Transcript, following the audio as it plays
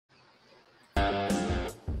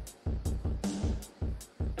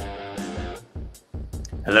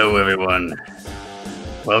Hello, everyone.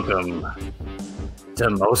 Welcome to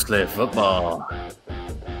Mostly Football,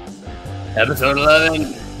 episode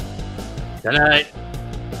 11. Tonight,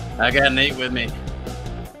 I got Nate with me.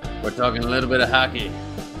 We're talking a little bit of hockey.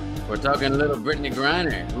 We're talking a little Brittney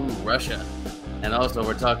Griner, Russia. And also,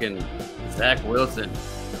 we're talking Zach Wilson.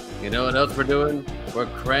 You know what else we're doing? We're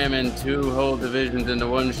cramming 2 whole divisions into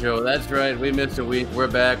one show. That's right, we missed a week. We're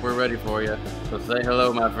back. We're ready for you. So say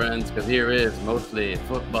hello, my friends, because here is Mostly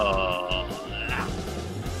Football.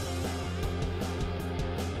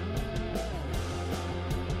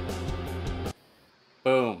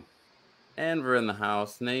 Boom. And we're in the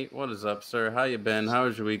house. Nate, what is up, sir? How you been? How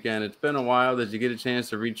was your weekend? It's been a while. Did you get a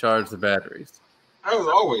chance to recharge the batteries? I was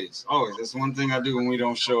always. That's one thing I do when we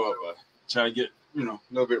don't show up. I try to get, a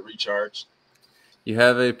little bit recharged. You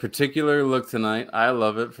have a particular look tonight. I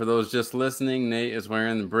love it. For those just listening, Nate is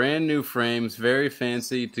wearing brand new frames, very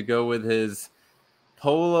fancy, to go with his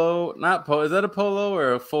polo. Not polo. Is that a polo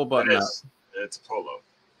or a full button up? It's a polo.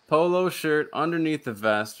 Polo shirt underneath the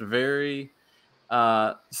vest. Very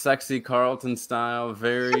sexy Carlton style.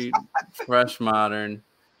 Very fresh modern.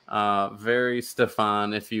 Very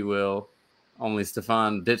Stefan, if you will. Only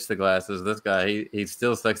Stefan ditched the glasses. This guy, he's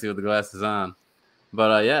still sexy with the glasses on.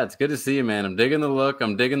 But, yeah, it's good to see you, man. I'm digging the look.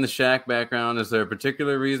 I'm digging the Shaq background. Is there a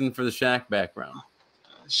particular reason for the Shaq background?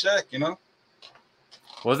 Shaq,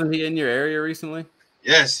 Wasn't he in your area recently?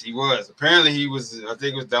 Yes, he was. Apparently, he was, I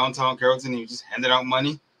think it was downtown Carrollton. He just handed out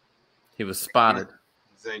money. He was spotted.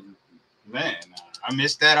 It's like, man, I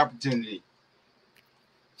missed that opportunity.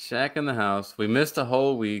 Shaq in the house. We missed a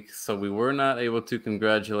whole week, so we were not able to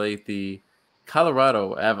congratulate the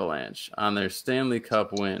Colorado Avalanche on their Stanley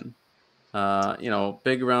Cup win.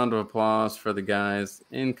 Big round of applause for the guys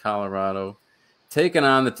in Colorado taking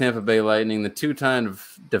on the Tampa Bay Lightning, the 2-time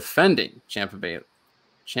defending Tampa Bay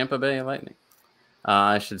Lightning,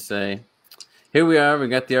 I should say. Here we are. We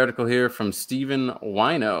got the article here from Stephen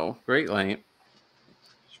Wino. Great link.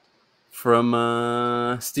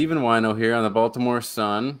 From Stephen Wino here on the Baltimore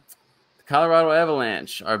Sun. The Colorado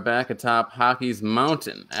Avalanche are back atop hockey's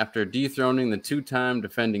mountain after dethroning the 2-time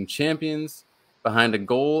defending champions. Behind a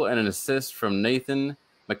goal and an assist from Nathan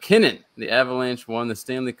MacKinnon, the Avalanche won the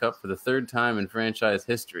Stanley Cup for the 3rd time in franchise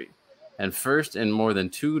history, and first in more than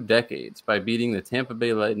 2 decades by beating the Tampa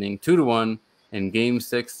Bay Lightning 2-1 in Game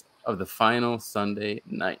 6 of the final Sunday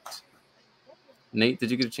night. Nate, did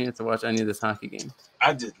you get a chance to watch any of this hockey game?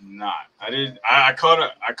 I did not. I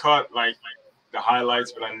caught like the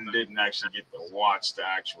highlights, but I didn't actually get to watch the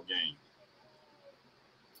actual game.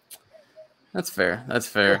 That's fair.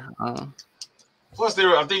 Plus,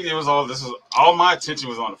 I think it was all my attention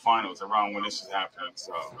was on the finals around when this was happening.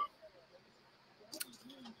 So,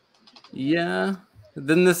 yeah.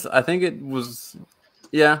 Then I think it was.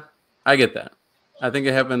 Yeah, I get that. I think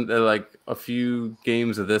it happened like a few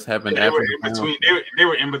games of this happened yeah, after they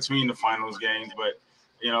were in between the finals games, but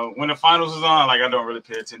when the finals was on, like I don't really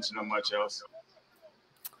pay attention to much else.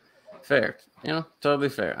 Fair, totally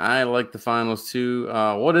fair. I like the finals too.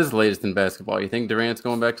 What is the latest in basketball? You think Durant's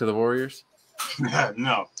going back to the Warriors?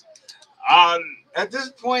 No. At this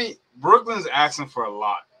point, Brooklyn's asking for a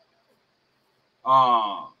lot.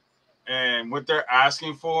 And what they're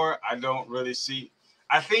asking for, I don't really see.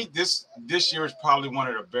 I think this year is probably one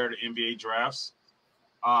of the better NBA drafts.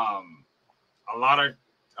 A lot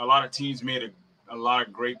of teams made a lot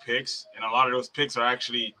of great picks, and a lot of those picks are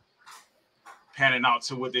actually panning out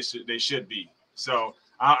to what they should be. So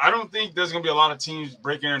I don't think there's gonna be a lot of teams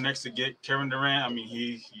breaking their necks to get Kevin Durant. I mean,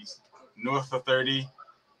 he's north of 30.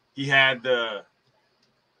 He had the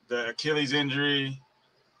Achilles injury.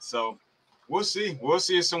 So we'll see. We'll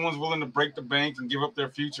see if someone's willing to break the bank and give up their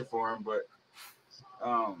future for him. But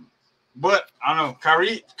I don't know.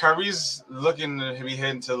 Kyrie's looking to be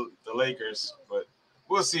heading to the Lakers, but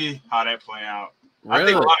we'll see how that play out.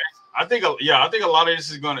 Really? I think a lot of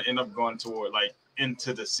this is going to end up going toward like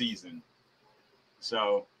into the season.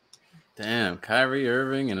 So damn, Kyrie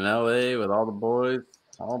Irving in LA with all the boys.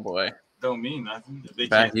 Oh boy. Don't mean nothing. If they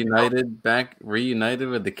reunited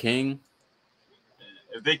with the king.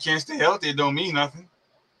 If they can't stay healthy, it don't mean nothing.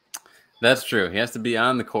 That's true. He has to be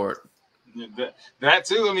on the court. That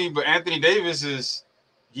too. I mean, but Anthony Davis is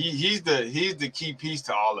he's the key piece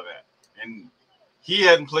to all of that, and he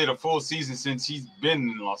hadn't played a full season since he's been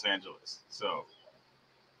in Los Angeles. So,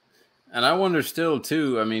 and I wonder still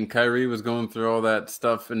too. I mean, Kyrie was going through all that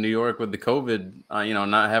stuff in New York with the COVID,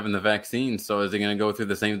 not having the vaccine. So, is he going to go through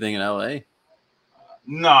the same thing in LA?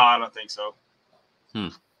 No, I don't think so.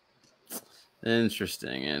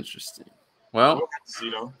 Interesting. Well, we'll have to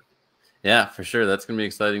see though. Yeah, for sure. That's going to be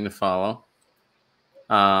exciting to follow.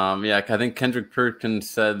 Yeah, I think Kendrick Perkins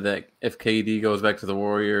said that if KD goes back to the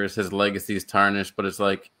Warriors, his legacy is tarnished. But it's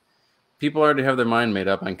like people already have their mind made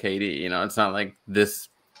up on KD. You know, it's not like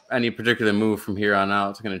any particular move from here on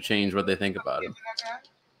out is going to change what they think about him.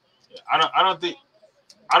 I don't think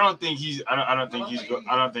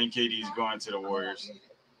KD is going to the Warriors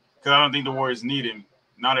because I don't think the Warriors need him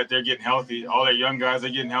now that they're getting healthy. All their young guys are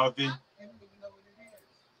getting healthy.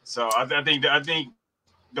 So I think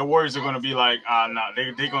the Warriors are going to be like, no,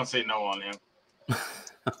 they're going to say no on him.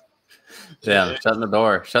 Yeah, shutting the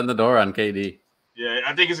door on KD. Yeah,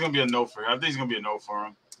 I think it's going to be a no for him. I think it's going to be a no for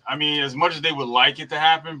him. I mean, as much as they would like it to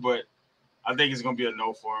happen, but I think it's going to be a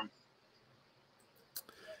no for him.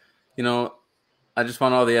 You know, I just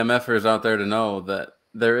want all the MFers out there to know that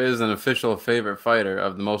there is an official favorite fighter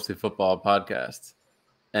of the Mostly Football podcast,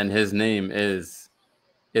 and his name is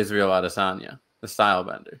Israel Adesanya, the style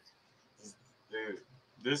bender. Dude,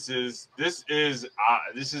 this is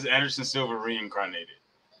Anderson Silva reincarnated.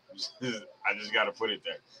 I just got to put it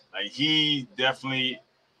there. Like he definitely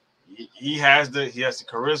he has the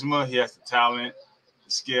charisma, he has the talent,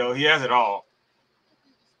 the skill, he has it all.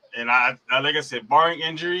 And I like I said, barring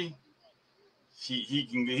injury, he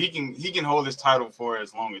can hold his title for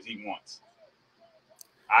as long as he wants.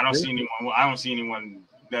 I don't see anyone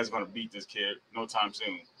that's going to beat this kid no time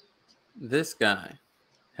soon. This guy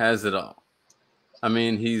has it all. I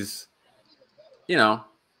mean, he's no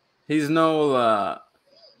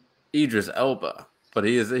Idris Elba, but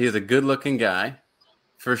he's a good-looking guy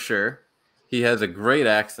for sure. He has a great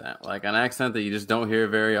accent, like an accent that you just don't hear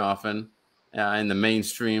very often in the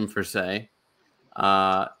mainstream per se.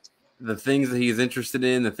 The things that he's interested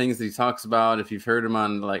in, the things that he talks about, if you've heard him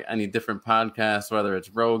on like any different podcasts, whether it's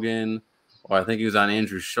Rogan or I think he was on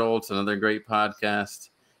Andrew Schultz, another great podcast,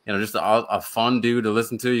 just a fun dude to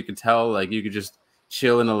listen to. You could tell like you could just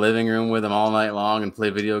chill in the living room with him all night long and play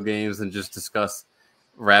video games and just discuss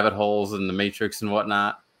rabbit holes and the Matrix and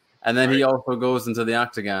whatnot. And then he also goes into the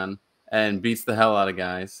octagon and beats the hell out of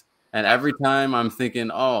guys. And every time I'm thinking,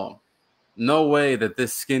 oh, no way that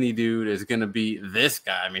this skinny dude is going to beat this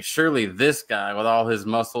guy. I mean, surely this guy with all his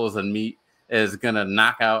muscles and meat is going to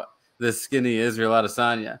knock out this skinny Israel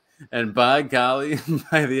Adesanya. And by golly,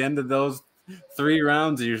 by the end of those 3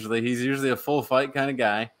 rounds, he's usually a full fight kind of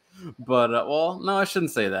guy. But, no, I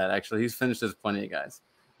shouldn't say that, actually. He's finished as plenty of guys.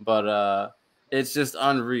 But it's just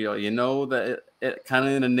unreal. You know that it kind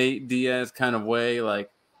of in a Nate Diaz kind of way, like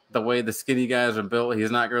the way the skinny guys are built,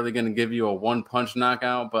 he's not really going to give you a one-punch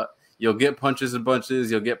knockout, but you'll get punches and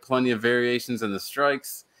bunches. You'll get plenty of variations in the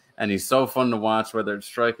strikes. And he's so fun to watch, whether it's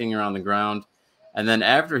striking or on the ground. And then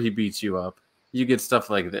after he beats you up, you get stuff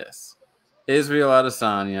like this. Israel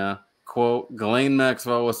Adesanya, quote, Ghislaine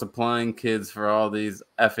Maxwell was supplying kids for all these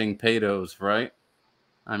effing pedos, right?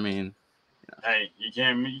 I mean. Hey, you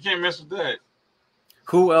can't mess with that.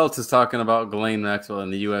 Who else is talking about Ghislaine Maxwell in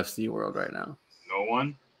the UFC world right now? No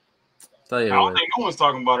one. I don't think no one's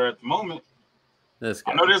talking about her at the moment. This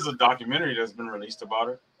guy. I know there's a documentary that's been released about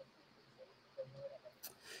her.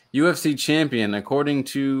 UFC champion, according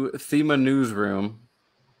to Thema Newsroom.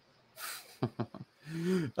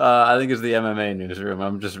 I think it's the MMA Newsroom.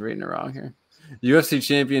 I'm just reading it wrong here. UFC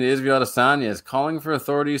champion Israel Adesanya is calling for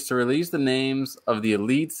authorities to release the names of the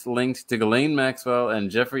elites linked to Ghislaine Maxwell and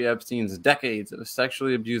Jeffrey Epstein's decades of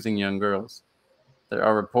sexually abusing young girls. There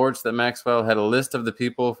are reports that Maxwell had a list of the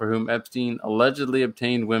people for whom Epstein allegedly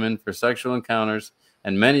obtained women for sexual encounters,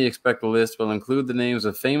 and many expect the list will include the names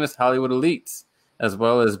of famous Hollywood elites, as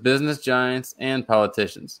well as business giants and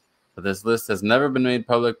politicians. But this list has never been made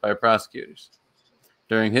public by prosecutors.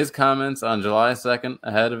 During his comments on July 2nd,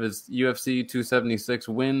 ahead of his UFC 276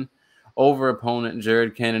 win over opponent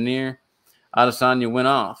Jared Cannonier, Adesanya went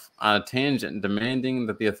off on a tangent demanding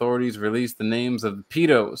that the authorities release the names of the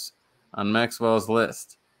pedos on Maxwell's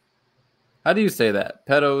list. How do you say that?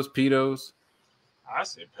 Pedos? I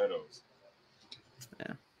say pedos.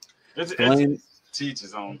 Yeah. It's each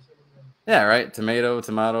his own. Yeah, right. Tomato,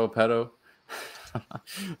 pedo.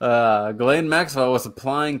 Ghislaine Maxwell was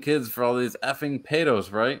supplying kids for all these effing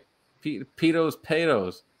pedos, right?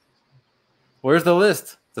 Pedos. Where's the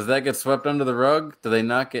list? Does that get swept under the rug? Do they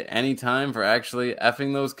not get any time for actually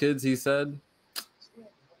effing those kids, he said?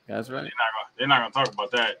 Guys, right? They're not going to talk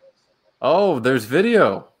about that. Oh, there's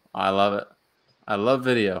video. I love it. I love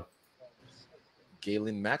video.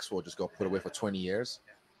 Ghislaine Maxwell just got put away for 20 years.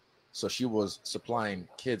 So she was supplying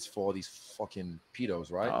kids for all these fucking pedos,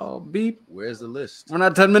 right? Oh, beep. Where's the list? We're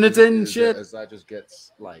not 10 minutes in, shit. As that just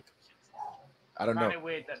gets, like, I don't know. It's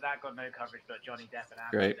weird that got no coverage, but Johnny Depp and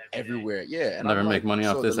Amber Great. Everywhere, yeah. And never make money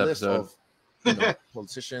off this episode. Of,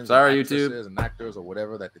 politicians, Sorry, and YouTube, and actors or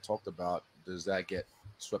whatever that they talked about. Does that get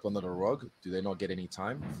swept under the rug? Do they not get any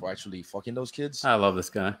time for actually fucking those kids? I love this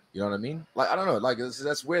guy. You know what I mean? Like, I don't know. Like,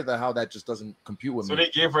 that's weird that how that just doesn't compute with So me.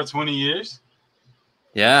 they gave her 20 years?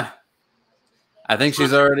 Yeah. I think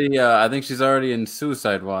she's already in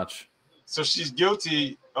suicide watch. So she's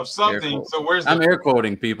guilty of something. So I'm air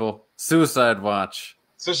quoting, people. Suicide watch.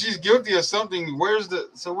 So she's guilty of something. Where's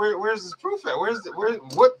this proof at?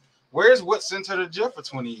 Where's what sent her to jail for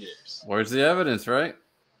 20 years? Where's the evidence, right?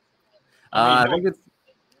 I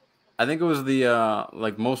think it was the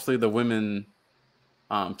like mostly the women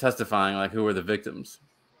testifying, like who were the victims.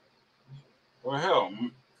 Well, hell,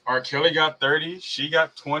 R. Kelly got 30, she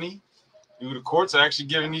got 20. The courts are actually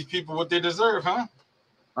giving these people what they deserve, huh?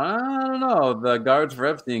 I don't know. The guards for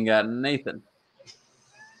Epstein got Nathan.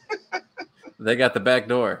 They got the back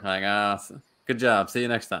door. Like, good job. See you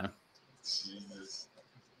next time. Jesus.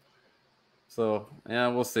 So, yeah,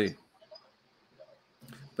 we'll see.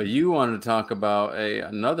 But you wanted to talk about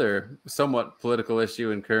another somewhat political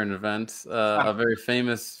issue in current events. A very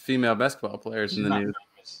famous female basketball player is in the news.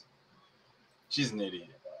 Famous. She's an idiot.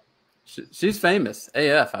 She's famous.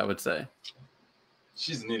 AF, I would say.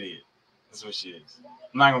 She's an idiot. That's what she is.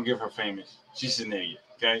 I'm not going to give her famous. She's an idiot,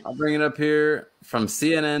 okay? I'll bring it up here from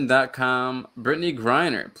CNN.com. Brittney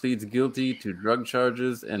Griner pleads guilty to drug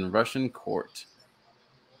charges in Russian court.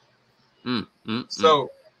 So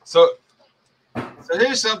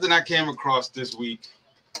here's something I came across this week.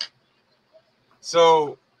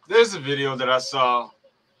 So there's a video that I saw,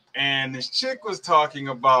 and this chick was talking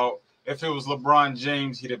about if it was LeBron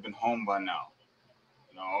James, he'd have been home by now.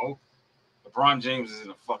 No, LeBron James isn't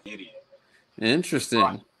a fucking idiot.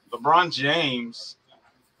 Interesting. LeBron James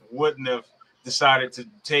wouldn't have decided to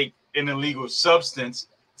take an illegal substance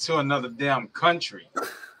to another damn country.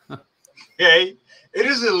 Okay? It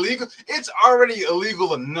is illegal. It's already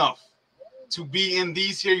illegal enough to be in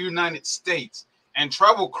these here United States and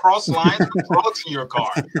travel cross lines with drugs in your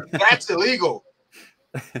car. That's illegal.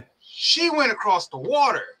 She went across the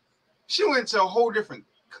water. She went to a whole different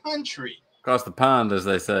country. Across the pond, as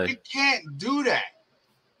they say. You can't do that.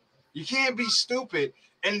 You can't be stupid.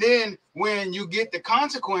 And then when you get the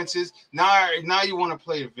consequences, now you want to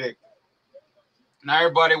play the victim. Now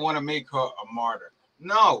everybody want to make her a martyr.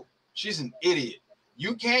 No, she's an idiot.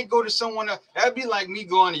 You can't go to someone else. That'd be like me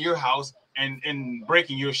going to your house and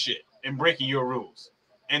breaking your shit and breaking your rules.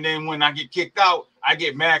 And then when I get kicked out, I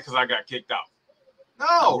get mad because I got kicked out.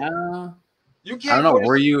 No. You can't. I don't know.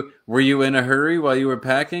 Were you in a hurry while you were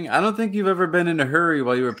packing? I don't think you've ever been in a hurry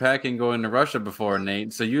while you were packing going to Russia before,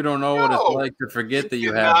 Nate. So you don't know what it's like to forget that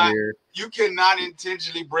you have here. You cannot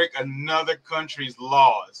intentionally break another country's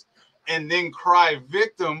laws and then cry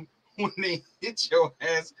victim when they hit your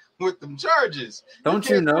ass with them charges. Don't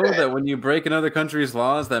you know that when you break another country's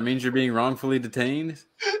laws, that means you're being wrongfully detained?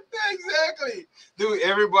 Exactly. Dude,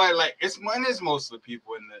 everybody it's mostly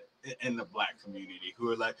people in the black community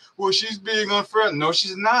who are like, well, she's being unfair. No,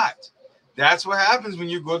 she's not. That's what happens when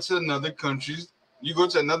you go to another country. You go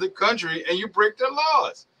to another country and you break their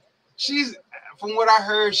laws. From what I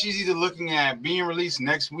heard, she's either looking at being released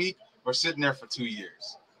next week or sitting there for 2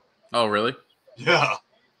 years. Oh, really? Yeah.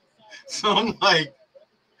 So I'm like,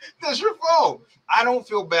 that's your fault. I don't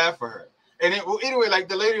feel bad for her. And anyway, like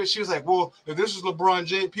the lady, she was like, well, if this is LeBron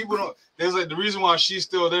James, people don't. There's like the reason why she's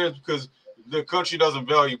still there is because the country doesn't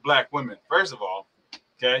value black women. First of all,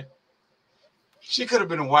 okay, she could have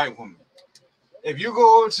been a white woman. If you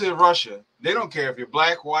go over to Russia, they don't care if you're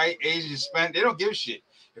black, white, Asian, Hispanic. They don't give a shit.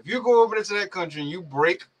 If you go over to that country and you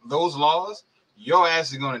break those laws, your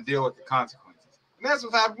ass is going to deal with the consequences. And that's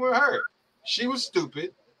what happened with her. She was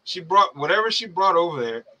stupid. She brought whatever she brought over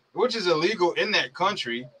there, which is illegal in that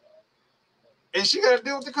country, and she got to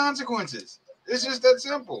deal with the consequences. It's just that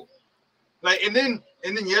simple. Like, and then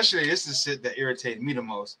yesterday, this is the shit that irritated me the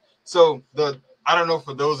most. So I don't know,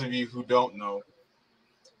 for those of you who don't know,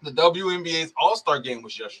 the WNBA's All-Star game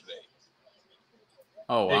was yesterday.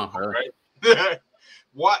 Oh wow! Right?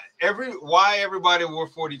 Why everybody wore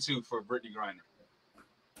 42 for Brittney Griner?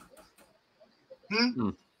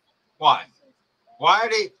 Why? Why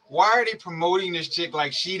are they promoting this chick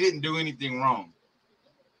like she didn't do anything wrong?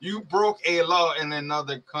 You broke a law in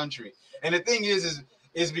another country. And the thing is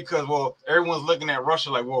because, well, everyone's looking at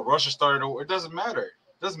Russia like, well, Russia started a war. It doesn't matter.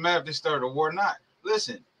 It doesn't matter if they started a war or not.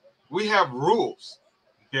 Listen, we have rules.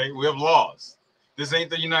 Okay, we have laws. This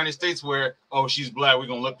ain't the United States where, oh, she's black, we're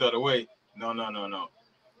gonna look the other way. No.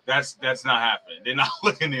 That's not happening. They're not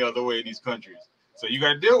looking the other way in these countries. So you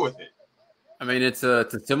gotta deal with it. I mean, it's a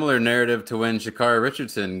similar narrative to when Sha'Carri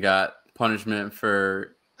Richardson got punishment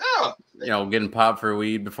for getting popped for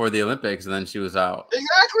weed before the Olympics, and then she was out.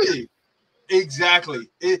 Exactly.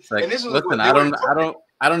 Like, And this was listen,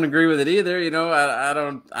 I don't agree with it either. You know, I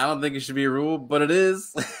don't think it should be a rule, but it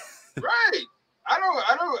is. Right.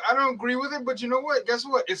 I don't agree with it, but you know what? Guess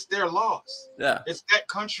what? It's their laws. Yeah. It's that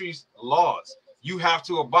country's laws. You have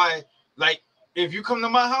to abide. Like, if you come to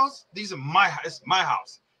my house, it's my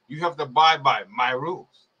house. You have to abide by my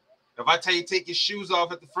rules. If I tell you take your shoes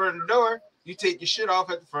off at the front of the door, you take your shit off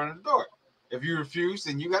at the front of the door. If you refuse,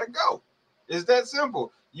 then you gotta go. It's that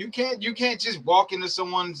simple. You can't just walk into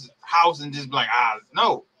someone's house and just be like,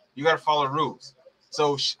 no. You gotta follow rules.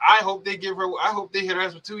 So I hope they hit her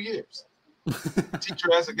ass for 2 years. Teach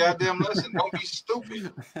her ass a goddamn lesson. Don't be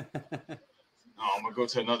stupid. No, I'm gonna go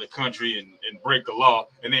to another country and break the law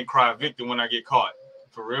and then cry victim when I get caught.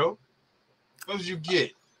 For real? What did you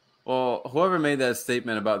get? Well, whoever made that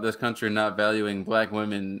statement about this country not valuing black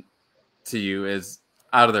women to you is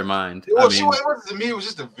out of their mind. Well, it wasn't to me. It was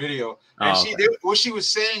just a video, and what she was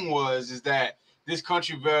saying is that this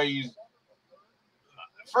country values.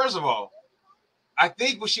 First of all, I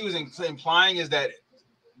think what she was implying is that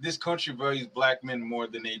this country values black men more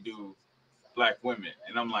than they do black women,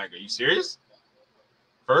 and I'm like, are you serious?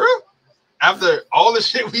 For real? After all the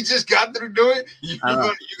shit we just got through doing, you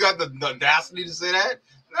got the audacity to say that?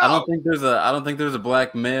 No. I don't think there's a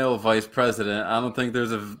black male vice president. I don't think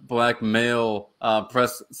there's a black male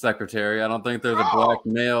press secretary. I don't think there's a black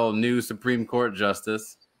male new Supreme Court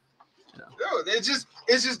justice. No, it's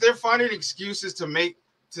just they're finding excuses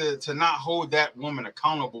to not hold that woman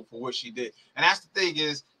accountable for what she did. And that's the thing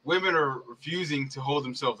is women are refusing to hold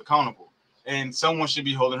themselves accountable. And someone should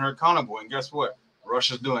be holding her accountable. And guess what?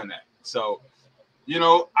 Russia's doing that. So, you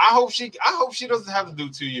know, I hope she doesn't have to do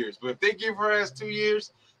 2 years. But if they give her ass 2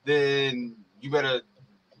 years, then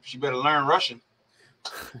she better learn Russian.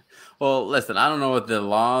 Well, listen, I don't know what the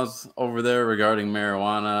laws over there regarding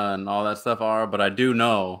marijuana and all that stuff are, but I do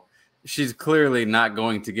know she's clearly not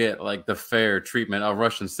going to get like the fair treatment a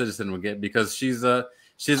Russian citizen would get because she's a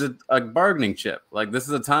bargaining chip. Like, this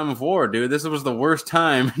is a time of war, dude. This was the worst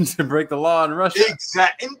time to break the law in Russia.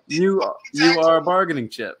 Exactly. You are a bargaining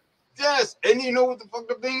chip. Yes, and you know what the fucked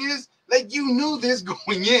up thing is? Like, you knew this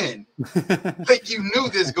going in.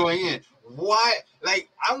 Why? Like,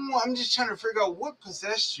 I'm just trying to figure out what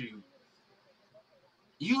possessed you.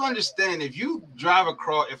 You understand if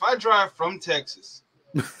I drive from Texas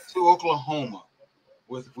to Oklahoma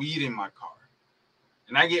with weed in my car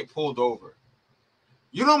and I get pulled over,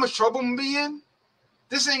 you know how much trouble I'm gonna be in?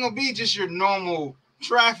 This ain't gonna be just your normal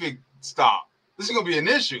traffic stop. This is gonna be an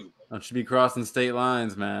issue. Don't you be crossing state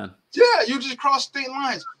lines, man. Yeah, you just crossed state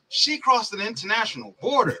lines. She crossed an international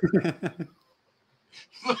border.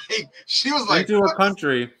 Like, she was like, into a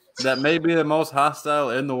country that may be the most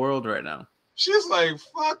hostile in the world right now. She was like,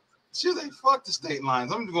 fuck. She was like, fuck the state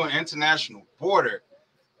lines. I'm going international border.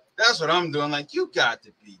 That's what I'm doing. Like, you got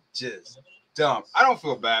to be just dumb. I don't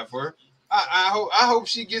feel bad for her. I hope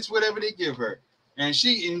she gets whatever they give her. And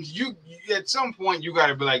you at some point you got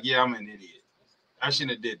to be like, yeah, I'm an idiot. I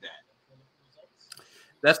shouldn't have did that.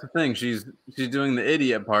 That's the thing. She's doing the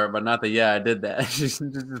idiot part, but not the I did that. She's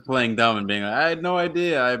just playing dumb and being like, I had no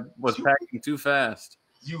idea. I was packing too fast.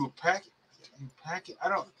 You were packing.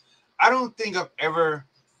 I don't think I've ever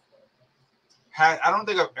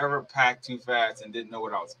packed too fast and didn't know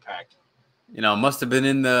what I was packing. You know, must have been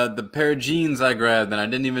in the pair of jeans I grabbed and I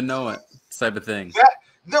didn't even know it. Type of thing.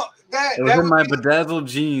 It was in my bedazzled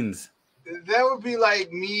jeans. That would be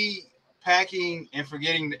like me packing and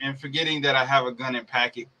forgetting that I have a gun and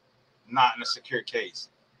pack it not in a secure case.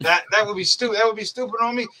 That would be stupid. That would be stupid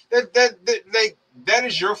on me. That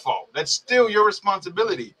is your fault. That's still your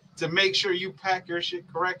responsibility to make sure you pack your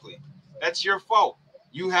shit correctly. That's your fault.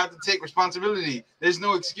 You have to take responsibility. There's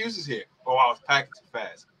no excuses here. Oh, I was packing too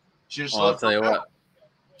fast. I'll tell you what.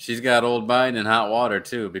 She's got old Biden in hot water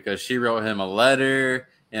too because she wrote him a letter.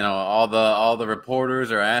 You know, all the reporters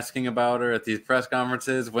are asking about her at these press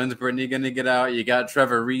conferences. When's Brittney going to get out? You got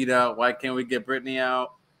Trevor Reed out. Why can't we get Brittney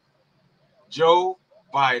out? Joe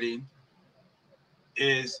Biden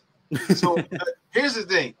is so. Here's the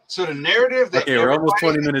thing. So the narrative that we're almost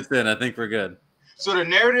 20 minutes in. I think we're good. So the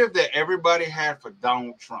narrative that everybody had for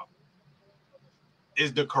Donald Trump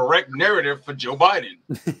is the correct narrative for Joe Biden.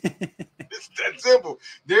 It's that simple.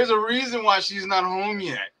 There's a reason why she's not home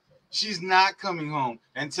yet. She's not coming home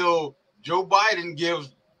until Joe Biden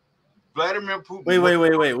gives Vladimir Putin.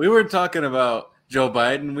 Wait. We were talking about Joe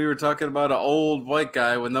Biden. We were talking about an old white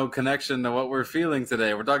guy with no connection to what we're feeling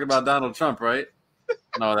today. We're talking about Donald Trump, right?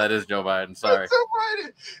 No, that is Joe Biden. Sorry. Joe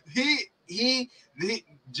Biden.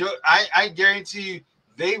 I guarantee you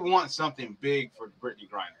they want something big for Brittney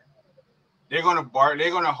Griner. They're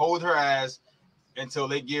gonna hold her ass until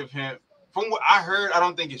they give him. From what I heard, I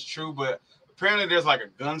don't think it's true, but Apparently, there's like a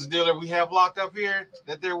guns dealer we have locked up here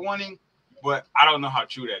that they're wanting, but I don't know how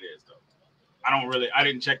true that is though. I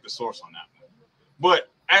didn't check the source on that one. But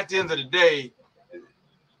at the end of the day,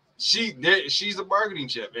 she's a bargaining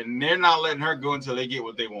chip, and they're not letting her go until they get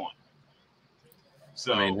what they want.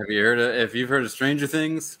 So, I mean, if you've heard of Stranger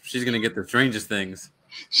Things, she's gonna get the strangest things.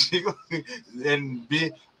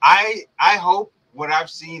 I hope what I've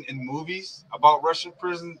seen in movies about Russian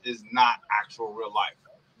prison is not actual real life,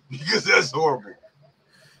 because that's horrible.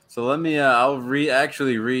 So let me I'll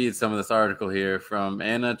actually read some of this article here from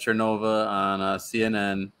Anna Chernova on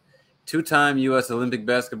CNN. Two-time U.S. Olympic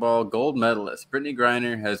basketball gold medalist Brittney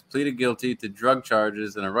Griner has pleaded guilty to drug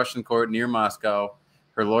charges in a Russian court near Moscow.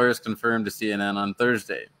 Her lawyers confirmed to CNN on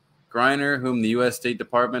Thursday. Griner, whom the U.S. State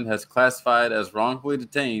Department has classified as wrongfully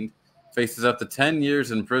detained, faces up to 10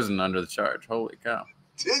 years in prison under the charge. Holy cow.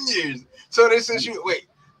 10 years. So they said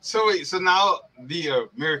so now the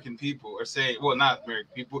American people are saying, well, not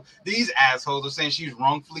American people, these assholes are saying she's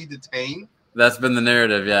wrongfully detained. That's been the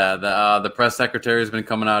narrative, yeah. The press secretary has been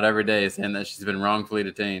coming out every day saying that she's been wrongfully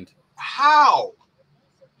detained. How?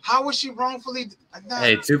 How was she wrongfully?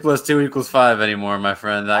 Hey, 2 + 2 = 5 anymore, my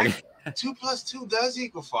friend. 2 + 2 does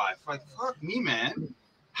equal 5. Like, fuck me, man.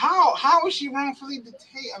 How is she wrongfully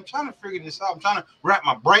detained? I'm trying to figure this out. I'm trying to wrap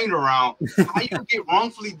my brain around how you get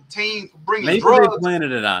wrongfully detained for bringing drugs. Maybe they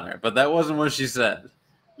planted it on her, but that wasn't what she said.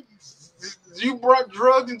 You brought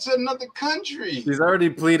drugs into another country. She's already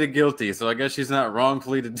pleaded guilty, so I guess she's not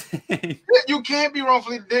wrongfully detained. You can't be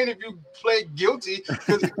wrongfully detained if you plead guilty,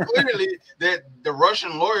 because clearly that the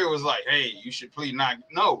Russian lawyer was like, "Hey, you should plead not."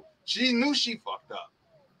 No, she knew she fucked up.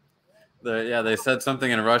 They said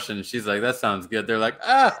something in Russian, and she's like, "That sounds good." They're like,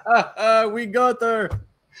 we got her.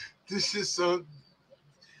 This is so.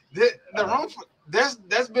 The wrongful. That's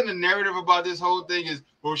been the narrative about this whole thing is,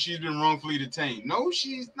 well, she's been wrongfully detained. No,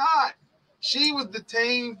 she's not. She was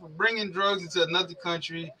detained for bringing drugs into another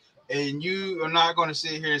country, and you are not going to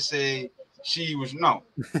sit here and say she was no.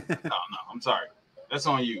 I'm sorry. That's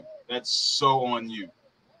on you. That's so on you.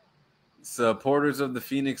 Supporters of the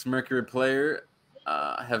Phoenix Mercury player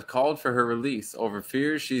have called for her release over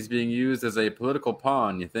fears she's being used as a political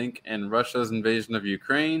pawn, you think, in Russia's invasion of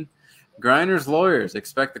Ukraine. Griner's lawyers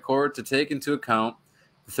expect the court to take into account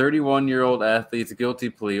the 31-year-old athlete's guilty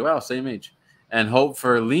plea, wow, same age, and hope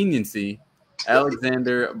for leniency.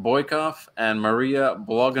 Alexander Boykov and Maria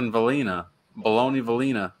Bologna-Valina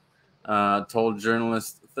told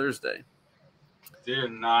journalists Thursday. They're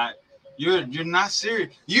not. You're not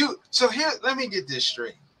serious. So here, let me get this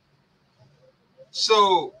straight.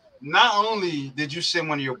 So not only did you send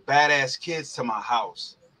one of your badass kids to my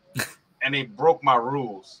house, and they broke my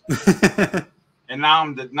rules, and now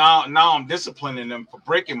I'm disciplining them for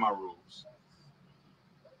breaking my rules.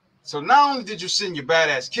 So not only did you send your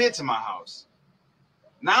badass kid to my house,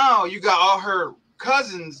 now you got all her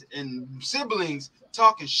cousins and siblings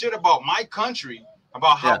talking shit about my country,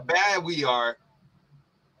 about how bad we are,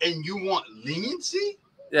 and you want leniency?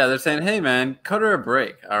 Yeah, they're saying, hey, man, cut her a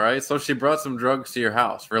break, all right? So she brought some drugs to your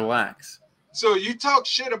house. Relax. So you talk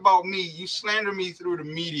shit about me. You slander me through the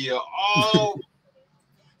media all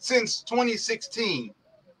since 2016.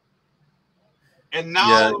 And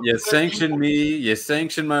now you sanction me, you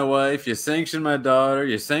sanction my wife, you sanction my daughter,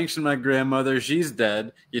 you sanction my grandmother. She's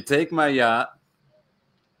dead. You take my yacht.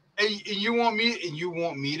 And you want me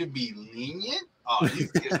to be lenient? Oh, you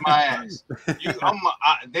kiss my ass. I'm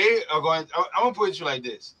gonna put it you like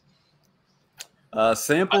this.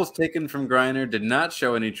 Samples taken from Griner did not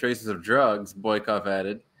show any traces of drugs, Boykov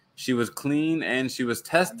added. She was clean and she was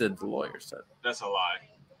tested, the lawyer said. That's a lie.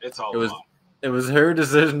 It's all a lie. It was her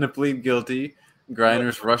decision to plead guilty,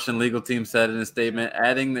 Griner's Russian legal team said in a statement,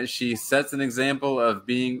 adding that she sets an example of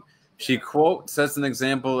being, she, quote, sets an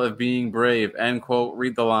example of being brave, end quote,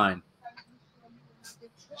 read the line.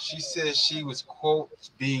 She says she was, quote,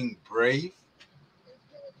 being brave.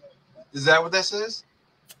 Is that what that says?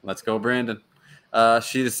 Let's go, Brandon.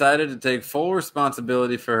 She decided to take full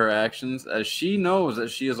responsibility for her actions as she knows that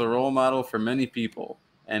she is a role model for many people,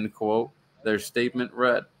 end quote, their statement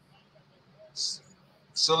read.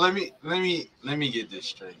 So let me get this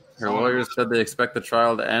straight. Her lawyers said they expect the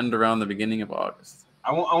trial to end around the beginning of August.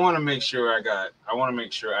 I want to make sure I got.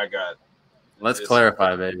 Let's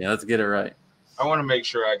clarify, baby. Let's get it right. I want to make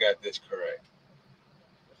sure I got this correct.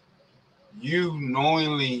 You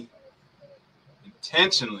knowingly,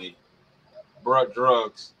 intentionally brought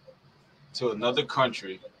drugs to another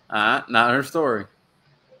country. Not her story.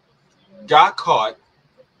 Got caught.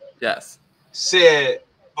 Yes. Said,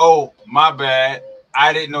 "Oh, my bad.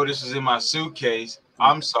 I didn't know this was in my suitcase.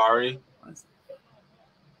 I'm sorry."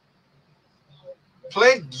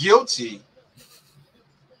 Pled guilty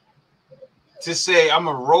to say I'm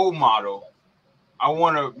a role model. I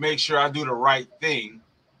want to make sure I do the right thing,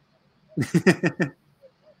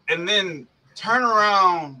 and then turn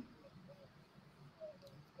around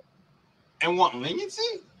and want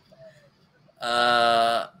leniency.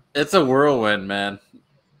 It's a whirlwind, man.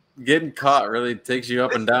 Getting caught really takes you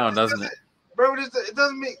up and down, doesn't it? Bro,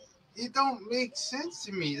 it don't make sense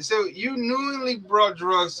to me. So you knowingly brought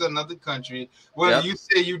drugs to another country, whether you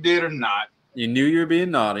say you did or not. You knew you were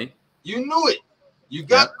being naughty. You knew it. You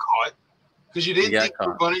got caught because you didn't think you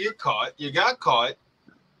were going to get caught. You got caught.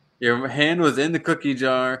 Your hand was in the cookie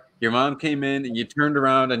jar. Your mom came in and you turned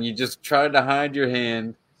around and you just tried to hide your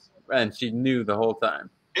hand, and she knew the whole time.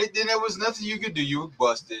 And then there was nothing you could do. You were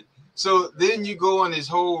busted. So then you go on this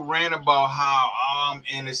whole rant about how I'm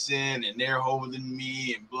innocent and they're holding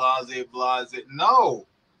me and blase, blase. No,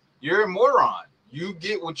 you're a moron. You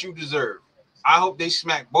get what you deserve. I hope they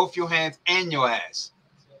smack both your hands and your ass.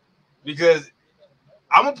 Because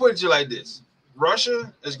I'm going to put it to you like this.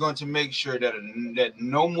 Russia is going to make sure that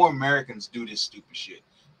no more Americans do this stupid shit.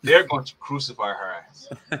 They're going to crucify her ass.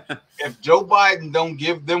 If Joe Biden don't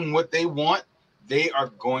give them what they want, they are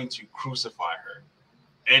going to crucify her.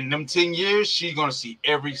 And them 10 years, she's going to see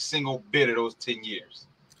every single bit of those 10 years.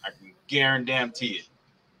 I can guarantee it.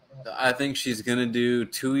 I think she's going to do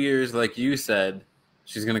 2 years like you said.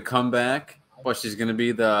 She's going to come back, but she's going to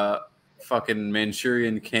be the fucking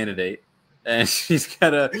Manchurian candidate. And she's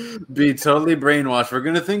going to be totally brainwashed. We're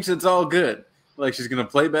going to think it's all good. Like, she's going to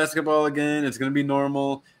play basketball again. It's going to be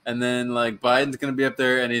normal. And then, like, Biden's going to be up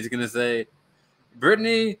there, and he's going to say,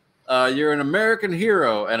 Brittney, you're an American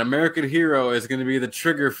hero, and American hero is going to be the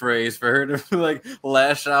trigger phrase for her to like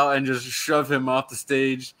lash out and just shove him off the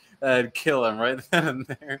stage and kill him right then and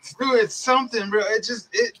there. Dude, it's something, bro.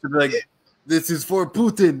 This is for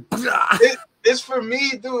Putin. It's for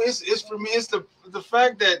me, dude. It's for me. It's the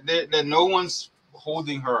fact that no one's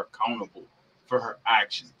holding her accountable for her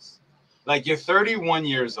actions. Like, you're 31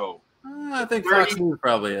 years old. I think Fox News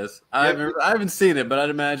probably is. I haven't seen it, but I'd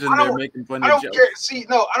imagine they're making plenty of jokes. Care. See,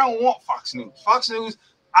 no, I don't want Fox News. Fox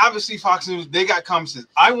News, they got common sense.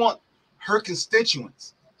 I want her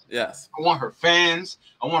constituents. Yes. I want her fans.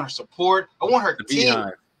 I want her support. I want her team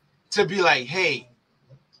to be like, hey,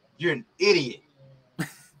 you're an idiot. All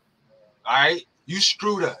right? You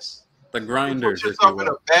screwed us. The grinders. You put yourself in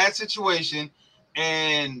a bad situation,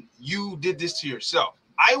 and you did this to yourself.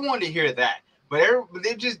 I want to hear that. But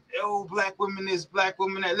they just, black women is black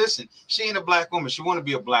woman that. Listen, she ain't a black woman. She want to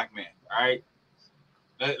be a black man. All right.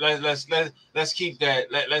 Let's keep that.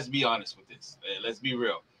 Let's be honest with this. Let's be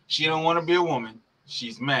real. She don't want to be a woman.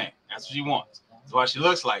 She's man. That's what she wants. That's why she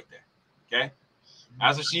looks like that. Okay.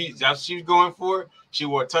 That's what she's going for. She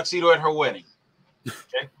wore a tuxedo at her wedding.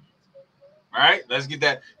 Okay. All right. Let's get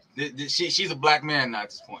that. She's a black man now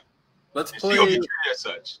at this point. Let's play. She'll be treated as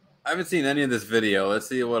such. I haven't seen any of this video. Let's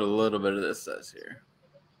see what a little bit of this says here.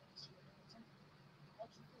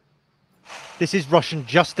 This is Russian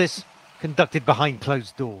justice conducted behind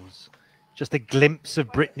closed doors. Just a glimpse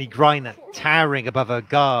of Brittney Griner towering above her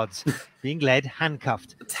guards, being led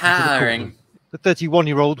handcuffed. Towering. The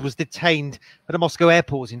 31-year-old was detained at a Moscow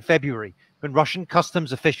airport in February when Russian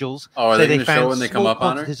customs officials say they found small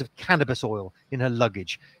quantities of cannabis oil in her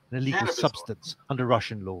luggage, an illegal substance under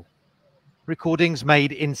Russian law. Recordings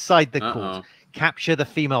made inside the court capture the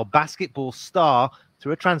female basketball star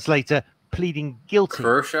through a translator pleading guilty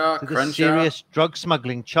to the serious drug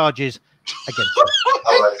smuggling charges against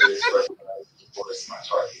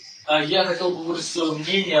her. Я хотел бы выразить свое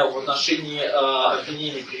мнение в отношении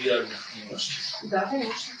обвинений, предъявленных мне. Да,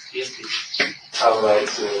 конечно. I would like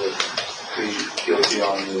to plead guilty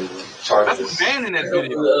on the charges. Man in that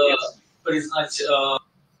video. Признать.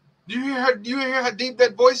 Do you hear how deep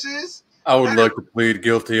that voice is? I would like to plead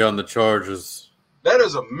guilty on the charges. That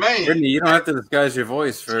is a man. Brittney, you don't have to disguise your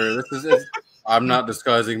voice for this. I'm not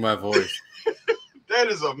disguising my voice. That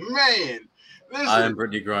is a man. Listen, I am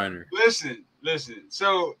Brittney Griner. Listen.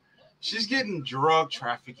 So she's getting drug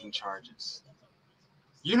trafficking charges.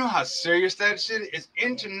 You know how serious that shit is? It's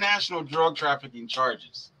international drug trafficking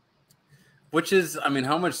charges. Which is, I mean,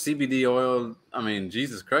 how much CBD oil, I mean,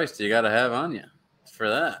 Jesus Christ, you got to have on you for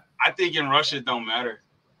that? I think in Russia it don't matter.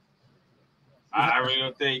 I really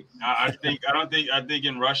don't think. I think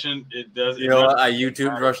in Russian it does. You know what? I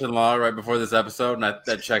YouTubed Russian law right before this episode, and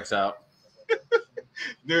that checks out.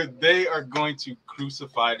 Dude, they are going to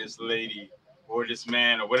crucify this lady or this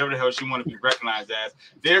man or whatever the hell she want to be recognized as.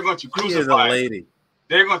 They're going to crucify. Lady.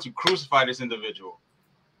 They're going to crucify this individual.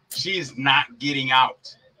 She is not getting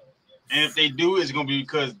out, and if they do, it's going to be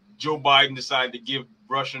because Joe Biden decided to give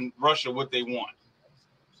Russia what they want.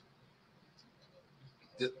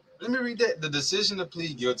 Let me read that. The decision to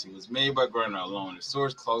plead guilty was made by Griner alone. The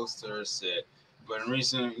source close to her said, but in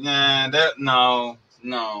recent, no.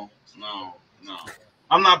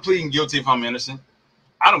 I'm not pleading guilty if I'm innocent.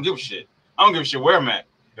 I don't give a shit. I don't give a shit where I'm at.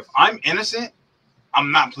 If I'm innocent,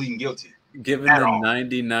 I'm not pleading guilty. Given the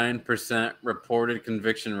 99% reported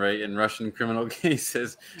conviction rate in Russian criminal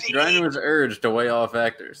cases, Griner was urged to weigh all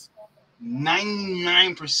factors.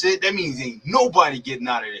 99%? That means ain't nobody getting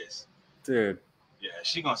out of this. Dude. Yeah,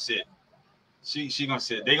 she gonna sit. She gonna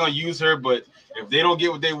sit. They gonna use her, but if they don't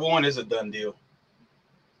get what they want, it's a done deal.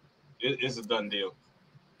 It's a done deal.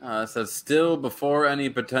 It says, still before any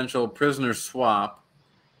potential prisoner swap,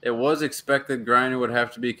 it was expected Griner would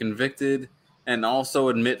have to be convicted and also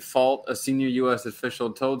admit fault. A senior U.S.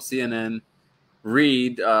 official told CNN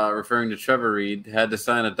Reed, referring to Trevor Reed, had to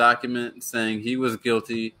sign a document saying he was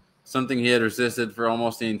guilty, something he had resisted for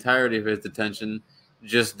almost the entirety of his detention,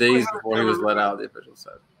 just days before he was let out, the official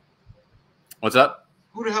said. What's up?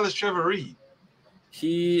 Who the hell is Trevor Reed?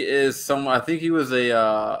 He is someone, I think he was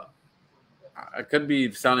I could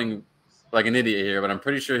be sounding like an idiot here, but I'm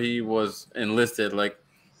pretty sure he was enlisted, like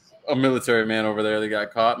a military man over there that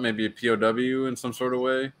got caught, maybe a POW in some sort of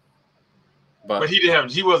way. But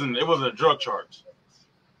it wasn't a drug charge.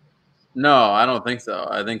 No, I don't think so.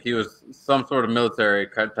 I think he was some sort of military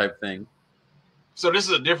type thing. So this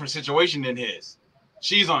is a different situation than his.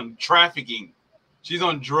 She's on trafficking. She's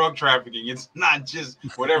on drug trafficking. It's not just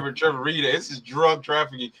whatever Trevor Reed is. This is drug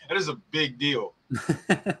trafficking. That is a big deal.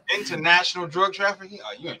 International drug trafficking?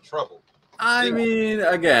 Oh, you're in trouble. I mean,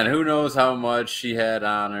 again, who knows how much she had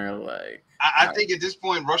on her? Like, I think at this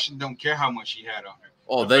point, Russians don't care how much she had on her.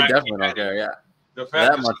 Oh, they definitely don't care. Yeah, the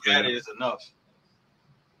fact that she had it is enough.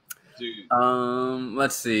 Dude.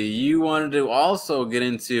 Let's see. You wanted to also get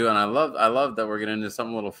into, and I love that we're getting into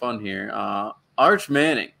something a little fun here. Arch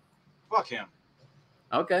Manning. Fuck him.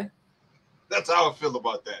 Okay. That's how I feel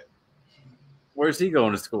about that. Where's he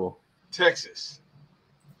going to school? Texas.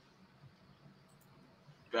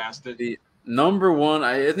 Bastard. The number one,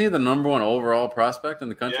 isn't he the number one overall prospect in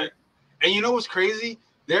the country? Yeah. And you know what's crazy?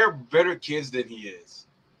 There are better kids than he is.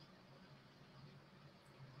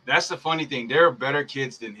 That's the funny thing. There are better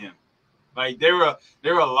kids than him. Like there are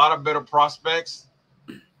a lot of better prospects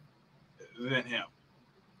than him.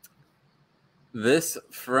 This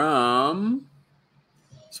from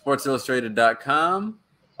SportsIllustrated.com.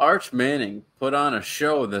 Arch Manning put on a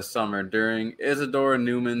show this summer during Isadora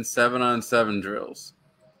Newman's 7-on-7 drills.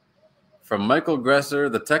 From Michael Gresser,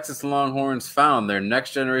 the Texas Longhorns found their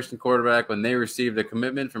next-generation quarterback when they received a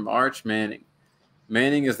commitment from Arch Manning.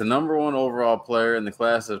 Manning is the number one overall player in the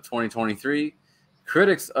class of 2023.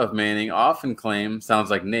 Critics of Manning often claim, sounds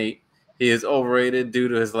like Nate, he is overrated due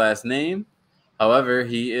to his last name. However,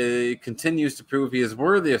 he continues to prove he is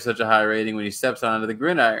worthy of such a high rating when he steps onto the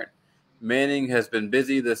gridiron. Manning has been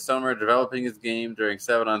busy this summer developing his game during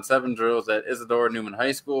 7-on-7 drills at Isadora Newman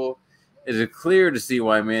High School. It is clear to see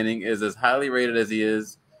why Manning is as highly rated as he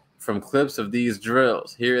is from clips of these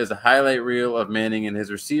drills. Here is a highlight reel of Manning and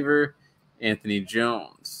his receiver, Anthony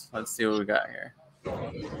Jones. Let's see what we got here.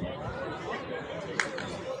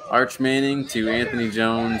 Arch Manning to Anthony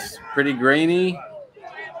Jones. Pretty grainy.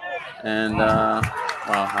 And, well,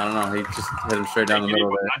 I don't know. He just hit him straight down the middle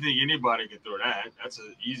there. I think anybody can throw that. That's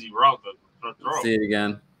an easy route to throw. Let's see it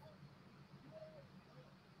again.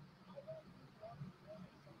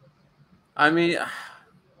 I mean,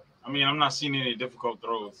 I'm not seeing any difficult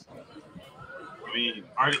throws. I mean,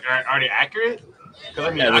 are they accurate? Because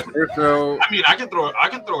I can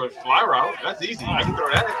throw a fly route. That's easy. I can throw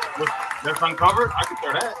that. That's uncovered. I can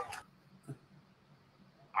throw that.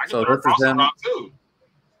 I can throw a crossing route too.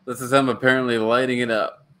 This is him apparently lighting it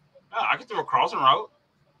up. Yeah, I can throw a crossing route.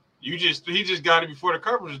 He just got it before the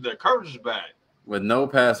coverage is there. Coverage is bad. With no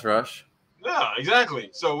pass rush. Yeah, exactly.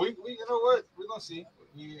 So we you know what? We're gonna see.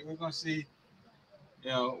 We're gonna see. You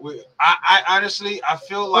know, I honestly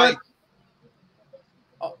feel like.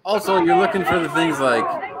 Also, you're looking for the things like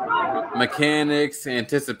mechanics,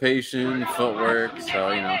 anticipation, footwork.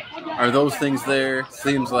 So, you know, are those things there?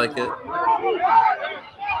 Seems like it.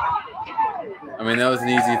 I mean, that was an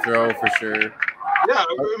easy throw for sure. Yeah,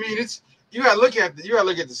 I mean, you gotta look at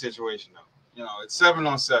the situation though. You know, it's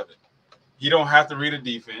 7-on-7. You don't have to read a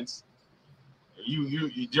defense.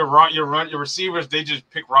 Your receivers, they just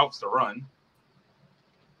pick routes to run.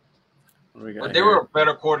 But they were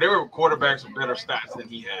quarterbacks with better stats than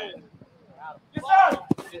he had.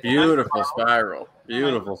 Beautiful spiral.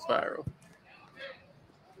 Beautiful spiral.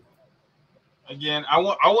 Again, I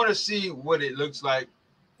want to see what it looks like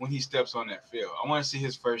when he steps on that field. I want to see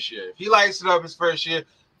his first year. If he lights it up his first year,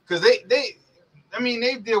 because I mean,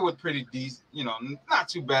 they deal with pretty decent, not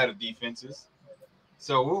too bad of defenses.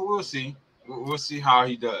 So we'll see. We'll see how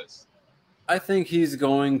he does. I think he's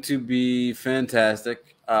going to be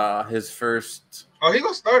fantastic. His first. Oh, he's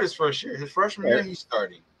gonna start his first year. His freshman year, he's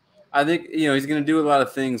starting. I think he's going to do a lot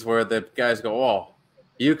of things where the guys go, "Oh,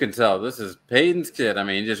 you can tell this is Peyton's kid." I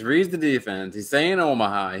mean, he just reads the defense. He's saying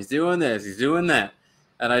Omaha. He's doing this. He's doing that.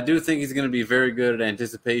 And I do think he's going to be very good at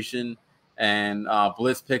anticipation and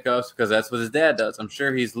blitz pickups because that's what his dad does. I'm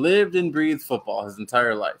sure he's lived and breathed football his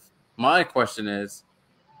entire life. My question is,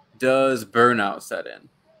 does burnout set in?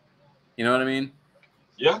 You know what I mean?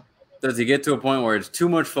 Yeah. Does he get to a point where it's too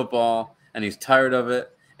much football and he's tired of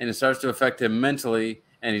it and it starts to affect him mentally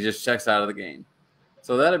and he just checks out of the game?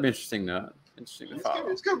 So that'd be interesting to follow.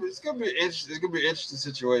 It's gonna be an interesting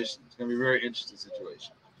situation. It's gonna be a very interesting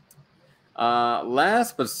situation.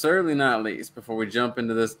 Last but certainly not least, before we jump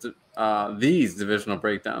into these divisional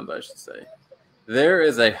breakdowns, I should say, there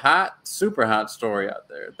is a super hot story out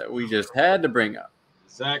there that we just had to bring up.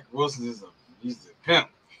 Zach Wilson he's a pimp.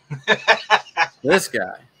 This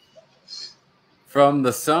guy from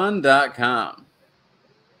thesun.com.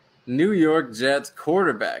 New York Jets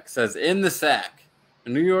quarterback says in the sack,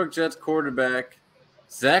 New York Jets quarterback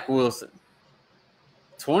Zach Wilson,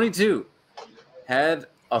 22, had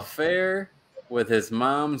affair with his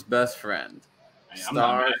mom's best friend. Hey,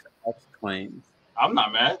 Stars claims. I'm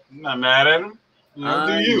not mad. I'm not mad at him.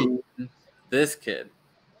 Do you? This kid,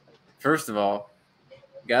 first of all,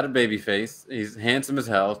 got a baby face. He's handsome as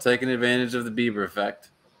hell, taking advantage of the Bieber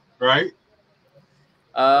effect. Right.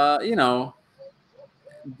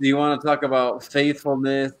 Do you want to talk about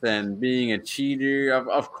faithfulness and being a cheater?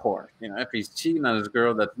 Of course. If he's cheating on his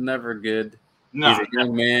girl, that's never good. No, he's a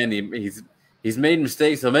young man. He's made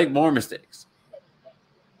mistakes. He'll make more mistakes.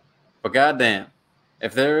 But goddamn,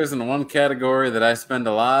 if there isn't one category that I spend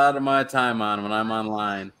a lot of my time on when I'm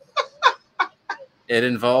online, it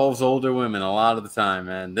involves older women a lot of the time,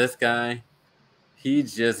 man. This guy, he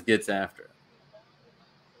just gets after it.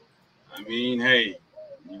 I mean, hey,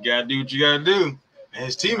 you got to do what you got to do. And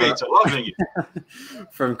his teammates are loving it.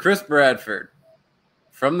 From Chris Bradford,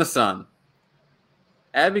 from The Sun.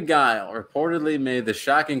 Abigail reportedly made the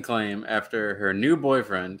shocking claim after her new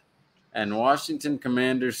boyfriend and Washington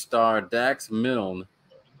Commanders star Dax Milne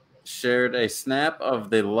shared a snap of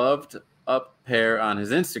the loved-up pair on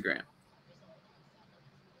his Instagram.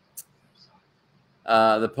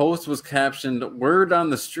 The post was captioned, "Word on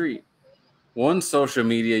the street." One social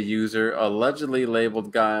media user allegedly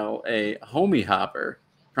labeled Guile a homie hopper,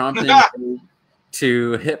 prompting him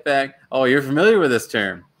to hit back. Oh, you're familiar with this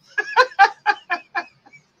term.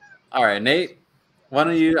 All right, Nate, why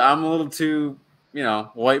don't you? I'm a little too,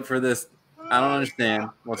 white for this. I don't understand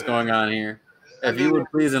what's going on here. If you would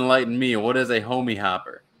please enlighten me, what is a homie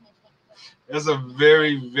hopper? That's a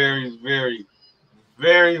very, very, very,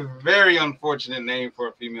 very, very unfortunate name for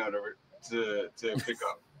a female to pick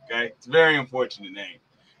up. Okay, it's a very unfortunate name,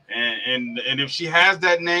 and if she has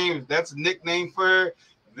that name, if that's a nickname for her,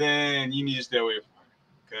 then you need to stay away from her,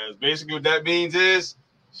 because basically what that means is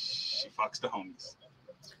she fucks the homies.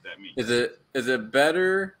 That means is it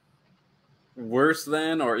better, worse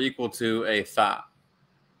than, or equal to a thought?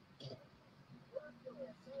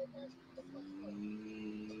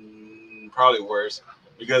 Probably worse,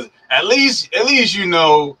 because at least it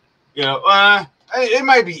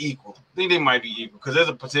might be equal. I think they might be equal, because there's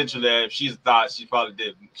a potential that if she's a thought, she's probably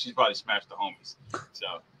smashed the homies.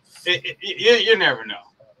 So you never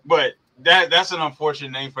know. But that's an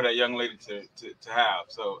unfortunate name for that young lady to have.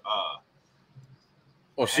 So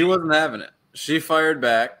well, she wasn't having it. She fired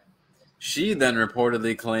back. She then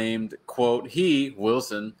reportedly claimed, quote, he,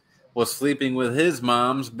 Wilson, was sleeping with his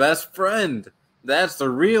mom's best friend. That's the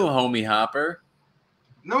real homie hopper.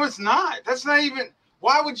 No, it's not. That's not even.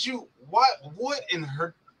 Why would you? What in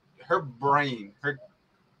her brain?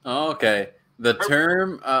 Okay. The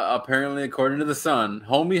term, apparently, according to The Sun,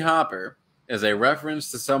 homie hopper is a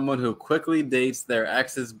reference to someone who quickly dates their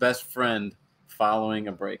ex's best friend following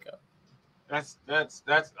a breakup. That's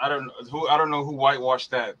I don't know who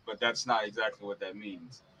whitewashed that, but that's not exactly what that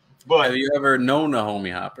means. But have you ever known a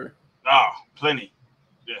homie hopper? Oh, plenty.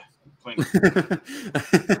 Yeah, plenty.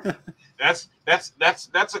 That's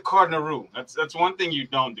a cardinal rule. That's one thing you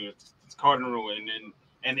don't do. It's cardinal rule,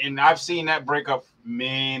 and I've seen that break up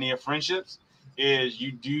many friendships. Is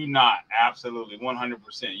you do not, absolutely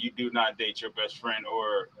 100%, you do not date your best friend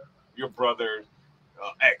or your brother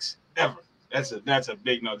ex ever. That's a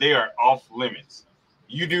big no. They are off limits.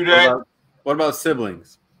 You do that. What about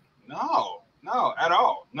siblings? No, at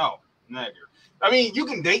all. No, never. I mean, you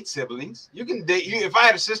can date siblings. You can date you. If I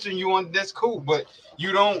had a sister and you want, that's cool. But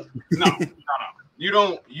you don't. No.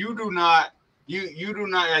 You do not.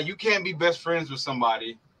 You can't be best friends with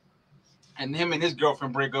somebody, and him and his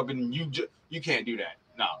girlfriend break up, and you can't do that.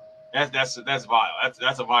 No, that's vile.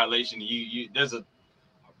 That's a violation. There's a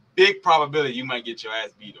big probability you might get your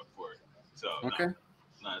ass beat up for it. So okay,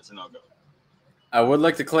 no, it's a no go. I would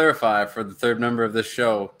like to clarify for the third member of this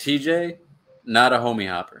show, TJ, not a homie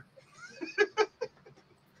hopper.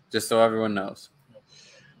 Just so everyone knows.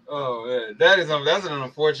 Oh man, that's an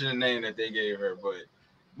unfortunate name that they gave her,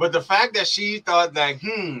 but the fact that she thought that,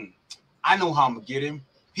 I know how I'm gonna get him.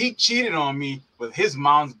 He cheated on me with his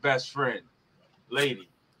mom's best friend. Lady,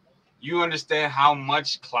 you understand how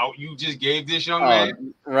much clout you just gave this young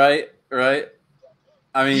man? Right.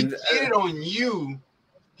 I mean, he cheated on you.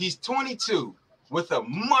 He's 22 with a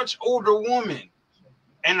much older woman,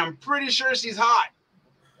 and I'm pretty sure she's hot.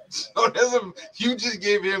 So you just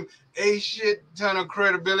gave him a shit ton of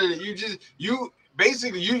credibility. I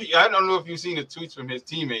don't know if you've seen the tweets from his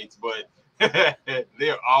teammates, but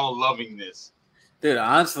they're all loving this. Dude,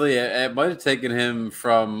 honestly, it might have taken him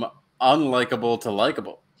from unlikable to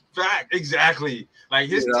likable. Fact, exactly. Like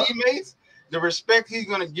his teammates, the respect he's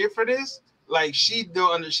gonna get for this, like she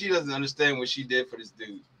doesn't understand what she did for this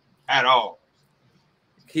dude at all.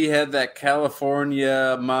 He had that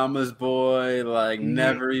California mama's boy, like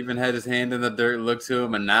never even had his hand in the dirt look to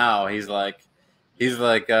him, and now he's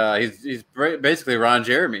basically Ron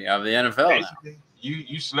Jeremy of the NFL now.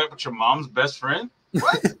 You slept with your mom's best friend?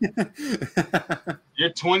 What?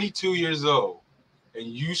 You're 22 years old and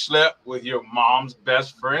you slept with your mom's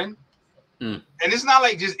best friend? And it's not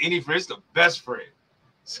like just any friend, it's the best friend.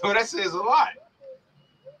 So that says a lot.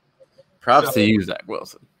 Props to you, Zach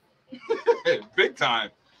Wilson. Big time.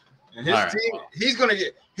 And his team,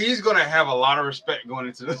 he's gonna have a lot of respect going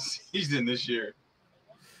into the season this year.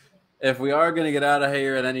 If we are going to get out of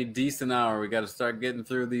here at any decent hour, we got to start getting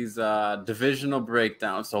through these divisional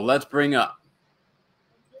breakdowns. So let's bring up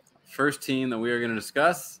first team that we are going to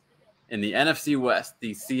discuss in the NFC West,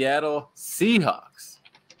 the Seattle Seahawks.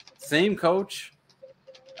 Same coach,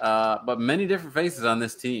 but many different faces on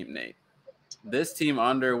this team, Nate. This team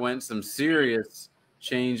underwent some serious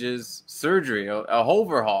changes, surgery, a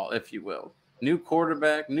overhaul, if you will. New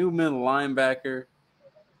quarterback, new middle linebacker.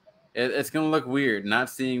 It's going to look weird not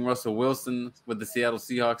seeing Russell Wilson with the Seattle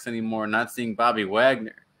Seahawks anymore, not seeing Bobby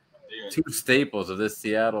Wagner, two staples of this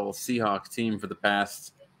Seattle Seahawks team for the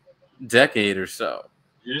past decade or so.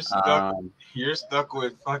 You're stuck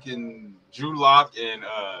with fucking Drew Lock and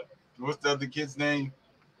what's the other kid's name?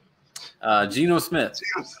 Geno Smith.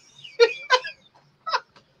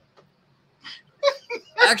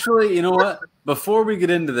 Actually, you know what? Before we get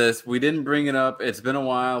into this, we didn't bring it up. It's been a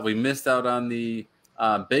while. We missed out on the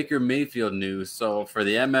Baker Mayfield news. So for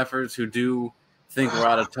the MFers who do think we're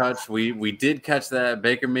out of touch, we did catch that.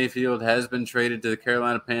 Baker Mayfield has been traded to the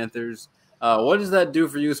Carolina Panthers. What does that do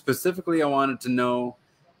for you? Specifically, I wanted to know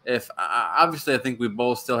if obviously I think we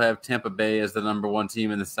both still have Tampa Bay as the number one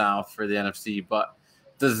team in the South for the NFC, but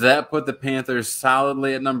does that put the Panthers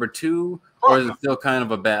solidly at number 2, or is it still kind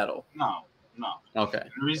of a battle? No. Okay.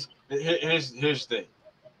 Here's the thing.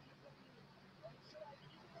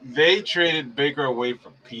 They traded Baker away for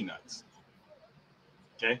peanuts.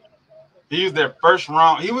 Okay, he was their first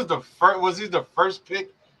round. He was the first. Was he the first pick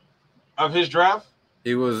of his draft?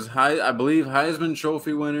 He was I believe Heisman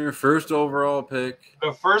Trophy winner, first overall pick.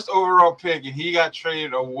 The first overall pick, and he got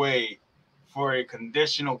traded away for a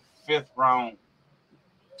conditional 5th round,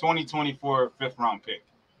 2024 5th round pick.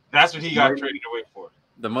 That's what he got traded away for.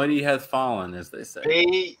 The mighty has fallen, as they say.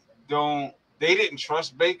 They didn't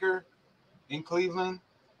trust Baker in Cleveland.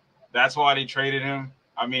 That's why they traded him.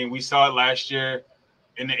 I mean, we saw it last year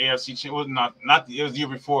in the AFC. It was it was the year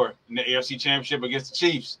before in the AFC Championship against the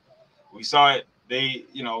Chiefs. We saw it. They,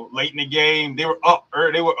 late in the game, they were up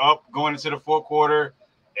going into the 4th quarter,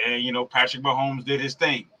 and Patrick Mahomes did his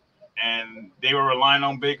thing, and they were relying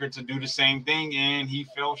on Baker to do the same thing, and he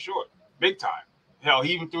fell short big time. Hell,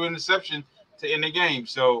 he even threw an interception to end the game.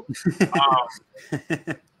 So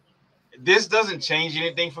this doesn't change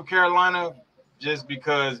anything for Carolina, just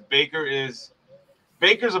because Baker's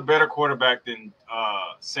a better quarterback than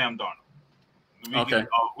Sam Darnold.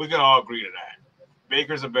 We can all agree to that.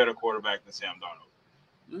 Baker's a better quarterback than Sam Darnold.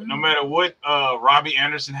 No matter what Robbie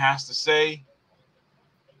Anderson has to say,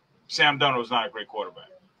 Sam Darnold is not a great quarterback.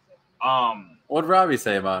 What did Robbie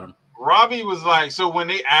say about him? Robbie was like, so when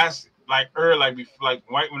they asked, right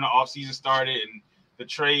when the offseason started and the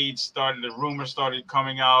trades started, the rumors started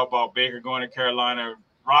coming out about Baker going to Carolina,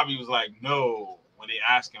 Robbie was like, no, when they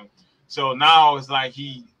asked him. So now it's like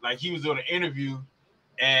he was doing an interview,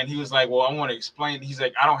 And he was like, well, I want to explain. He's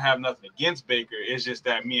like, I don't have nothing against Baker. It's just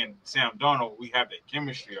that me and Sam Darnold, we have that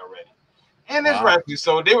chemistry already. And that's rightfully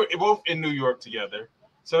so. They were both in New York together.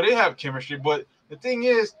 So they have chemistry. But the thing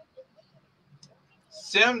is,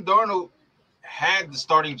 Sam Darnold had the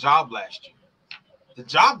starting job last year.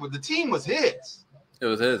 The team was his. It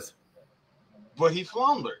was his. But he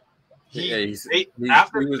floundered. They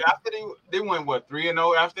went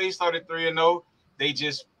 3-0. After they started 3-0,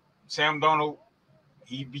 Sam Darnold,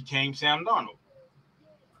 he became Sam Darnold.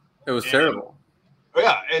 It was terrible.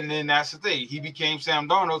 Yeah, and then that's the thing. He became Sam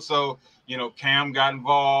Darnold, so Cam got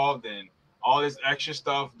involved and all this extra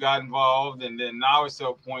stuff got involved, and then now it's to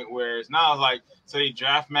a point where it's like, so they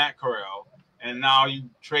draft Matt Corral, and now you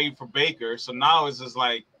trade for Baker, so now it's just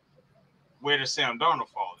like, where does Sam Darnold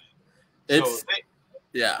fall in?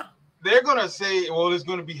 They're gonna say, well, it's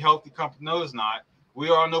gonna be healthy company. No, it's not. We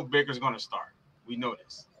all know Baker's gonna start. We know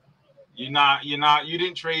this. You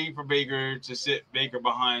didn't trade for Baker to sit Baker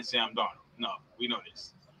behind Sam Darnold. No, we know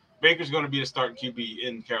this. Baker's going to be the starting QB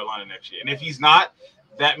in Carolina next year. And if he's not,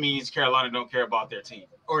 that means Carolina don't care about their team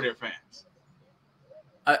or their fans.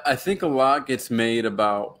 I think a lot gets made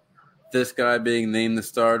about this guy being named the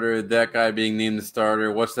starter, that guy being named the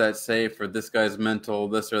starter. What's that say for this guy's mental,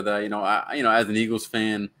 this or that? As an Eagles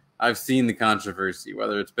fan, I've seen the controversy,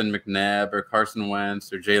 whether it's been McNabb or Carson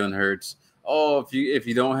Wentz or Jalen Hurts. Oh, if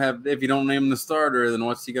you don't name him the starter, then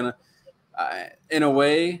what's he gonna? In a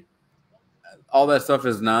way, all that stuff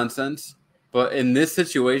is nonsense. But in this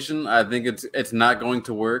situation, I think it's not going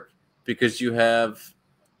to work because you have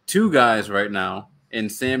two guys right now in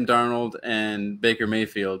Sam Darnold and Baker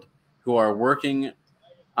Mayfield who are working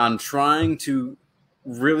on trying to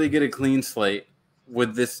really get a clean slate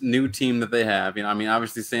with this new team that they have.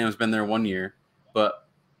 Obviously Sam's been there 1 year, but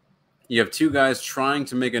you have two guys trying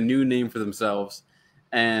to make a new name for themselves.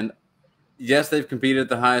 And yes, they've competed at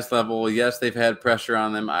the highest level. Yes, they've had pressure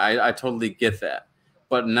on them. I totally get that.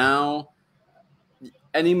 But now,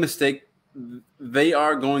 any mistake, they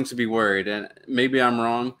are going to be worried. And maybe I'm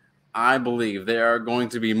wrong. I believe they are going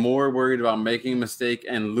to be more worried about making a mistake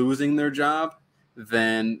and losing their job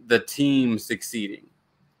than the team succeeding.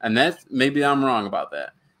 And maybe I'm wrong about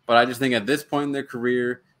that. But I just think at this point in their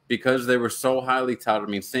career, because they were so highly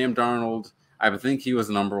touted, Sam Darnold, I think he was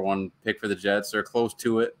the #1 pick for the Jets or close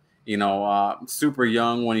to it. Super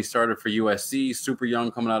young when he started for USC, super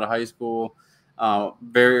young coming out of high school,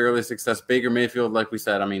 very early success. Baker Mayfield, like we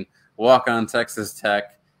said, walk on Texas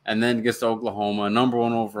Tech and then gets to Oklahoma,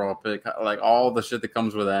 #1 overall pick, like all the shit that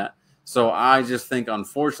comes with that. So I just think,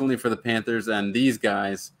 unfortunately for the Panthers and these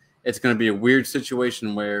guys, it's going to be a weird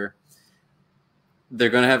situation where they're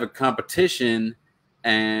going to have a competition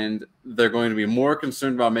and they're going to be more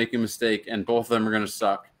concerned about making a mistake, and both of them are going to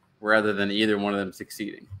suck rather than either one of them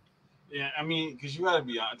succeeding. Yeah, because you got to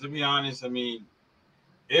be honest. Because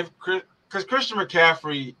Christian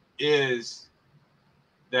McCaffrey is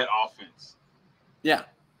that offense. Yeah.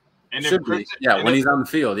 And when he's on the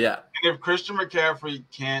field, yeah. And if Christian McCaffrey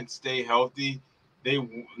can't stay healthy,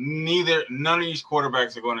 none of these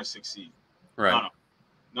quarterbacks are going to succeed. Right.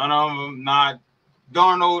 None of them, not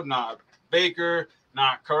Darnold, not Baker,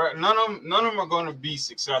 not correct. None of them are going to be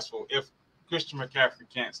successful if Christian McCaffrey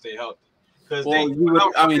can't stay healthy.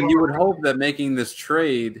 You would hope that making this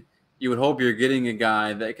trade, you would hope you're getting a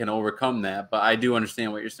guy that can overcome that. But I do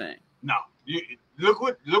understand what you're saying. No, look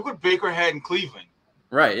what Baker had in Cleveland.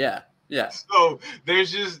 Right. Yeah. Yeah. So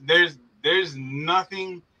there's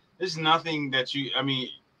nothing that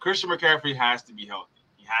Christian McCaffrey has to be healthy.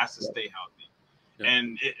 He has to stay healthy. Yeah.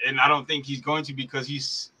 And I don't think he's going to, because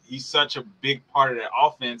he's such a big part of that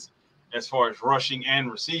offense as far as rushing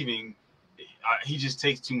and receiving. He just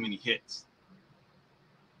takes too many hits.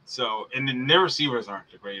 So, and then their receivers aren't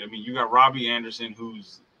great. You got Robbie Anderson,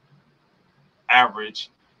 who's average.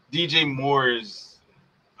 DJ Moore is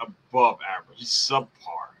above average. He's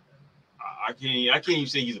subpar. I can't even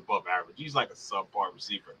say he's above average. He's like a subpar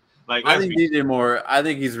receiver. I think DJ Moore, I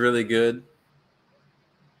think he's really good.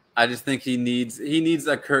 I just think he needs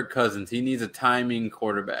a Kirk Cousins. He needs a timing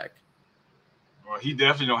quarterback. Well, he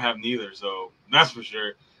definitely don't have neither, so that's for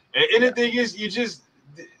sure. And the thing is,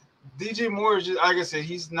 DJ Moore is just, like I said,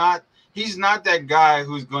 he's not that guy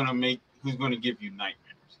who's gonna give you nightmares.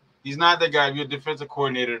 He's not that guy. If you're a defensive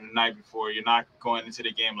coordinator the night before, you're not going into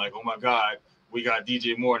the game like, oh my God, we got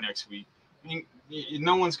DJ Moore next week.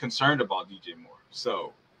 No one's concerned about DJ Moore.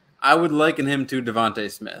 So I would liken him to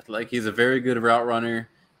Devontae Smith. He's a very good route runner.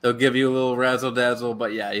 They'll give you a little razzle dazzle,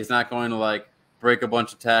 but yeah, he's not going to break a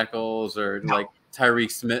bunch of tackles or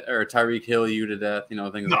Tyreek Hill you to death, things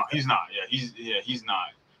like that. He's not. Yeah, he's not.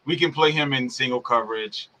 We can play him in single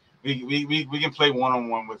coverage. We can play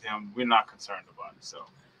one-on-one with him. We're not concerned about it. So,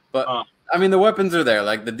 but I mean, the weapons are there.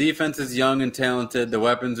 Like the defense is young and talented. The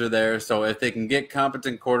weapons are there. So if they can get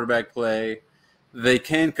competent quarterback play, they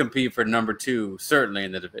can compete for number 2, certainly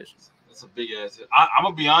in the division. That's a big ass. I'm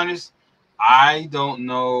gonna be honest. I don't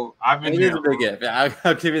know. It is a big if. Yeah,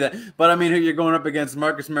 I'll give you that. But I mean, you're going up against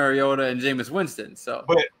Marcus Mariota and Jameis Winston. So,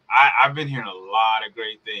 but I've been hearing a lot of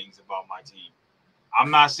great things about my team. I'm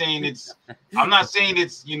not saying it's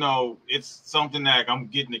you know, it's something that I'm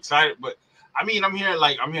getting excited, but I mean, I'm hearing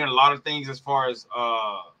a lot of things as far as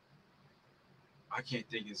I can't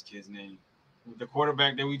think of his kid's name. The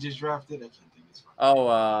quarterback that we just drafted, I can't think of his name.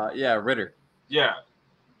 Oh, yeah, Ritter. Yeah,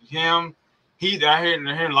 him. I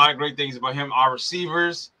hear a lot of great things about him. Our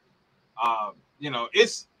receivers, you know,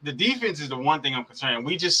 it's the defense is the one thing I'm concerned.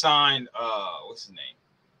 We just signed what's his name?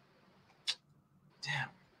 Damn.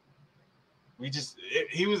 I can't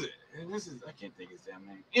think of his damn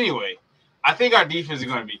name. Anyway, I think our defense is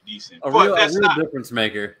going to be decent. A real difference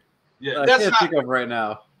maker. Yeah, I can't think of right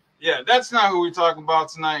now. Yeah, that's not who we're talking about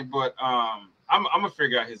tonight. But I'm gonna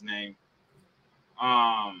figure out his name.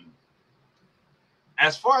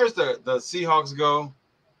 As far as the Seahawks go,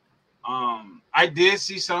 I did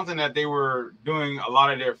see something that they were doing a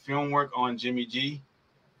lot of their film work on Jimmy G.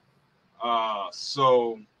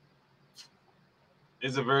 So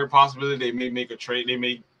it's a very possibility they may make a trade. They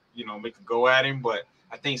may, you know, make a go at him, but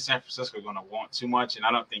I think San Francisco is going to want too much, and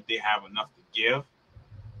I don't think they have enough to give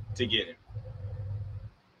to get him.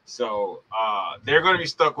 So they're going to be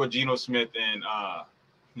stuck with Geno Smith and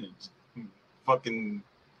fucking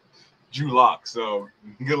Drew Lock. So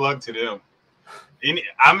good luck to them.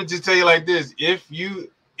 I'm gonna just tell you like this: if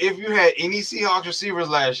you had any Seahawks receivers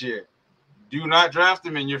last year, do not draft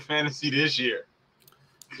them in your fantasy this year.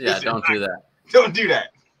 Yeah, don't do that. Don't do that.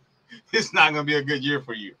 It's not gonna be a good year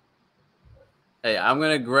for you. Hey, I'm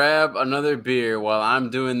gonna grab another beer while I'm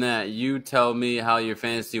doing that. You tell me how your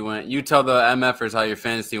fantasy went. You tell the MFers how your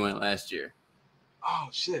fantasy went last year. Oh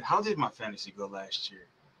shit! How did my fantasy go last year?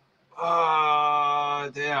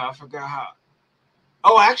 Damn, I forgot how.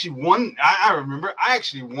 Oh, I actually won. I remember. I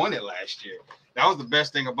actually won it last year. That was the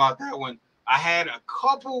best thing about that one. I had a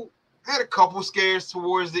couple scares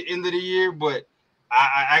towards the end of the year, but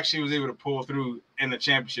I actually was able to pull through in the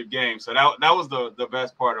championship game. So that was the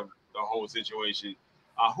best part of the whole situation.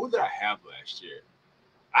 Who did I have last year?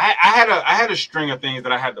 I had a string of things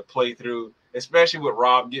that I had to play through, especially with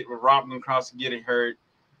Rob Gronkowski getting hurt.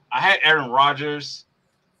 I had Aaron Rodgers.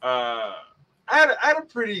 I had a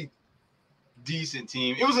pretty decent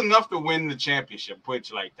team. It was enough to win the championship, put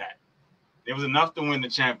it like that. It was enough to win the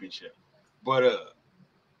championship. But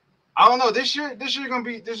I don't know. This year's gonna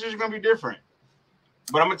be different.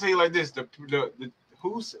 But I'm gonna tell you like this: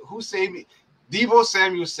 who saved me? Deebo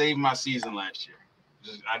Samuel saved my season last year.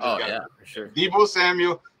 For sure. Deebo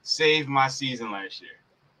Samuel saved my season last year.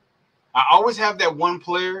 I always have that one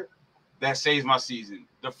player that saves my season.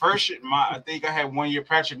 I think I had 1 year.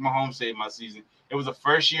 Patrick Mahomes saved my season. It was the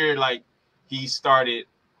first year like he started.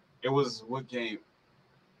 It was what game?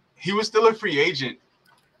 He was still a free agent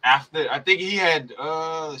after. I think he had.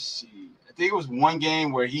 Let's see. I think it was one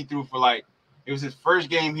game where he threw for like. It was his first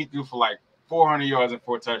game. He threw for like 400 yards and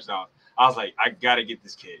 4 touchdowns. I was like, I gotta get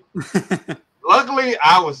this kid. Luckily,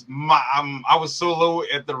 I was so low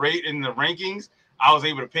at the rate in the rankings. I was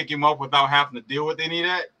able to pick him up without having to deal with any of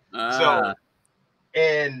that. So,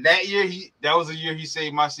 and that year that was the year he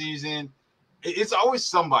saved my season. It's always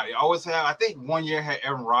somebody. I always have. I think 1 year had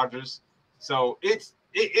Aaron Rodgers. So it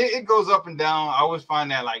goes up and down. I always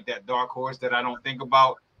find that like that dark horse that I don't think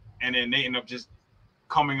about, and then they end up just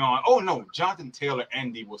coming on. Oh no, Jonathan Taylor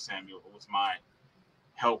and Deebo Samuel was my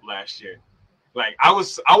help last year. Like I'm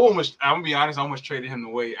gonna be honest, I almost traded him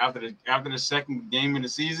away after the second game in the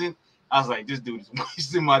season. I was like, this dude is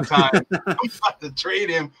wasting my time. I'm about to trade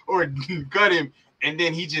him or cut him, and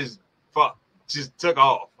then he just took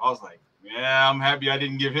off. I was like, yeah, I'm happy I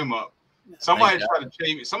didn't give him up. Somebody tried to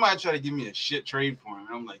trade me. Somebody tried to give me a shit trade for him,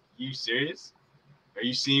 and I'm like, you serious? Are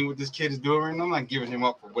you seeing what this kid is doing right now? I'm not giving him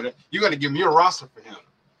up for whatever. You got to give me a roster for him.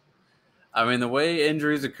 I mean, the way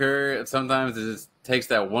injuries occur, sometimes it just takes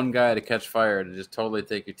that one guy to catch fire to just totally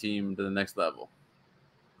take your team to the next level.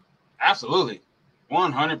 Absolutely.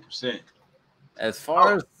 100%. As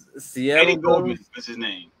far as Seattle Eddie Goldman is his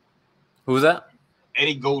name. Who's that?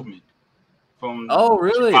 Eddie Goldman. From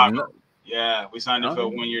really? Chicago. Yeah, we signed him for a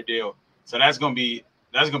 1 year deal. So that's gonna be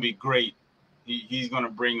great. He's gonna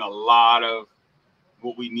bring a lot of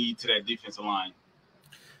what we need to that defensive line.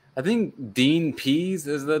 I think Dean Pease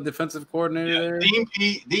is the defensive coordinator there.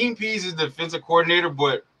 Dean Pease is the defensive coordinator,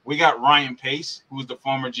 but we got Ryan Pace, who's the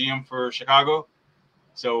former GM for Chicago.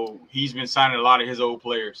 So he's been signing a lot of his old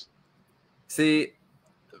players. See,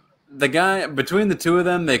 the guy between the two of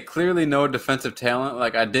them, they clearly know defensive talent.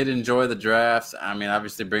 Like, I did enjoy the drafts. I mean,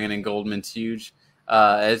 obviously bringing in Goldman's huge.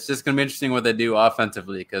 It's just going to be interesting what they do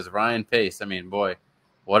offensively because Ryan Pace, I mean, boy,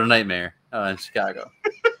 what a nightmare in Chicago.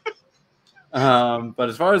 But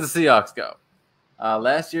as far as the Seahawks go,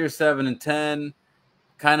 last year 7-10,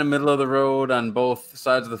 kind of middle of the road on both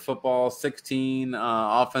sides of the football. 16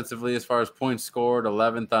 offensively as far as points scored,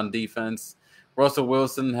 11th on defense. Russell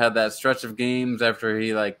Wilson had that stretch of games after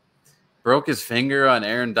he broke his finger on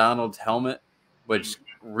Aaron Donald's helmet, which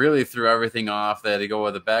really threw everything off. They had to go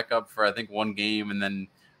with a backup for I think one game, and then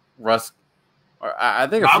Russ, or I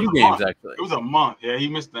think a few games actually. It was a month. Yeah, he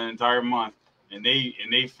missed the entire month, and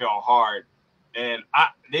they fell hard. And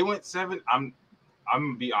they went 7. I'm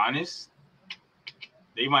gonna be honest.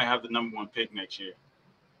 They might have the number 1 pick next year.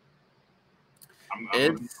 I'm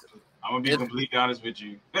gonna be completely honest with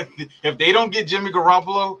you. If they don't get Jimmy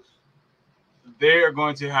Garoppolo, they are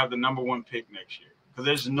going to have the number 1 pick next year. Because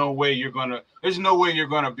there's no way you're gonna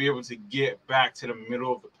be able to get back to the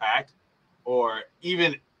middle of the pack, or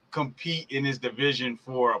even compete in this division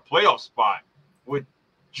for a playoff spot with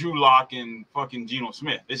Drew Lock and fucking Geno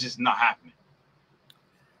Smith. It's just not happening.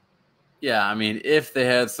 Yeah, I mean, if they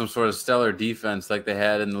had some sort of stellar defense like they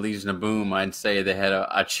had in the Legion of Boom, I'd say they had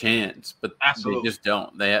a chance, but Absolutely. They just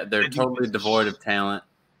don't. They're totally devoid of talent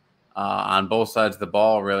on both sides of the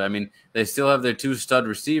ball, really. I mean, they still have their 2 stud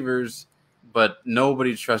receivers, but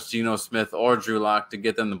nobody trusts Geno Smith or Drew Lock to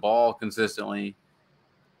get them the ball consistently.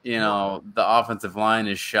 You know, the offensive line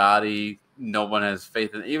is shoddy. No one has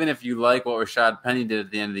faith in it. Even if you like what Rashad Penny did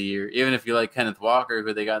at the end of the year, even if you like Kenneth Walker,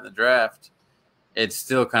 who they got in the draft, it's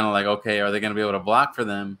still kind of like, okay, are they going to be able to block for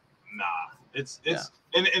them? Nah, it's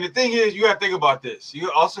and the thing is, you got to think about this.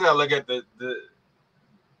 You also got to look at the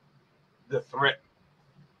threat.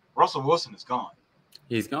 Russell Wilson is gone.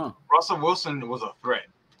 He's gone. Russell Wilson was a threat.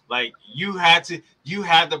 Like you had to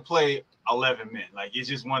play 11 men. Like it's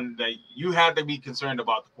just one that you had to be concerned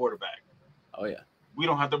about the quarterback. Oh yeah. We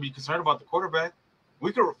don't have to be concerned about the quarterback.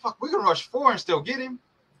 We could rush 4 and still get him.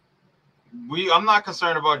 I'm not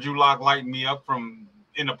concerned about Drew Lock lighting me up from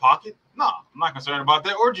in the pocket. No, I'm not concerned about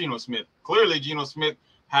that or Geno Smith. Clearly, Geno Smith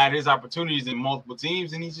had his opportunities in multiple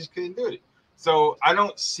teams and he just couldn't do it. So I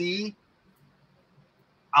don't see,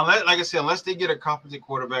 unless they get a competent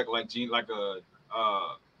quarterback like Jimmy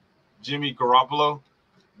Garoppolo,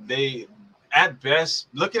 they at best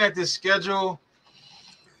looking at this schedule.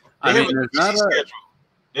 There's not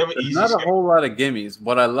a whole lot of gimmies.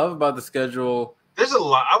 What I love about the schedule. There's a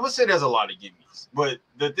lot. I would say there's a lot of gimmies, but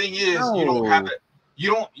the thing is, you don't have it.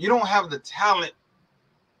 You don't have the talent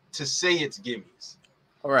to say it's gimmies.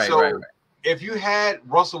 Right. If you had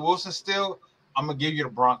Russell Wilson still, I'm gonna give you the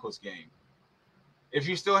Broncos game. If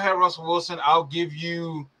you still have Russell Wilson, I'll give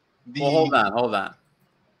you the. Well, hold on.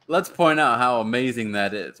 Let's point out how amazing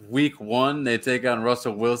that is. Week 1, they take on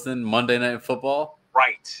Russell Wilson, Monday Night Football.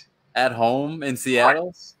 Right. At home in Seattle.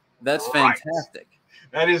 Right. That's fantastic.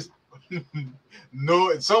 That is.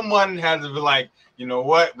 No, someone had to be like, you know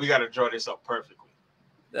what? We got to draw this up perfectly.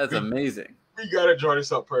 That's amazing. We got to draw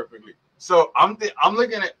this up perfectly. So I'm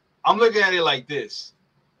looking at it like this.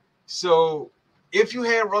 So if you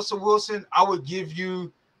had Russell Wilson, I would give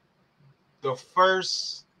you the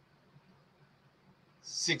first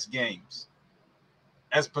 6 games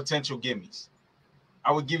as potential gimmies.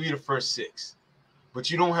 I would give you the first 6,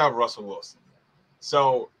 but you don't have Russell Wilson.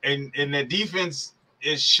 So and the defense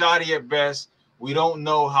is shoddy at best. We don't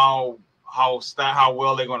know how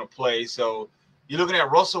well they're going to play. So you're looking at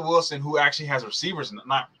Russell Wilson, who actually has receivers.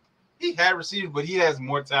 He had receivers, but he has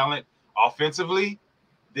more talent offensively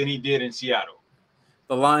than he did in Seattle.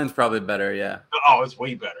 The line's probably better, yeah. Oh, it's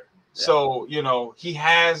way better. Yeah. So he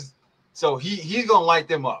has. So he's going to light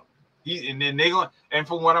them up. And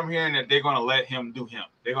from what I'm hearing, that they're going to let him do him.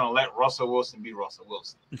 They're going to let Russell Wilson be Russell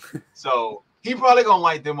Wilson. So he probably going to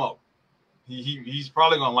light them up. He's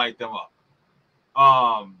probably going to light them up.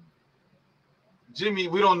 Jimmy,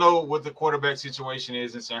 we don't know what the quarterback situation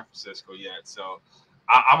is in San Francisco yet. So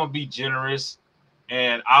I'm going to be generous,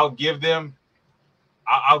 and I'll give them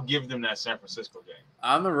that San Francisco game.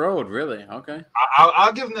 On the road, really? Okay.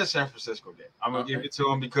 I'll give them that San Francisco game. I'm going to give it to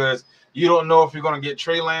them because you don't know if you're going to get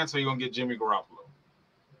Trey Lance or you're going to get Jimmy Garoppolo.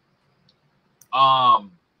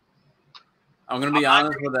 I'm going to be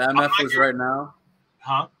honest with the MFers right now.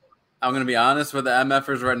 Huh? I'm going to be honest with the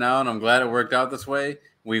MFers right now, and I'm glad it worked out this way.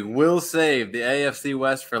 We will save the AFC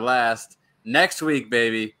West for last next week,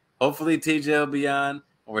 baby. Hopefully TJ will be on.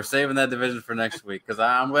 We're saving that division for next week because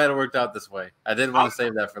I'm glad it worked out this way. I did want to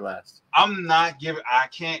save that for last. I'm not giving – I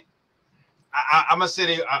can't I'm gonna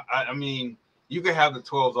say I mean, you can have the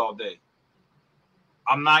 12s all day.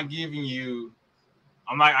 I'm not giving you.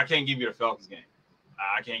 I can't give you the Falcons game.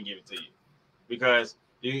 I can't give it to you because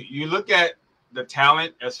you look at the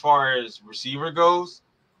talent as far as receiver goes.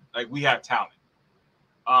 Like we have talent.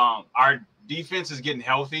 Our defense is getting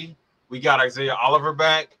healthy. We got Isaiah Oliver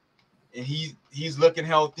back, and he's looking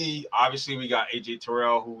healthy. Obviously, we got AJ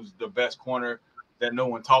Terrell, who's the best corner that no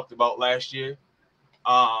one talked about last year.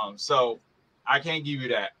 So I can't give you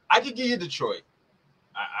that. I can give you Detroit.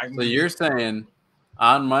 So you're saying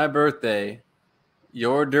on my birthday,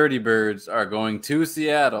 your Dirty Birds are going to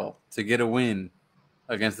Seattle to get a win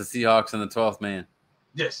against the Seahawks and the 12th man?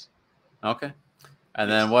 Yes. Okay. And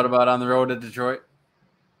then what about on the road to Detroit?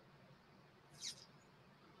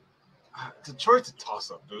 Detroit's a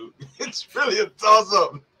toss-up, dude. It's really a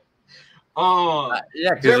toss-up.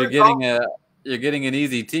 Yeah, because you're getting an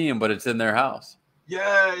easy team, but it's in their house.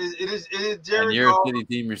 Yeah, it is. It is. Jared and you're Goff, a shitty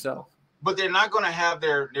team yourself. But they're not going to have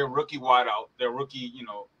their rookie wideout, their rookie.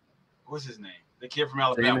 What's his name? The kid from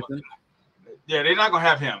Alabama. Jameson? Yeah, they're not going to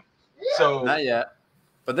have him. So not yet,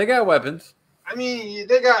 but they got weapons. I mean,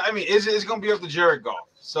 it's going to be up to Jared Goff.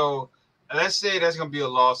 So let's say that's going to be a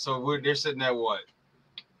loss. So they're sitting at what?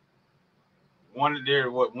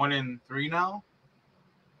 1-3 now.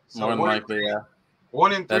 So more than likely, yeah.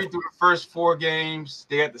 1-3 through the first 4 games.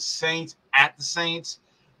 They got the Saints at the Saints.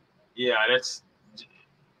 Yeah, that's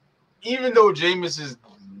even though Jameis is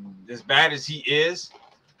as bad as he is.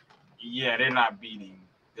 Yeah, they're not beating.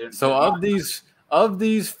 Of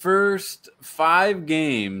these first 5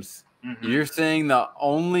 games, you're saying the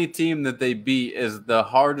only team that they beat is the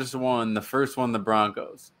hardest one, the first one, the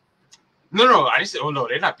Broncos. No. I said, no,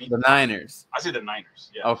 they're not beating the Niners. I said the Niners.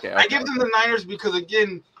 Yeah. Okay. I give them the Niners because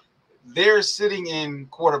again, they're sitting in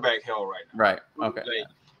quarterback hell right now. Right. Okay.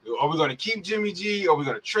 Are we going to keep Jimmy G? Are we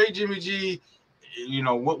going to trade Jimmy G?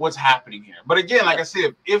 What's happening here? But again, like I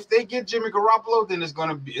said, if they get Jimmy Garoppolo, then it's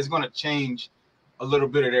going to change a little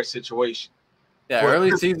bit of their situation. Yeah,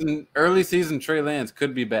 early season Trey Lance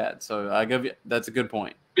could be bad. So I give you that's a good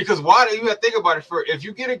point. Because why do you have to think about it? If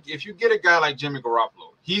you get a guy like Jimmy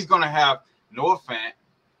Garoppolo, he's going to have Noah Fant.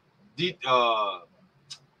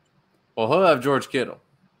 Well, he'll have George Kittle.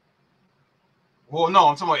 Well, no,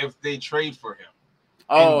 I'm talking about if they trade for him.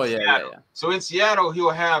 Oh, yeah. So in Seattle, he'll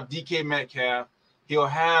have DK Metcalf. He'll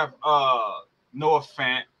have Noah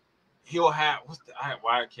Fant. He'll have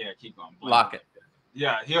why can't I keep going? Lockett.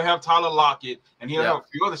 Yeah, he'll have Tyler Lockett, and he'll have a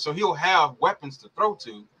few others. So he'll have weapons to throw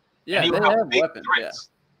to. Yeah, and he'll have weapons. Threats.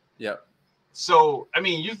 Yeah. Yep. So I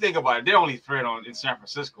mean, you think about it. Their only threat in San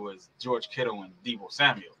Francisco is George Kittle and Deebo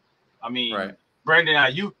Samuel. I mean, right. Brandon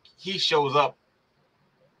Ayuk, he shows up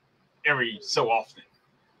every so often.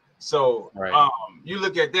 So you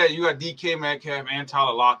look at that, you got DK Metcalf and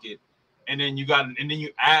Tyler Lockett, and then you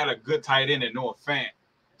add a good tight end at Noah Fant.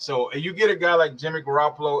 So you get a guy like Jimmy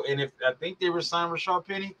Garoppolo, and if I think they resign Rashad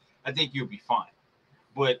Penny, I think you'll be fine.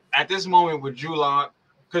 But at this moment with Drew Lock,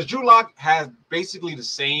 because Drew Lock has basically the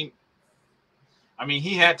same. I mean,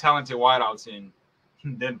 he had talented wideouts in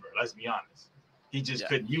Denver. Let's be honest, he just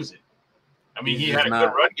couldn't use it. I mean, he had a good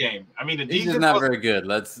run game. I mean, the defense he's just not very good.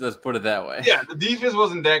 Let's put it that way. Yeah, the defense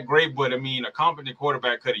wasn't that great, but I mean, a competent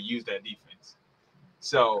quarterback could have used that defense.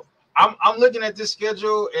 So I'm looking at this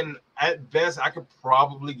schedule, and at best, I could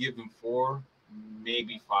probably give them 4,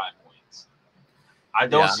 maybe 5 wins. I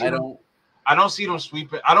don't see them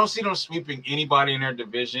sweeping. I don't see them sweeping anybody in their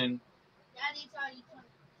division.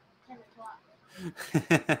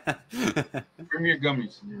 Bring me your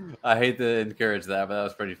gummies. I hate to encourage that, but that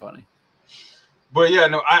was pretty funny. But yeah,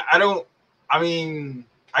 no, I don't. I mean,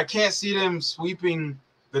 I can't see them sweeping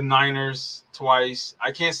the Niners twice.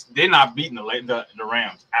 I can't. They're not beating the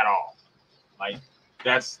Rams at all. Like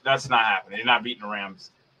that's not happening. They're not beating the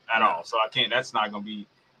Rams at all. So I can't. That's not going to be.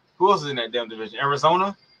 Who else is in that damn division?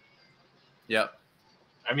 Arizona. Yep.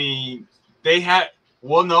 I mean, they had.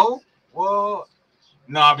 Well, no. Well,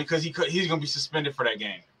 no, because he's going to be suspended for that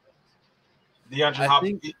game. DeAndre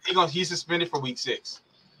Hopkins. He's suspended for week 6.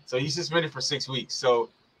 So he's suspended for 6 weeks. So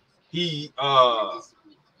he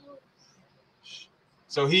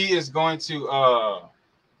is going to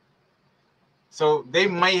so they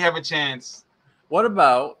might have a chance. What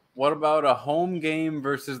about a home game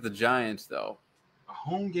versus the Giants though? A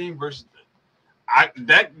home game versus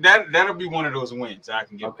that'll be one of those wins I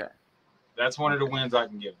can give. Okay. Them. That's one of the wins I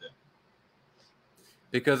can give them.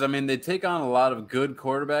 Because I mean they take on a lot of good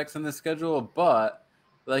quarterbacks in the schedule, but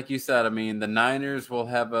like you said, I mean, the Niners will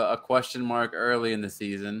have a question mark early in the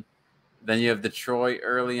season. Then you have Detroit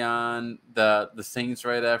early on, the Saints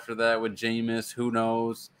right after that with Jameis. Who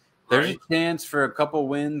knows? There's a chance for a couple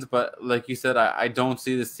wins, but like you said, I don't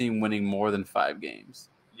see this team winning more than 5 games.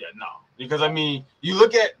 Yeah, no. Because, I mean, you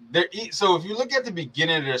look at their – so if you look at the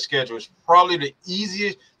beginning of their schedule, it's probably the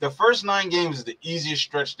easiest – the first 9 games is the easiest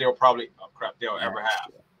stretch they'll probably ever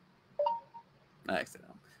have. Excellent.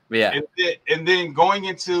 But yeah. And then going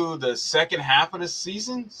into the second half of the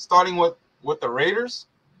season, starting with the Raiders,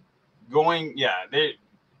 it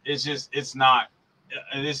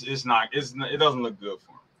doesn't look good for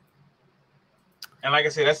them. And like I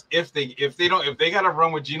said, that's if they got to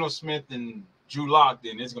run with Geno Smith and Drew Lock,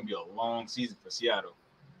 then it's going to be a long season for Seattle.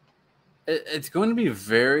 It's going to be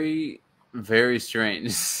very, very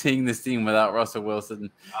strange seeing this team without Russell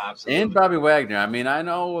Wilson and Bobby Wagner. I mean, I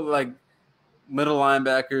know like middle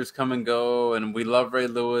linebackers come and go, and we love Ray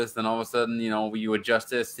Lewis, and all of a sudden, you adjust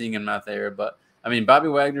to seeing him not there. But I mean, Bobby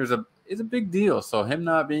Wagner is a big deal. So him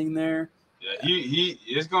not being there,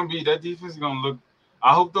 it's going to be that defense is going to look.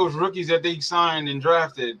 I hope those rookies that they signed and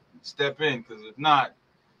drafted step in, because if not,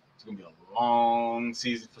 it's going to be a long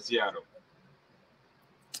season for Seattle.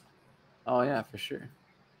 Oh, yeah, for sure.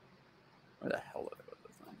 Where the hell did I put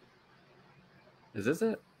this on? Is this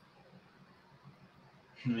it?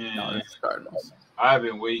 Man, no, this is Cardinals. I've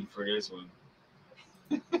been waiting for this one.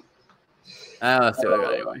 Let's see what I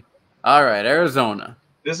got anyway. All right, Arizona.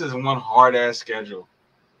 This is one hard-ass schedule.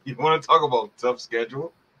 You want to talk about tough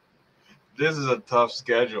schedule? This is a tough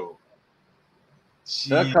schedule.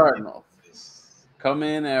 The Cardinals come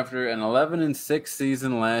in after an 11-6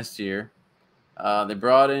 season last year. They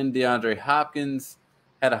brought in DeAndre Hopkins,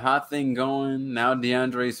 had a hot thing going. Now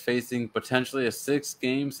DeAndre's facing potentially a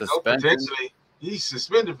 6-game suspension. No, potentially. He's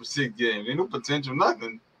suspended for 6 games. Ain't no potential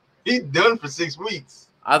nothing. He's done for 6 weeks.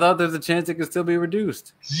 I thought there's a chance it could still be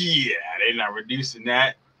reduced. Yeah, they're not reducing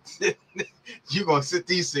that. You're going to sit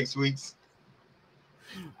these 6 weeks.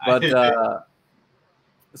 But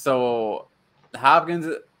so Hopkins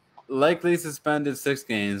likely suspended 6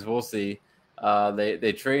 games. We'll see.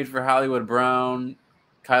 They trade for Hollywood Brown,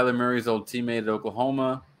 Kyler Murray's old teammate at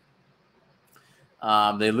Oklahoma.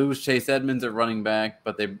 They lose Chase Edmonds at running back,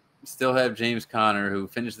 but they still have James Conner, who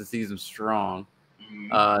finished the season strong.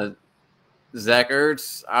 Zach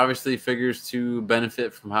Ertz obviously figures to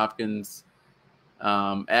benefit from Hopkins'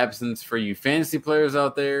 absence for you fantasy players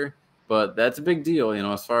out there. But that's a big deal,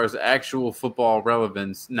 as far as actual football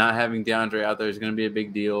relevance. Not having DeAndre out there is going to be a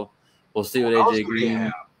big deal. We'll see what AJ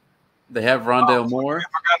Green. They have Rondale Moore. I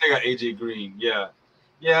forgot they got AJ Green. Yeah.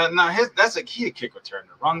 No, that's a kick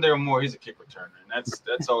returner. Rondale Moore, he's a kick returner, and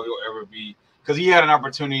that's all he'll ever be. Because he had an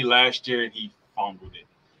opportunity last year and he fumbled it.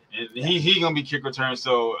 And he gonna be kick return.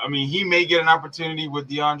 So I mean, he may get an opportunity with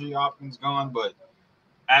DeAndre Hopkins gone, but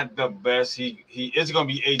at the best, he is gonna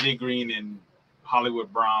be AJ Green and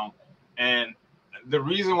Hollywood Brown. And the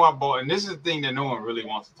reason why and this is the thing that no one really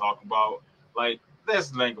wants to talk about. Like,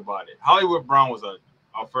 let's think about it. Hollywood Brown was a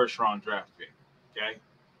first-round draft pick, okay?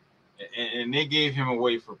 And they gave him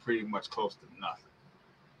away for pretty much close to nothing,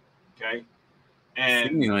 okay?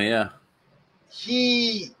 And yeah,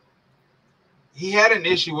 he had an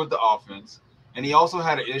issue with the offense, and he also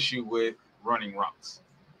had an issue with running routes.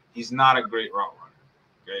 He's not a great route runner,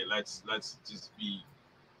 okay? Let's just be.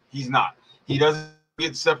 He's not. He doesn't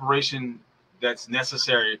get separation that's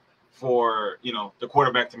necessary for the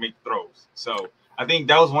quarterback to make throws. So I think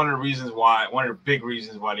that was one of the big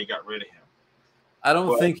reasons why they got rid of him. I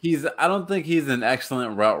don't think he's an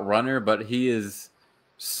excellent route runner, but he is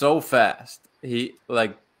so fast. He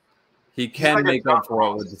can make up for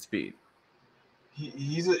it with the speed.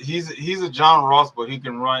 He's a John Ross, but he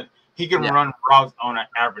can run routes on an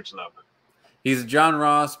average level. He's John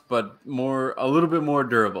Ross, but a little bit more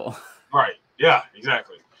durable. Right. Yeah,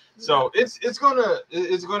 exactly. So it's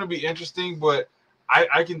gonna be interesting, but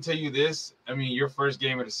I can tell you this. I mean, your first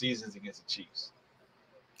game of the season is against the Chiefs.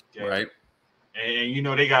 Okay? Right. And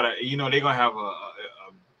they're gonna have a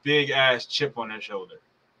big ass chip on their shoulder,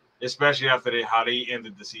 especially after how they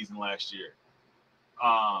ended the season last year.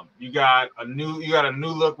 You got a new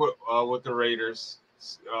look with the Raiders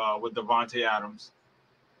with Devontae Adams.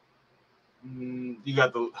 You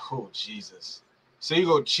got Jesus. So you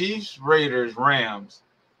go Chiefs, Raiders, Rams,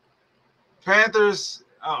 Panthers.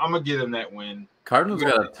 I'm gonna give them that win. Cardinals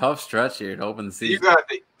got a tough stretch here to open the season. You got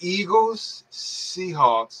the Eagles,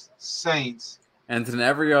 Seahawks, Saints, and then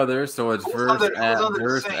every other. So it's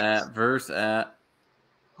verse at.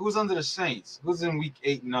 Who's under the Saints? Who's in week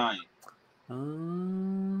 8 and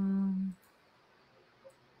 9?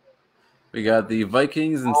 We got the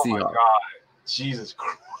Vikings and Seahawks. My God. Jesus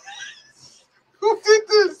Christ. Who did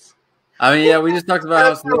this? I mean, yeah, we just talked about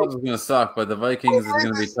how Seahawks was going to suck, but the Vikings is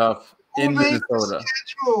going to be tough in Minnesota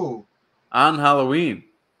on Halloween.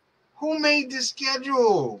 Who made this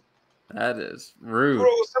schedule? That is rude.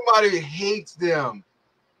 Bro, somebody hates them.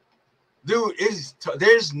 Dude,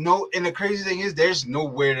 there's no, and the crazy thing is there's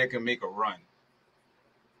nowhere that can make a run.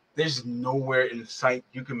 There's nowhere in sight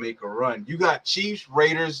you can make a run. You got Chiefs,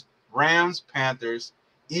 Raiders, Rams, Panthers,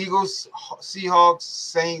 Eagles, Seahawks,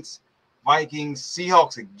 Saints, Vikings,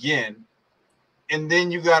 Seahawks again. And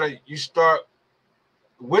then you start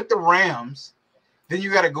with the Rams. Then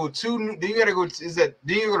you gotta go to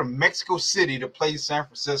Mexico City to play San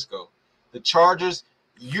Francisco. The Chargers,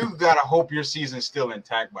 you gotta hope your season's still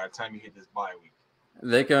intact by the time you hit this bye week.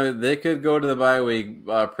 They could go to the bye week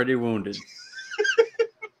pretty wounded.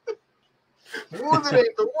 Wounded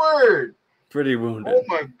ain't the word. Pretty wounded. Oh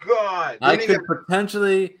my God! I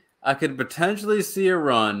could potentially see a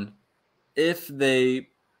run if they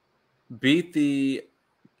beat the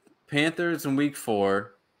Panthers in week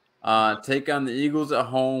 4, take on the Eagles at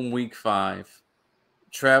home week 5,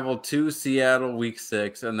 travel to Seattle week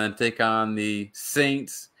 6, and then take on the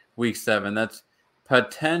Saints week 7. That's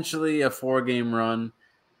potentially a 4-game run.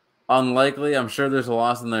 Unlikely. I'm sure there's a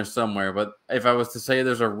loss in there somewhere, but if I was to say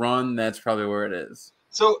there's a run, that's probably where it is.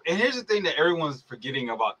 So, and here's the thing that everyone's forgetting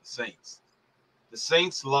about the Saints. The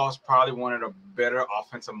Saints lost probably one of the better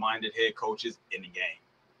offensive-minded head coaches in the game.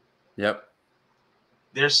 Yep.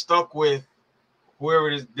 They're stuck with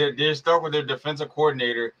whoever it is. They're stuck with their defensive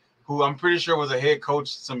coordinator, who I'm pretty sure was a head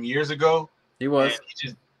coach some years ago. He was. And he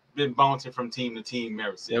just been bouncing from team to team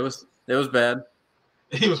ever since. It was bad.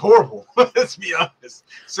 He was horrible. Let's be honest.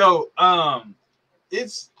 So,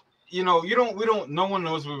 it's no one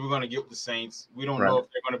knows what we're going to get with the Saints. We don't know if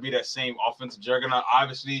they're going to be that same offensive juggernaut.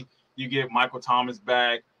 Obviously, you get Michael Thomas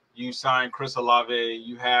back. You sign Chris Olave.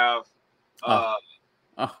 You have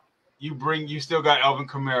you still got Alvin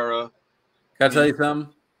Kamara. Can I tell you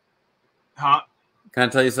something? Huh? Can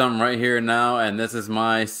I tell you something right here and now? And this is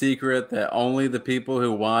my secret that only the people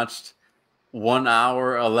who watched 1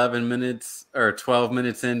 hour, 11 minutes, or 12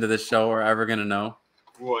 minutes into the show are ever going to know.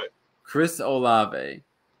 What? Chris Olave.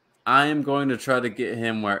 I am going to try to get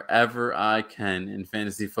him wherever I can in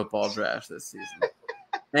fantasy football drafts this season.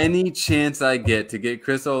 Any chance I get to get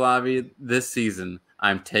Chris Olave this season,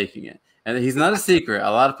 I'm taking it. And he's not a secret.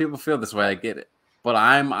 A lot of people feel this way. I get it. But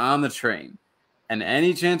I'm on the train. And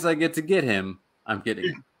any chance I get to get him, I'm getting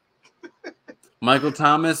him. Michael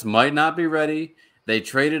Thomas might not be ready. They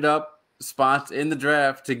traded up spots in the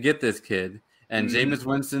draft to get this kid. And Jameis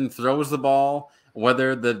Winston throws the ball,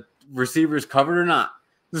 whether the receiver's covered or not.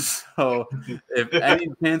 So if any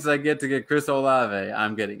chance I get to get Chris Olave,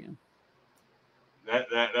 I'm getting him.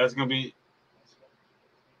 That's gonna be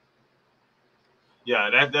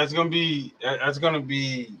that's gonna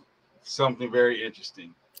be something very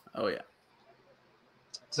interesting. Oh yeah.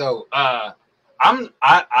 So I'm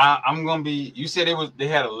gonna be. You said they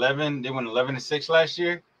had 11. They went 11-6 last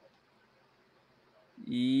year.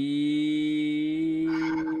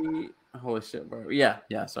 Holy shit, bro. Yeah.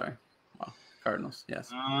 Sorry. Wow. Cardinals. Yes.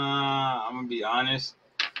 I'm gonna be honest.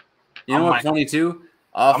 You know what? 22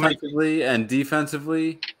 offensively and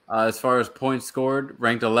defensively, as far as points scored,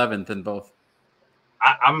 ranked 11th in both.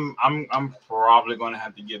 I'm probably gonna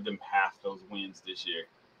have to give them half those wins this year.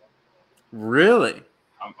 Really?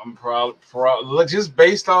 I'm proud just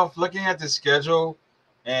based off looking at the schedule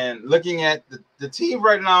and looking at the team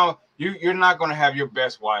right now. You're not going to have your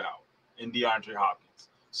best wideout in DeAndre Hopkins.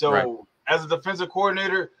 So as a defensive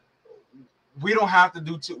coordinator, we don't have to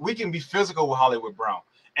do we can be physical with Hollywood Brown,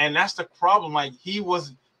 and that's the problem. Like, he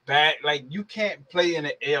was bad. Like, you can't play in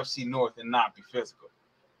the AFC North and not be physical.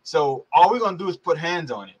 So all we're gonna do is put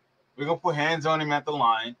hands on him. We're gonna put hands on him at the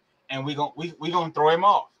line, and we're gonna throw him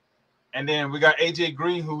off. And then we got AJ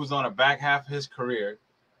Green, who was on the back half of his career.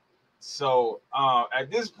 So at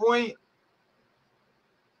this point,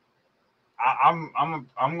 I'm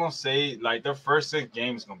gonna say, like, their first 6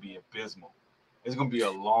 games is gonna be abysmal. It's gonna be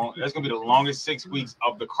that's gonna be the longest 6 weeks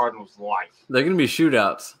of the Cardinals' life. They're gonna be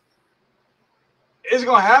shootouts. It's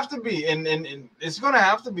gonna have to be, and it's gonna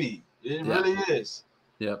have to be. It really is.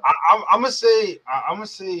 Yeah. I'm gonna say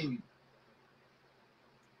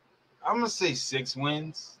 6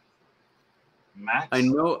 wins max. I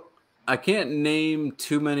know I can't name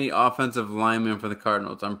too many offensive linemen for the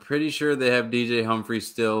Cardinals. I'm pretty sure they have DJ Humphrey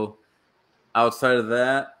still. Outside of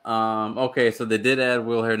that, okay, so they did add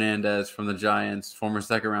Will Hernandez from the Giants, former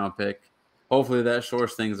second-round pick. Hopefully that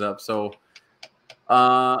shores things up. So,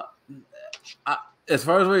 as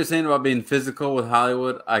far as what you're saying about being physical with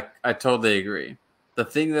Hollywood, I totally agree. The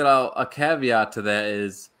thing that a caveat to that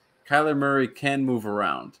is Kyler Murray can move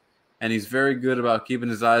around, and he's very good about keeping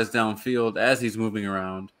his eyes downfield as he's moving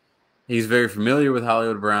around. He's very familiar with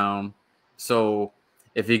Hollywood Brown. So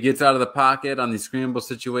if he gets out of the pocket on these scramble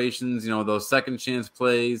situations, those second chance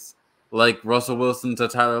plays like Russell Wilson to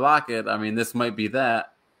Tyler Lockett, I mean, this might be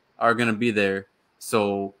that, are going to be there.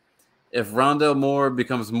 So if Rondale Moore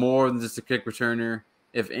becomes more than just a kick returner,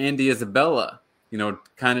 if Andy Isabella,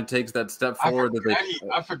 kind of takes that step forward.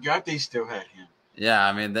 I forgot they still had him. Yeah,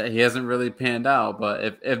 I mean, he hasn't really panned out.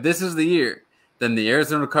 But if this is the year, then the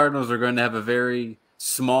Arizona Cardinals are going to have a very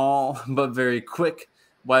small but very quick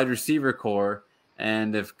wide receiver core.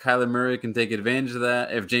 And if Kyler Murray can take advantage of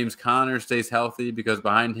that, if James Conner stays healthy, because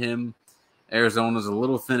behind him, Arizona's a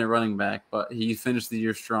little thin at running back, but he finished the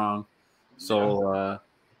year strong. So,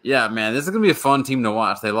 yeah, man, this is going to be a fun team to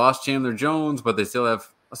watch. They lost Chandler Jones, but they still have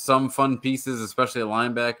some fun pieces, especially at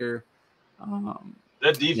linebacker.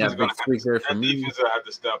 That defense will have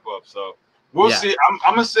to step up. So we'll see.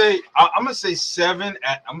 I'm gonna say 7.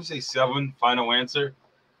 I'm gonna say 7. Final answer.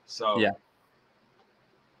 So yeah.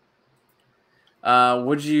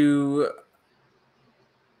 Would you?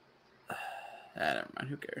 Never mind.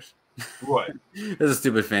 Who cares? What? This is a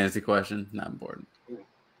stupid fantasy question. Not important.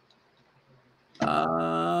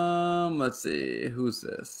 Let's see. Who's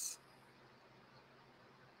this?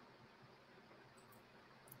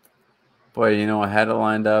 Boy, I had it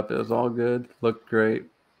lined up. It was all good. Looked great.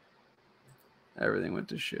 Everything went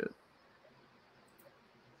to shit.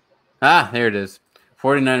 There it is.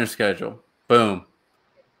 49ers schedule. Boom.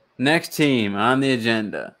 Next team on the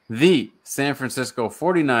agenda. The San Francisco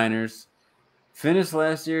 49ers. Finished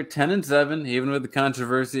last year 10-7, even with the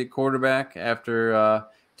controversy at quarterback after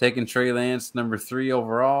taking Trey Lance number 3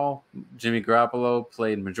 overall. Jimmy Garoppolo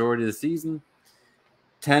played majority of the season.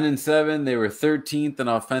 10-7, they were 13th in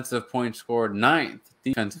offensive points scored, 9th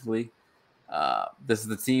defensively. This is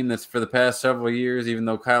the team that's for the past several years, even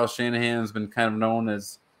though Kyle Shanahan has been kind of known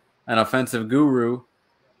as an offensive guru,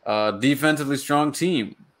 defensively strong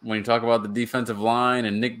team. When you talk about the defensive line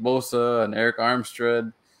and Nick Bosa and Eric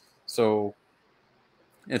Armstead, so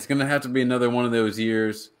it's going to have to be another one of those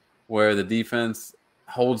years where the defense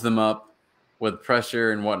holds them up with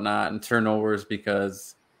pressure and whatnot and turnovers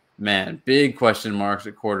because, man, big question marks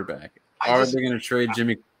at quarterback. Are they going to trade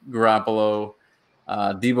Jimmy Garoppolo?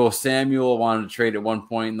 Deebo Samuel wanted to trade at one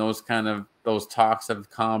point, and those talks have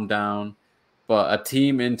calmed down. But a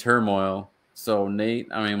team in turmoil. So, Nate,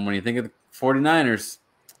 I mean, when you think of the 49ers,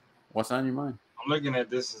 what's on your mind? I'm looking at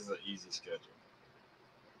this as an easy schedule.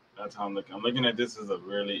 That's how I'm looking. I'm looking at this as a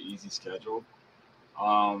really easy schedule.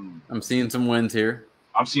 I'm seeing some wins here.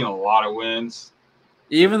 I'm seeing a lot of wins.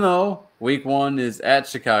 Even though week 1 is at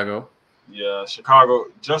Chicago. Yeah, Chicago.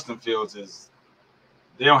 Justin Fields is.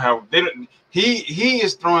 He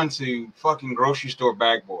is throwing to fucking grocery store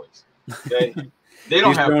bag boys. They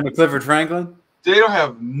don't He's throwing to Clifford Franklin. They don't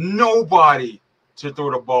have nobody to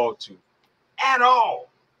throw the ball to at all.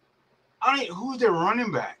 Who's their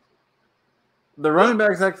running back? The running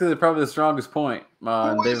back's actually probably the strongest point.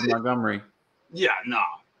 David Montgomery. Yeah, no.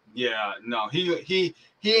 He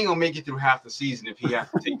ain't gonna make it through half the season if he has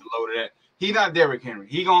to take the load of that. He's not Derrick Henry.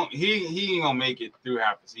 He ain't gonna make it through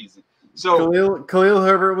half the season. So Khalil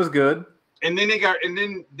Herbert was good. And then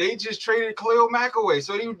they just traded Khalil Mack away.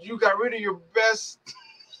 So you got rid of your best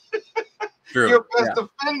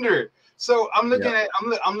defender. So I'm looking at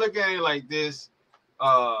it like this.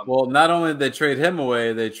 Well, not only did they trade him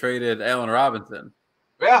away, they traded Allen Robinson.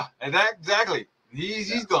 Yeah, and exactly.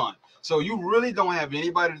 He's gone. So you really don't have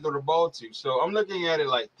anybody to throw the ball to. So I'm looking at it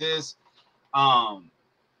like this. I'm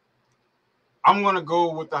gonna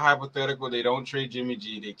go with the hypothetical. They don't trade Jimmy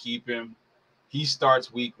G. They keep him. He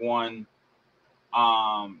starts week 1.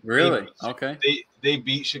 Really? Okay. They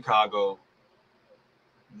beat Chicago.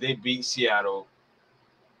 They beat Seattle.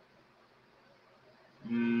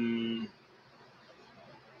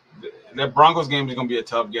 That Broncos game is gonna be a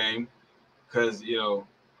tough game because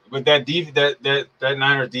but that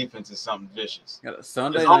Niners defense is something vicious. Got a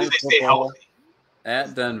Sunday night football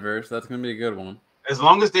at Denver, so that's gonna be a good one. As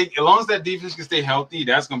long as that defense can stay healthy,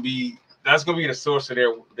 that's gonna be the source of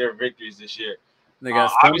their victories this year. They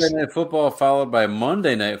got Sunday night football followed by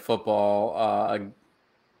Monday night football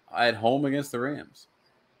at home against the Rams.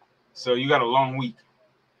 So you got a long week.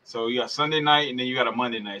 So you got Sunday night and then you got a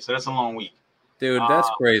Monday night. So that's a long week. Dude, that's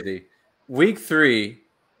crazy. Week 3,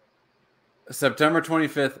 September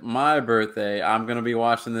 25th, my birthday. I'm going to be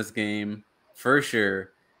watching this game for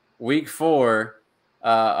sure. Week 4,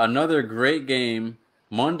 another great game,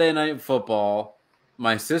 Monday Night Football,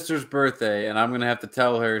 my sister's birthday, and I'm going to have to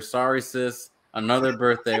tell her, sorry, sis, another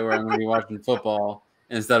birthday where I'm going to be watching football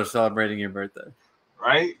instead of celebrating your birthday.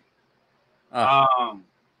 Right?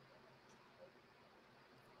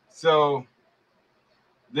 So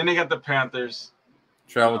then they got the Panthers.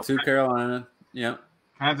 Travel to Carolina. Yep.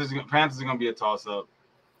 Panthers are gonna be a toss up.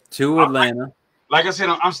 To Atlanta. Like I said,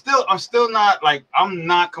 I'm still not like I'm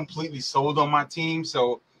not completely sold on my team.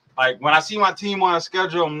 So like when I see my team on a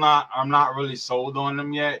schedule, I'm not really sold on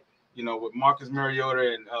them yet. You know, with Marcus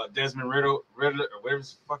Mariota and Desmond Ritter, or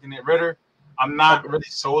whatever's fucking it, Ritter, I'm not really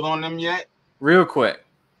sold on them yet. Real quick,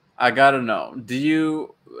 I gotta know: do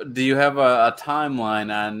you have a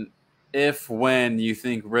timeline on when you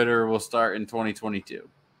think Ritter will start in 2022?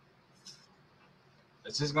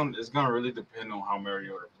 It's gonna really depend on how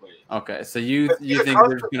Mariota plays. Okay, so you think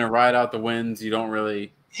they're just gonna ride out the wins? You don't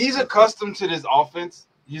really. He's accustomed to this offense.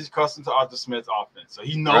 He's accustomed to Arthur Smith's offense, so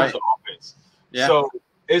he knows the offense. Yeah. So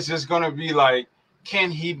it's just gonna be like,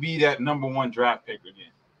 can he be that #1 draft pick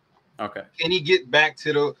again? Okay. Can he get back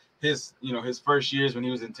to his first years when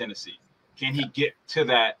he was in Tennessee? Can he get to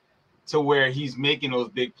that to where he's making those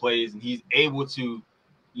big plays and he's able to,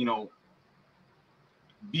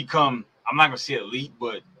 become, I'm not gonna say elite,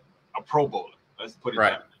 but a Pro Bowler. Let's put it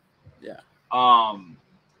that way. Yeah.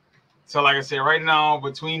 So like I said, right now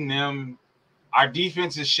between them, our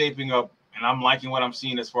defense is shaping up, and I'm liking what I'm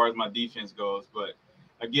seeing as far as my defense goes. But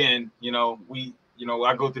again,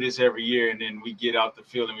 I go through this every year, and then we get out the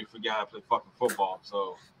field and we forget how to play fucking football.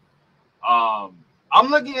 So I'm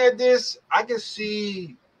looking at this. I can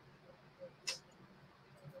see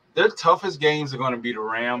their toughest games are going to be the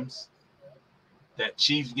Rams, that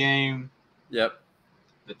Chiefs game. Yep.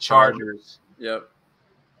 The Chargers. Yep.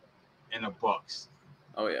 And the Bucks.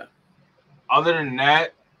 Oh yeah. Other than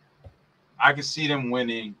that, I can see them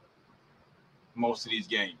winning most of these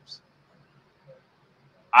games.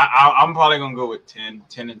 I'm probably gonna go with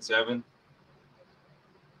 10-7.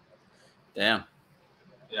 Damn.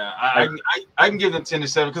 Yeah, I can give them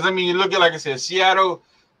 10-7 because I mean, you look at, like I said, Seattle.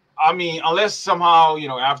 I mean, unless somehow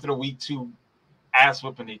after the week 2 ass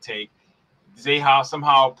whooping they take, they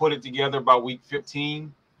somehow put it together by week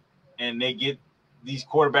 15, and they get these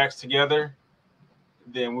quarterbacks together,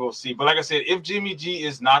 then we'll see. But like I said, if Jimmy G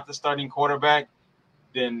is not the starting quarterback,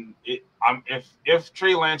 then if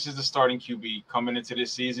Trey Lance is the starting QB coming into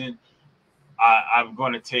this season, I'm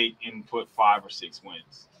going to take and put 5 or 6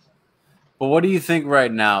 wins. But what do you think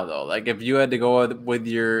right now, though? Like, if you had to go with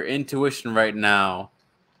your intuition right now,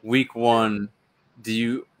 week 1,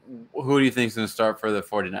 who do you think is going to start for the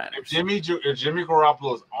 49ers? If Jimmy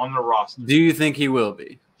Garoppolo is on the roster, do you think he will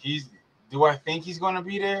be? Do I think he's going to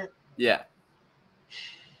be there? Yeah.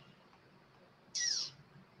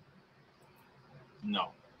 No,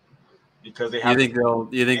 because they have. They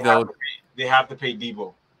have to pay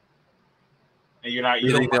Debo, and you're not.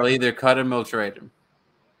 You think they'll either cut him or trade him?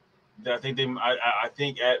 I think I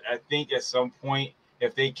think at some point,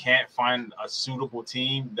 if they can't find a suitable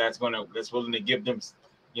team that's willing to give them,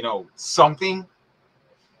 something,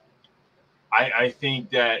 I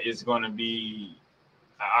think that is going to be.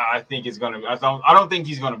 I think it's going to. I don't think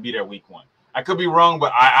he's going to be there week 1. I could be wrong,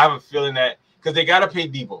 but I have a feeling that because they got to pay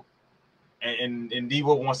Debo. And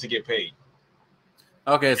Debo wants to get paid.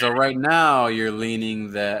 Okay, so right now you're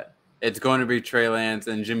leaning that it's going to be Trey Lance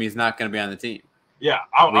and Jimmy's not going to be on the team. Yeah,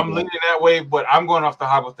 I'm leaning that way, but I'm going off the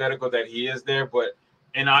hypothetical that he is there. But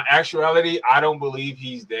in actuality, I don't believe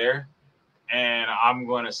he's there. And I'm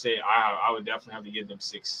going to say I would definitely have to give them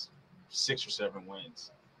 6 or 7 wins.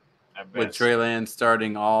 With Trey Lance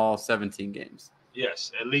starting all 17 games.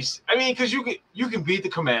 Yes, at least. I mean, because you can beat the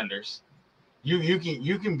Commanders. You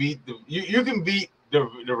can beat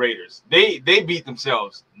the Raiders. They beat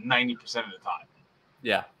themselves 90% of the time.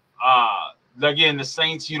 Yeah. Again, the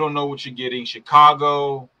Saints, you don't know what you're getting.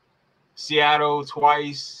 Chicago, Seattle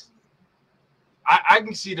twice. I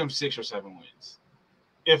can see them 6 or 7 wins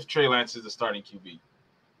if Trey Lance is the starting QB,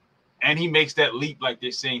 and he makes that leap like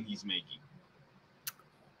they're saying he's making.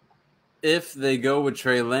 If they go with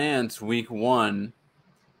Trey Lance week 1,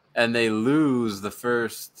 and they lose the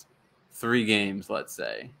first 3 games, let's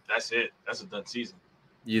say. That's it. That's a done season.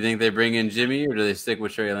 You think they bring in Jimmy, or do they stick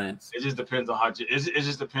with Trey Lance? It just depends on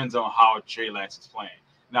how Trey Lance is playing.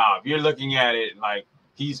 Now, if you're looking at it like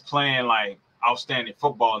he's playing like outstanding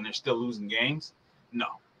football and they're still losing games, no.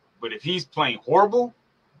 But if he's playing horrible,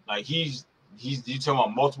 like you talking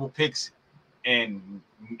about multiple picks in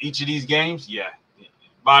each of these games, yeah.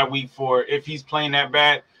 By week 4, if he's playing that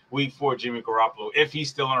bad, week 4, Jimmy Garoppolo, if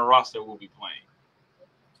he's still on a roster, will be playing.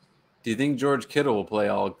 Do you think George Kittle will play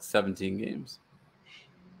all 17 games?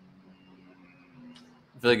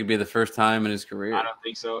 I feel like it'd be the first time in his career. I don't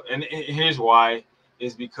think so. And here's why.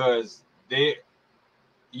 Is because there's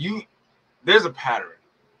a pattern.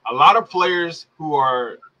 A lot of players who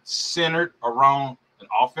are centered around an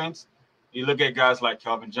offense, you look at guys like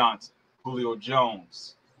Calvin Johnson, Julio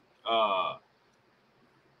Jones,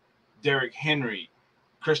 Derrick Henry,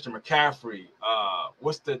 Christian McCaffrey.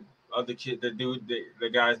 What's the other kid? The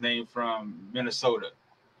guy's name from Minnesota.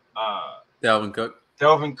 Dalvin Cook.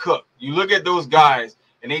 Dalvin Cook. You look at those guys,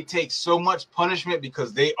 and they take so much punishment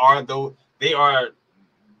because their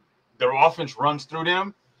offense runs through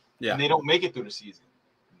them, and they don't make it through the season.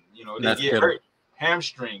 You know, they get hurt,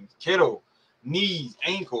 hamstrings, Kittle, knees,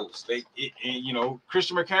 ankles.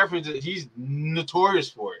 Christian McCaffrey, he's notorious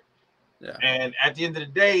for it. Yeah. And at the end of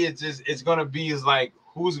the day, it's gonna be like,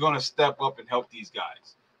 who's gonna step up and help these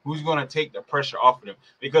guys? Who's gonna take the pressure off of them?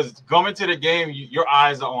 Because going to the game, your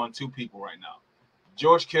eyes are on two people right now: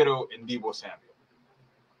 George Kittle and Deebo Samuel.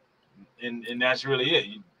 And that's really it.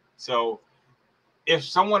 So if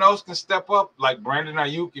someone else can step up, like Brandon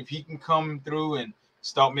Ayuk, if he can come through and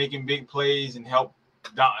start making big plays and help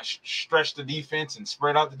stretch the defense and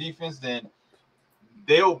spread out the defense, then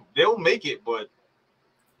they'll make it. But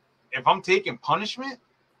if I'm taking punishment,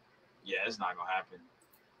 it's not gonna happen.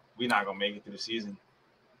 We're not gonna make it through the season.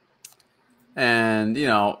 And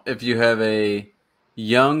if you have a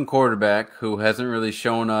young quarterback who hasn't really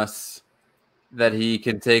shown us that he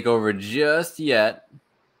can take over just yet,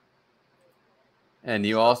 and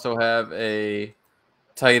you also have a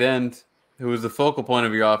tight end who is the focal point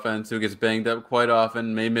of your offense, who gets banged up quite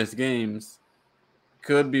often, may miss games,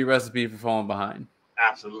 could be a recipe for falling behind.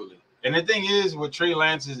 Absolutely. And the thing is, with Trey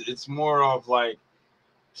Lance, it's more of like,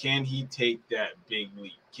 can he take that big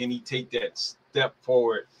leap? Can he take that step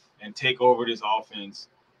forward and take over this offense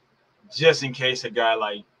just in case a guy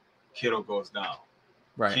like Kittle goes down?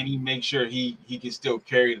 Right. Can he make sure he can still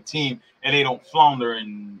carry the team and they don't flounder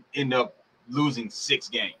and end up losing 6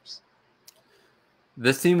 games?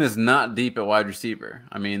 This team is not deep at wide receiver.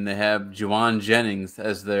 I mean, they have Juwan Jennings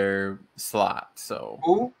as their slot. So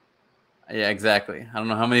who? Yeah, exactly. I don't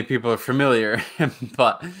know how many people are familiar,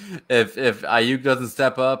 but if Ayuk doesn't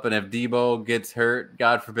step up and if Deebo gets hurt,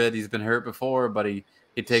 God forbid, he's been hurt before, but he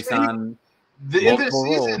takes on the end of the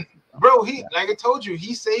season. Bro, like I told you,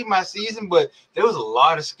 he saved my season, but there was a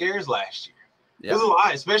lot of scares last year. There was a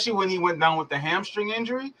lot, especially when he went down with the hamstring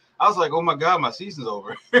injury. I was like, oh my God, my season's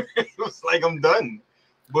over. It was like, I'm done.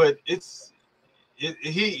 But they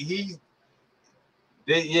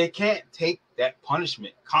can't take that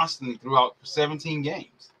punishment constantly throughout 17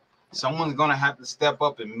 games. Someone's going to have to step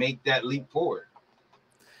up and make that leap forward.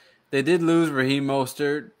 They did lose Raheem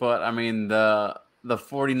Mostert, but I mean, the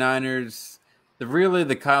 49ers,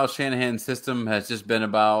 the Kyle Shanahan system has just been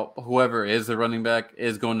about whoever is the running back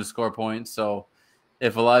is going to score points. So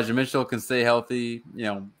if Elijah Mitchell can stay healthy,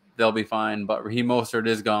 they'll be fine. But Raheem Mostert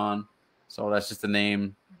is gone. So that's just a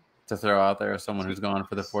name to throw out there of someone who's gone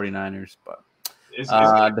for the 49ers. But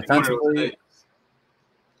defensively,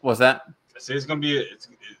 what's that? It's going to be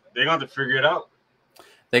they're going to have to figure it out.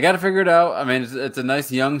 They got to figure it out. I mean, it's a nice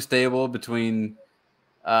young stable between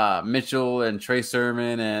Mitchell and Trey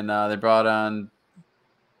Sermon, and they brought on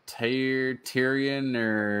Tyrion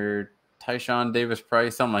or Tyshawn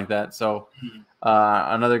Davis-Price, something like that. So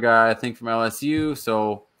another guy, I think, from LSU.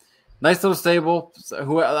 So nice little stable. So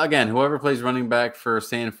whoever plays running back for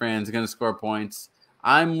San Fran is going to score points.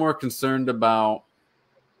 I'm more concerned about,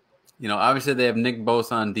 obviously they have Nick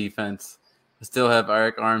Bosa on defense. They still have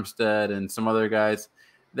Eric Armstead and some other guys.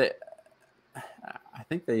 I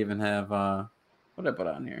think they even have what did I put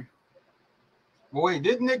on here? Well, wait,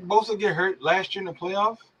 did Nick Bosa get hurt last year in the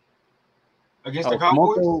playoff against the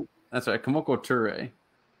Cowboys? That's right, Kamoko Toure.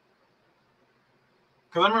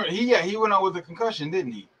 Because I remember he went out with a concussion,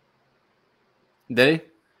 didn't he? Did he?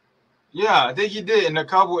 Yeah, I think he did in the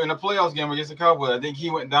playoffs game against the Cowboys. I think he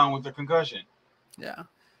went down with a concussion. Yeah.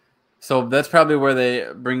 So that's probably where they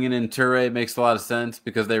bringing in Toure makes a lot of sense,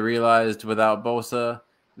 because they realized without Bosa,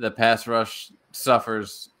 the pass rush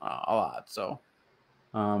suffers a lot. So,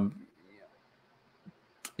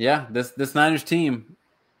 this Niners team.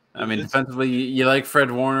 I mean, defensively, you like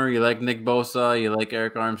Fred Warner, you like Nick Bosa, you like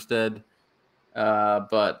Eric Armstead,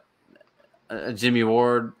 but Jimmy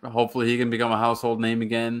Ward, hopefully he can become a household name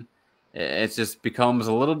again. It just becomes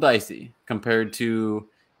a little dicey compared to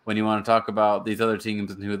when you want to talk about these other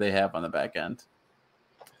teams and who they have on the back end.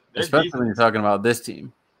 Especially when you're talking about this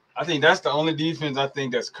team. I think that's the only defense I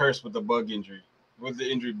think that's cursed with the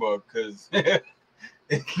injury bug, because it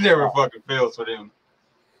never fucking fails for them.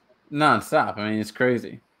 Non-stop. I mean, it's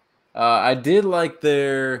crazy. I did like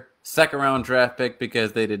their second-round draft pick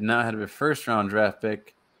because they did not have a first-round draft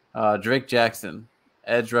pick. Drake Jackson,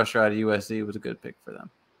 edge rusher out of USC, was a good pick for them.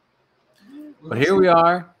 But here we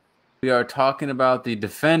are. We are talking about the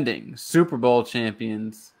defending Super Bowl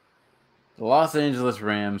champions, the Los Angeles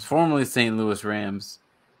Rams, formerly St. Louis Rams.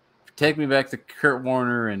 Take me back to Kurt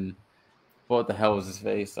Warner and what the hell was his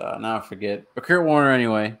face? Now I forget. But Kurt Warner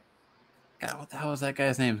anyway. God, what the hell was that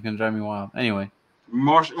guy's name? It's gonna drive me wild. Anyway.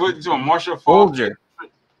 What you doing? Marshall Falk? Bolger.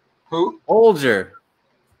 Who? Bolger.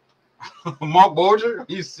 Mark Bolger?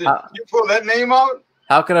 You pull that name out?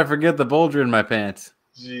 How could I forget the Bolger in my pants?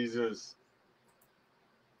 Jesus.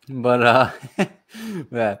 But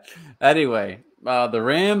anyway, the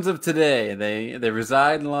Rams of today, they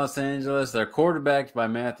reside in Los Angeles. They're quarterbacked by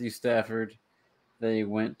Matthew Stafford. They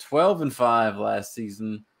went 12-5 last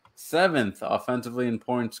season, 7th offensively in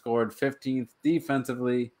points scored, 15th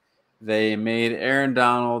defensively. They made Aaron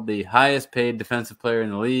Donald the highest paid defensive player in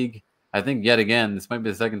the league. I think yet again, this might be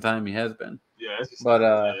the second time he has been. Yeah, it's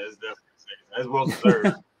definitely second. As well as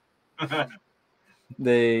third.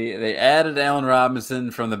 They added Allen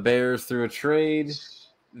Robinson from the Bears through a trade.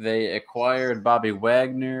 They acquired Bobby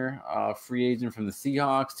Wagner, a free agent from the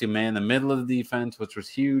Seahawks, to man the middle of the defense, which was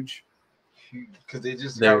huge. Because they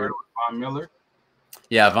just got rid of Von Miller.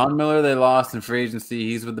 Yeah, Von Miller they lost in free agency.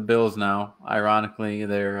 He's with the Bills now. Ironically,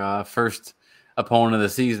 their first opponent of the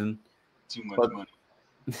season. Too much money.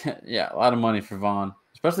 Yeah, a lot of money for Von,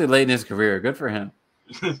 especially late in his career. Good for him.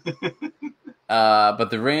 But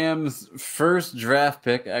the Rams' first draft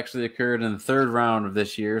pick actually occurred in the 3rd round of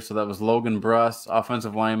this year. So that was Logan Bruss,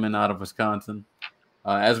 offensive lineman out of Wisconsin.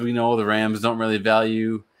 As we know, the Rams don't really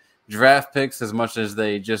value draft picks as much as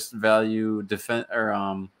they just value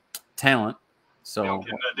talent. So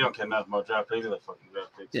they don't care nothing about draft picks. They're like fucking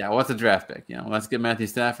draft picks. Yeah, what's a draft pick? Let's get Matthew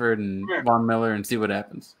Stafford and Von Miller and see what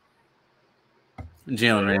happens. And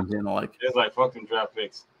Jalen Ramsey and the like. It's like fucking draft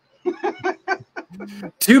picks.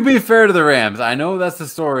 To be fair to the Rams, I know that's the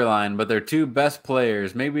storyline, but their 2 best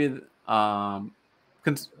players, maybe arguably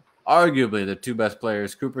the 2 best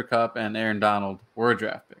players, Cooper Kupp and Aaron Donald, were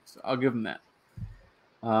draft picks. I'll give them that.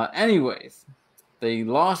 Anyways, they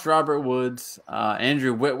lost Robert Woods.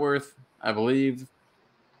 Andrew Whitworth, I believe,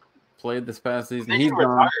 played this past season. He's gone.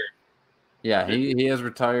 Retired. Yeah, he has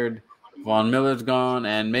retired. Von Miller's gone,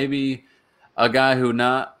 and maybe a guy who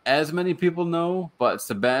not as many people know, but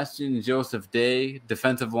Sebastian Joseph Day,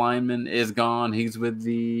 defensive lineman, is gone. He's with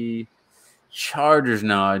the Chargers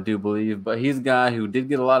now, I do believe, but he's a guy who did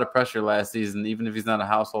get a lot of pressure last season, even if he's not a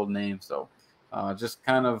household name. So just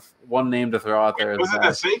kind of one name to throw out there. Was it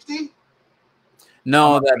that safety?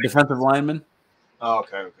 No, that defensive lineman. Oh,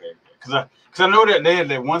 okay. Because I know that they had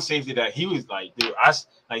that one safety that he was like, dude,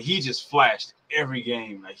 he just flashed every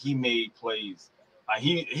game. Like he made plays.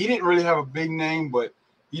 He didn't really have a big name, but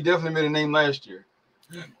he definitely made a name last year.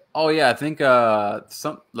 Oh yeah, I think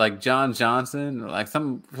some like John Johnson, like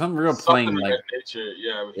some real plain like that nature.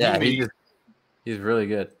 Yeah, he's really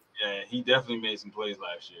good. Yeah, he definitely made some plays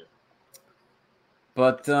last year.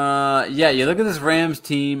 But you look at this Rams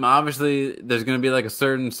team. Obviously, there's going to be like a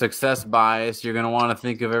certain success bias. You're going to want to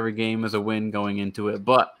think of every game as a win going into it.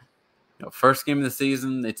 But first game of the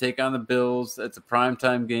season, they take on the Bills. It's a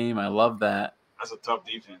primetime game. I love that. That's a tough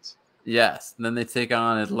defense. Yes. And then they take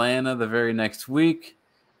on Atlanta the very next week.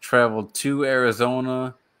 Travel to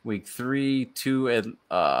Arizona week 3, to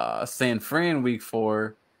San Fran week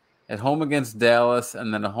 4, at home against Dallas,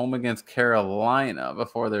 and then at home against Carolina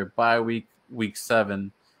before their bye week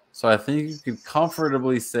 7. So I think you could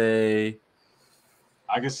comfortably say,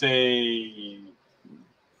 I could say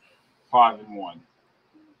 5-1,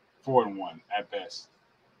 4-1 at best.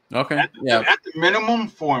 Okay. At the minimum,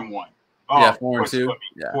 4-1. Oh, yeah, 4-2.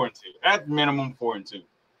 Yeah. 4-2. At minimum, 4-2.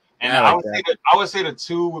 And I would say the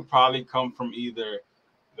 2 would probably come from either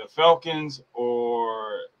the Falcons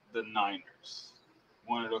or the Niners.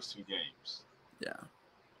 One of those 2 games.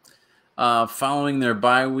 Yeah. Following their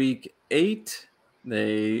bye week 8,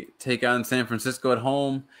 they take on San Francisco at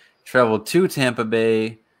home, travel to Tampa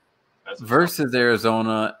Bay versus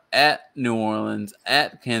Arizona, at New Orleans,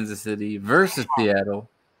 at Kansas City versus Seattle.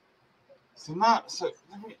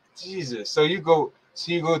 Jesus. So you go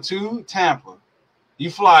to Tampa. You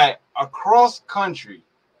fly across country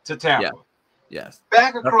to Tampa. Yeah. Yes.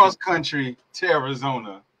 Back across country to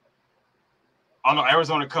Arizona. Oh no,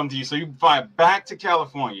 Arizona come to you. So you fly back to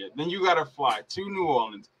California. Then you gotta fly to New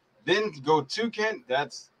Orleans. Then go to Kent.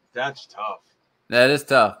 That's tough. That is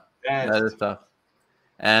tough. That is tough.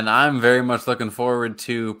 And I'm very much looking forward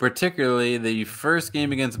to particularly the first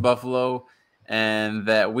game against Buffalo and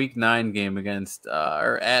that week 9 game against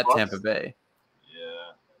at Tampa Bay.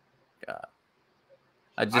 Yeah. God.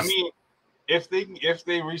 I mean, if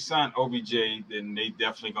they re-sign OBJ, then they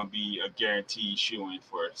definitely gonna be a guaranteed shoo-in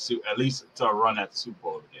for at least to run at the Super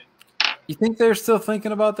Bowl again. You think they're still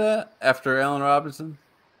thinking about that after Allen Robinson?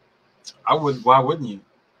 I would. Why wouldn't you?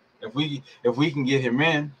 If we can get him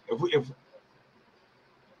in, if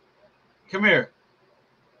come here.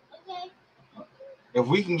 if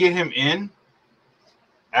we can get him in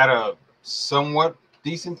at a somewhat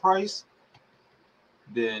decent price,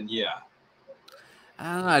 then yeah.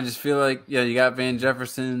 I don't know. I just feel like you got Van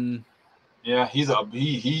Jefferson. Yeah,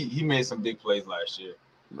 he made some big plays last year.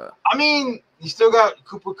 But, I mean, you still got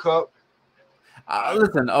Cooper Kupp.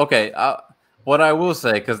 Listen, okay. What I will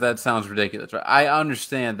say, because that sounds ridiculous, right? I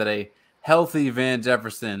understand that a healthy Van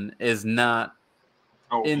Jefferson is not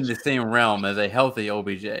in the same realm as a healthy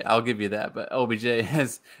OBJ. I'll give you that, but OBJ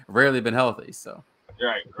has rarely been healthy. So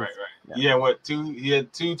right. Yeah. He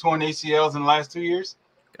had 2 torn ACLs in the last 2 years.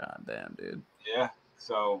 God damn, dude. Yeah.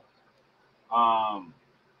 So,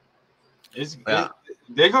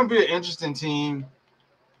 they're gonna be an interesting team.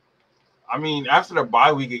 I mean, after the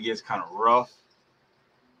bye week, it gets kind of rough.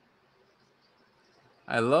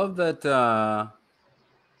 I love that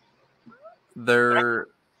they're.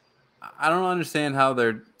 I don't understand how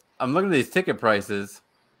they're. I'm looking at these ticket prices.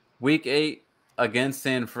 Week 8 against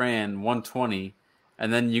San Fran, 120,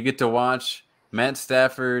 and then you get to watch Matt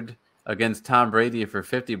Stafford against Tom Brady for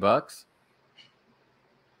 $50.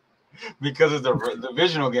 Because it's a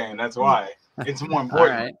divisional game. That's why it's more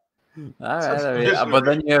important. All right. I mean, but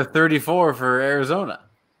then you have 34 for Arizona.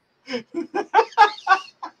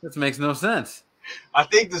 This makes no sense. I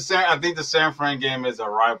think the San Fran game is a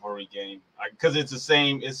rivalry game because it's the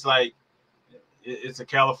same. It's like it's a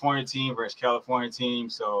California team versus California team,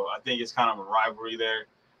 so I think it's kind of a rivalry there.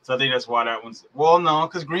 So I think that's why that one's. Well, no,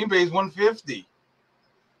 because Green Bay's 150.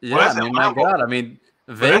 Yeah, well, I mean, my God, I mean,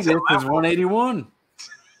 Vegas is 181.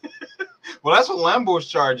 Well, that's what Lambeau's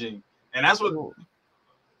charging, and that's what.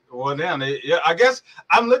 Well, damn. I guess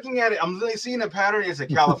I'm looking at it. I'm really seeing a pattern. It's a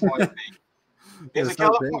California thing. It's a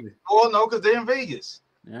California. Well, no, because they're in Vegas.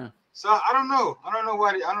 Yeah. So I don't know. I don't know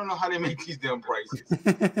why. I don't know how they make these damn prices.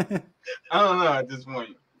 I don't know at this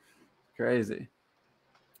point. Crazy.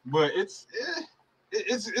 But it's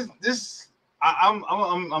this.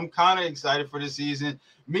 I'm kind of excited for this season.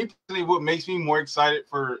 Me personally, what makes me more excited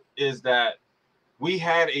is that we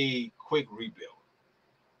had a quick rebuild.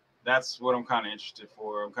 That's what I'm kind of interested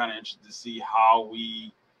for. I'm kind of interested to see how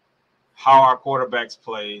our quarterbacks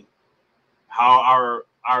play, how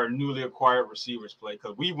our newly acquired receivers play,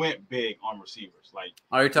 because we went big on receivers. Like,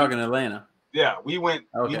 are you talking Atlanta? Yeah, we went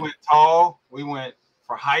tall. We went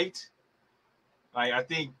for height. Like I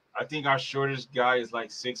think our shortest guy is like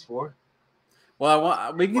 6'4".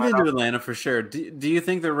 Well, we can get into Atlanta for sure. Do you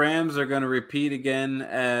think the Rams are going to repeat again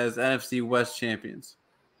as NFC West champions?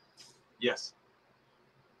 Yes.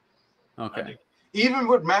 Okay. Even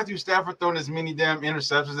with Matthew Stafford throwing as many damn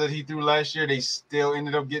interceptions that he threw last year, they still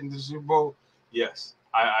ended up getting to the Super Bowl. Yes,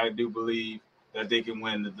 I do believe that they can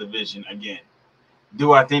win the division again.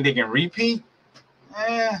 Do I think they can repeat?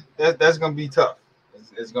 That's going to be tough.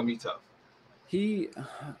 It's going to be tough.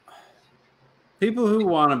 People who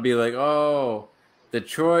want to be like, oh,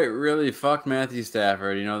 Detroit really fucked Matthew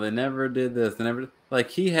Stafford. You know, they never did this.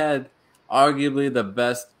 He had arguably the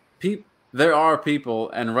best people. There are people,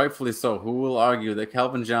 and rightfully so, who will argue that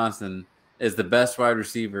Calvin Johnson is the best wide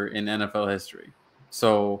receiver in NFL history.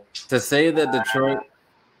 So to say that Detroit,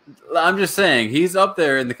 I'm just saying he's up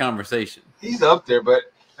there in the conversation. He's up there, but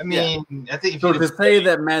I mean, yeah. I think so. To say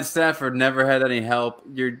that Matt Stafford never had any help,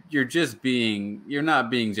 you're not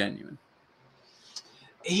being genuine.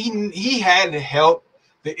 He had help.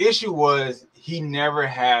 The issue was he never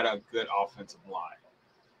had a good offensive line.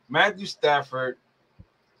 Matthew Stafford,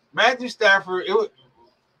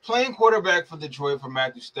 playing quarterback for Detroit for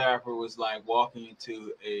Matthew Stafford was like walking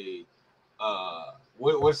into a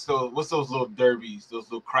what's those little derbies, those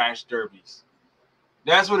little crash derbies.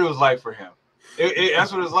 That's what it was like for him.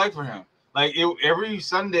 That's what it was like for him. Like every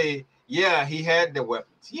Sunday, yeah, he had the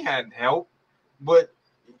weapons, he had help, but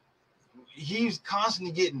he's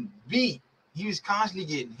constantly getting beat. He was constantly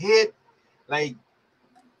getting hit. Like,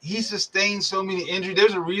 he sustained so many injuries.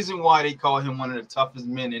 There's a reason why they call him one of the toughest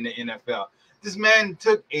men in the NFL. This man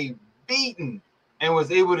took a beating and was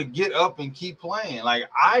able to get up and keep playing. Like,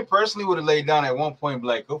 I personally would have laid down at one point and be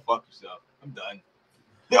like, go fuck yourself. I'm done.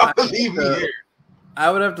 Y'all leave me here. I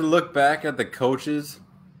would have to look back at the coaches.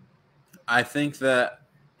 I think that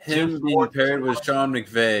him being paired with Sean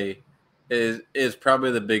McVay is probably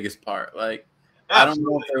the biggest part. Like, absolutely. I don't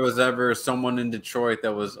know if there was ever someone in Detroit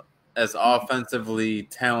that was as offensively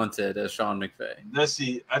talented as Sean McVay. Let's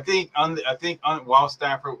see. I think while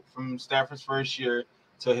Stafford, from Stafford's first year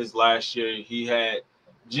to his last year, he had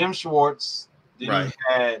Jim Schwartz. Then right. He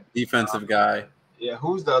had defensive guy. Yeah,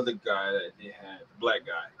 who's the other guy that they had? The black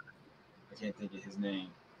guy. I can't think of his name.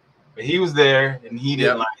 But he was there, and he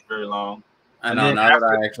didn't last very long. I know. Now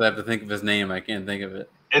that I actually have to think of his name, I can't think of it.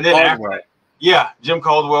 And then after that, Jim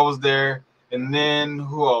Caldwell was there. And then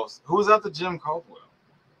who else? Who's out the Jim Caldwell?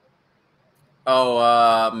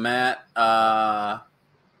 Oh, Matt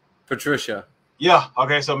Patricia. Yeah.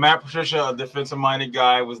 Okay. So Matt Patricia, a defensive-minded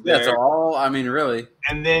guy, was there. That's all. I mean, really.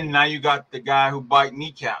 And then now you got the guy who bite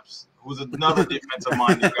kneecaps, who's another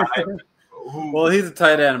defensive-minded guy. Well, he's a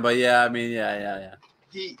tight end, but yeah, I mean, yeah.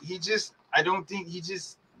 He just, I don't think he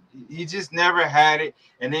just never had it.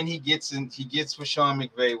 And then he gets with Sean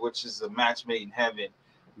McVay, which is a match made in heaven.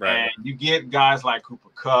 Right. And you get guys like Cooper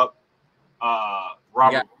Kupp,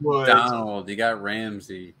 Robert Woods, Donald, you got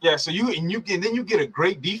Ramsey. Yeah, so you get a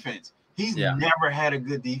great defense. He's never had a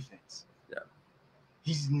good defense. Yeah,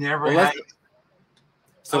 he's never had.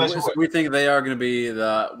 So we think they are going to be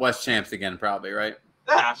the West champs again, probably, right?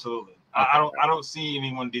 Yeah, absolutely. Okay. I don't see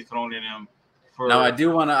anyone dethroning them. No, I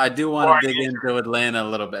do want to dig into Atlanta a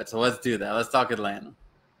little bit. So let's do that. Let's talk Atlanta.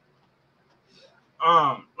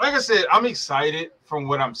 Like I said, I'm excited from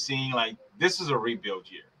what I'm seeing. Like, this is a rebuild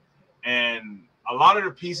year, and a lot of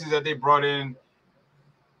the pieces that they brought in,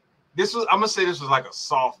 I'm gonna say this was like a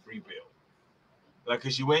soft rebuild. Like,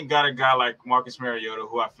 because you ain't got a guy like Marcus Mariota,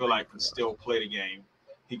 who I feel like can still play the game.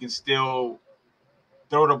 He can still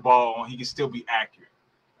throw the ball. He can still be accurate.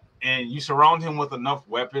 And you surround him with enough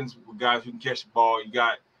weapons, with guys who can catch the ball. You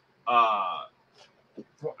got,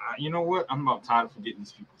 you know what? I'm about tired of forgetting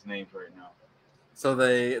these people's names right now. So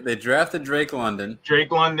they drafted Drake London.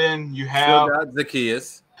 You have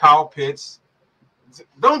Zacchaeus. Kyle Pitts.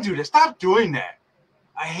 Don't do that. Stop doing that.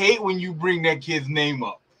 I hate when you bring that kid's name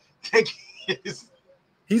up.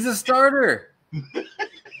 He's a starter.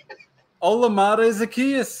 Olamide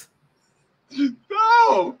Zacchaeus.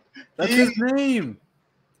 No. That's his name.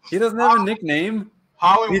 He doesn't have a nickname.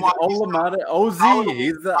 He's Olamide OZ.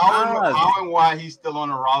 He's the Oz. How and why he's still on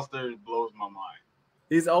the roster blows my mind.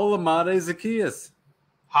 He's Olamide Zacchaeus.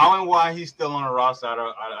 How and why he's still on the roster,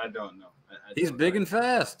 I don't know. He's big and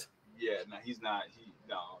fast. Yeah, no, he's not.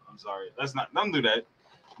 No, I'm sorry. Don't do that.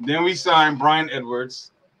 Then we signed Brian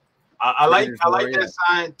Edwards. I like that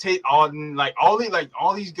sign. Tate Auden, like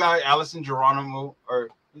all these guys, Allison Geronimo, or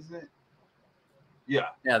isn't it? Yeah.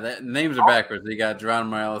 Yeah, the names are backwards. You got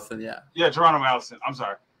Geronimo Allison, Yeah, Geronimo Allison. I'm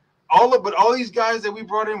sorry. All these guys that we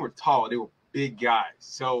brought in were tall. They were big guys.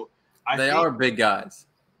 So they are big guys.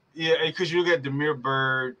 Yeah, because you look at Demir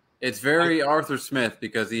Bird. It's very Arthur Smith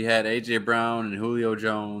because he had A.J. Brown and Julio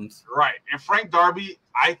Jones. Right. And Frank Darby,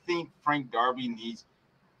 I think Frank Darby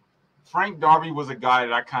was a guy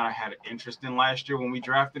that I kind of had an interest in last year when we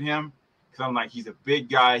drafted him. Because I'm like, he's a big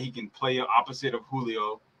guy. He can play opposite of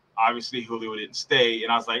Julio. Obviously, Julio didn't stay.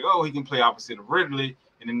 And I was like, oh, he can play opposite of Ridley.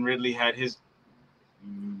 And then Ridley had his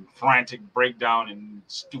frantic breakdown and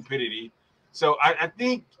stupidity. So I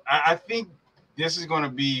think this is going to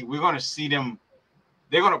be – we're going to see them –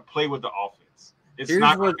 they're going to play with the offense.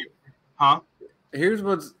 Here's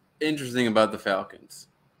what's interesting about the Falcons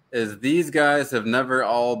is these guys have never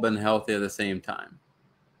all been healthy at the same time.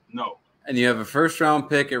 No. And you have a first-round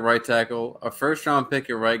pick at right tackle, a first-round pick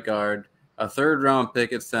at right guard, a third-round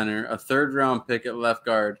pick at center, a third-round pick at left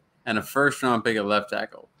guard, and a first-round pick at left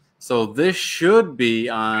tackle. So this should be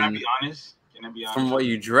on – Can I be honest? From what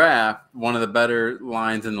you draft, one of the better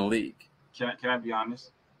lines in the league. Can I be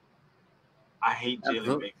honest? I hate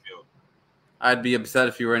Jalen Mayfield. I'd be upset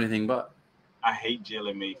if you were anything but. I hate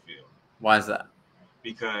Jalen Mayfield. Why is that?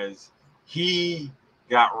 Because he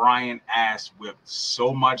got Ryan ass whipped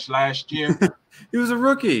so much last year. He was a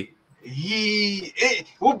rookie.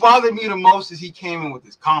 What bothered me the most is he came in with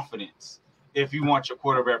his confidence. If you want your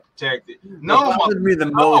quarterback protected. What bothered me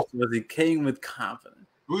the most was he came with confidence.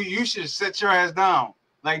 You should set your ass down.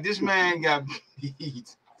 Like, this man got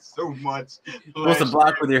beat so much. You're supposed to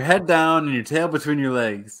block with your head down and your tail between your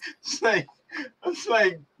legs. It's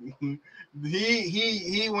like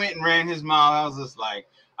he went and ran his mile. I was just like,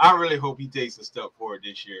 I really hope he takes a step forward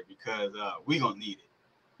this year because we're gonna need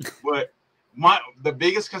it. But the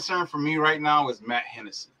biggest concern for me right now is Matt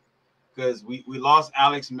Hennessy. Because we lost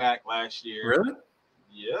Alex Mack last year. Really?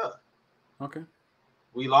 Yeah. Okay.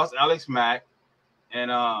 We lost Alex Mack. And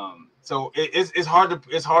so it's hard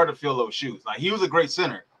to fill those shoes. Like, he was a great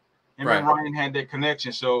center. Him and Ryan had that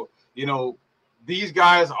connection. So, you know, these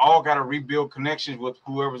guys all got to rebuild connections with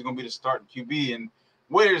whoever's going to be the starting QB. And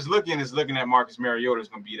where it's looking at Marcus Mariota is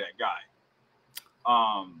going to be that guy.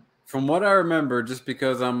 From what I remember, just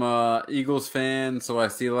because I'm a Eagles fan, so I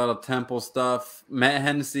see a lot of Temple stuff, Matt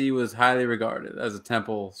Hennessy was highly regarded as a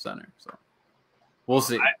Temple center. So we'll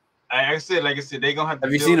see. Like I said, they're going to have to.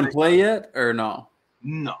 Have you seen him play yet or no?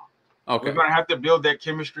 No. Okay. We're going to have to build that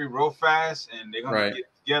chemistry real fast, and they're going to get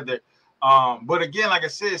together. But again, like I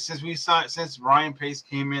said, since Ryan Pace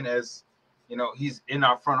came in as, he's in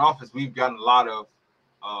our front office. We've gotten a lot of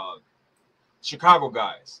Chicago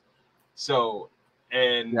guys. So,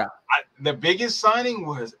 and the biggest signing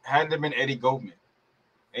had to have been Eddie Goldman.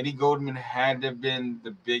 Eddie Goldman had to have been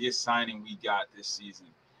the biggest signing we got this season,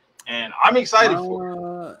 and I'm excited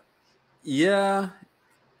for it. Yeah,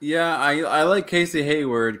 I like Casey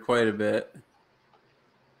Hayward quite a bit.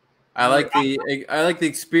 I like the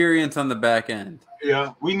experience on the back end.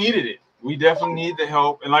 Yeah, we needed it. We definitely need the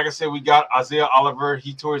help. And like I said, we got Isaiah Oliver.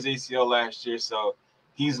 He tore his ACL last year, so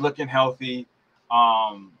he's looking healthy.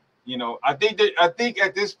 I think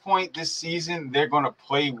at this point this season they're going to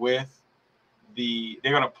play with the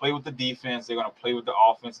defense. They're going to play with the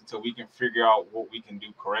offense until we can figure out what we can do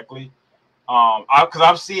correctly. Because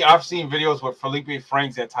I've seen videos with Felipe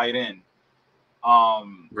Franks at tight end.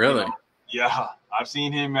 Really? Yeah, I've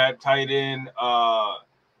seen him at tight end.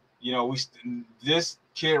 This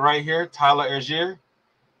kid right here, Tyler Algier.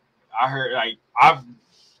 I heard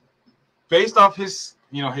based off his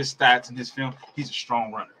his stats and his film, he's a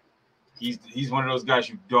strong runner. He's one of those guys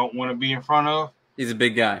you don't want to be in front of. He's a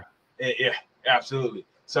big guy. Yeah, absolutely.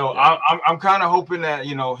 So yeah. I'm kind of hoping that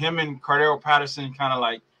him and Cordell Patterson kind of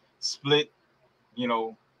like split,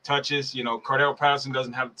 touches. Cordell Patterson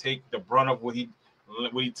doesn't have to take the brunt of what he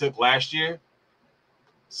took last year.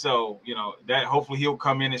 So, that hopefully he'll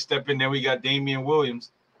come in and step in. Then we got Damian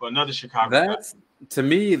Williams, another Chicago guy. To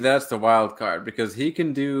me, that's the wild card because he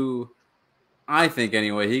can do, I think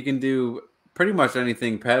anyway, he can do pretty much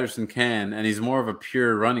anything Patterson can, and he's more of a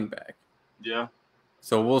pure running back. Yeah.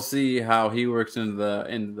 So we'll see how he works into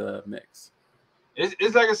the mix.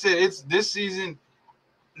 It's like I said, it's this season.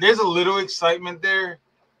 There's a little excitement there.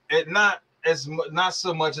 Not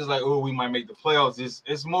so much as like, oh, we might make the playoffs.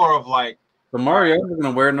 It's more of like, the Mariota's going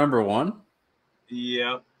to wear number 1?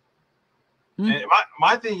 Yeah. And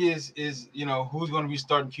my thing is who's going to be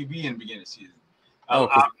starting QB in the beginning of the season?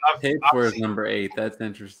 Tape wears number 8. That's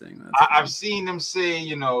interesting. I've seen them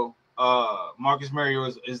say, Marcus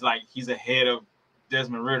Mariota is like he's ahead of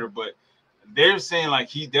Desmond Ridder, but they're saying like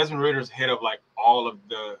Desmond Ridder's ahead of like all of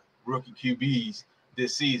the rookie QBs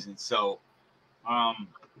this season. So I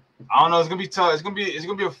don't know. It's gonna be tough. It's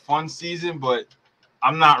gonna be a fun season, but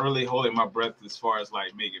I'm not really holding my breath as far as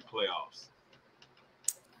like making playoffs.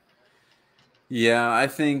 Yeah, I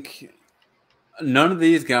think none of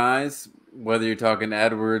these guys, whether you're talking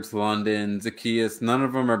Edwards, London, Zacchaeus, none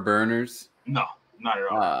of them are burners. No, not at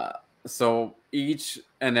all. So each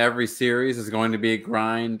and every series is going to be a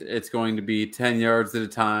grind. It's going to be 10 yards at a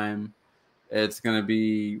time. It's going to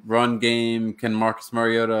be run game. Can Marcus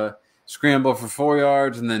Mariota scramble for 4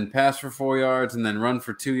 yards and then pass for 4 yards and then run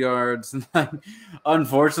for 2 yards?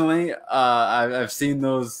 Unfortunately, I've seen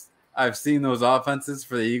those offenses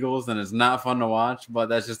for the Eagles, and it's not fun to watch. But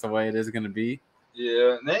that's just the way it is going to be.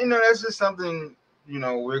 Yeah, that's just something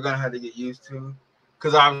we're going to have to get used to.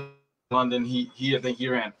 Because I'm London. I think he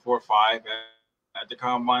ran 4.5 at the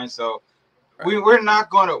combine. So we're not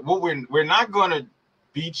gonna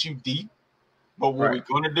beat you deep. But what we're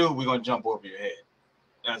going to do, we're going to jump over your head.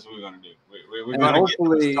 That's what we're going to do. We're going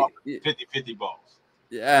to get 50-50 balls.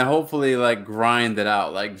 Yeah, and hopefully, like, grind it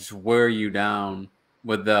out. Like, just wear you down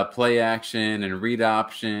with the play action and read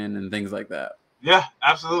option and things like that. Yeah,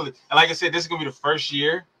 absolutely. And like I said, this is going to be the first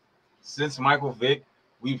year since Michael Vick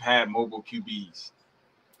we've had mobile QBs.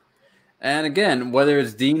 And again, whether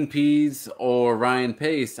it's Dean Pease or Ryan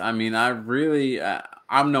Pace, I mean,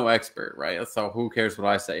 I'm no expert, right? So who cares what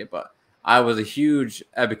I say? But I was a huge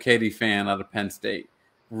Ebiketie fan out of Penn State.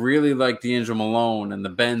 Really liked D'Angelo Malone and the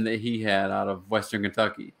bend that he had out of Western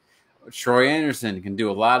Kentucky. Troy Anderson can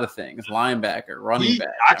do a lot of things. Linebacker, running back.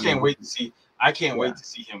 I can't wait to see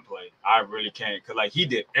him play. I really can't, because like he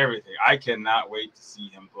did everything. I cannot wait to see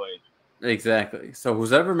him play. Exactly. So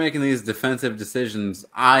who's ever making these defensive decisions,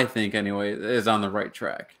 I think anyway, is on the right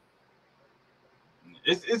track.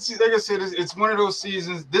 It's like I said, it's one of those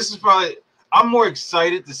seasons. This is probably I'm more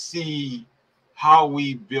excited to see how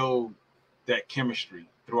we build that chemistry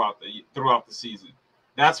throughout the season.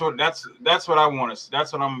 That's what I want to.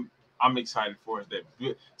 That's what I'm excited for. Is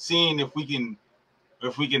that seeing if we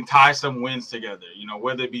can tie some wins together.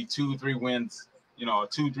 Whether it be 2-3 wins, a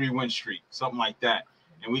 2-3 win streak, something like that.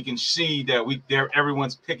 And we can see that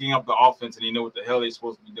everyone's picking up the offense and they know what the hell they're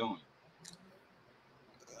supposed to be doing.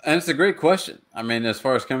 And it's a great question. I mean, as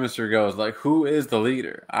far as chemistry goes, like, who is the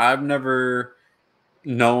leader? I've never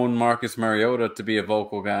known Marcus Mariota to be a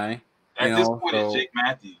vocal guy. At this point, it's Jake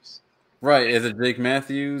Matthews. Right. Is it Jake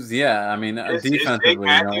Matthews? Yeah. I mean, defensively. It's Jake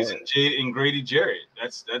Matthews and Grady Jarrett.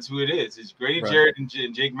 That's who it is. It's Grady Jarrett and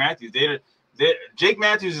Jake Matthews. Jake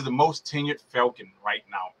Matthews is the most tenured Falcon right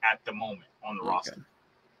now at the moment on the roster.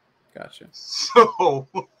 Gotcha. So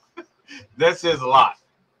that says a lot.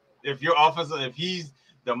 If your offensive, if he's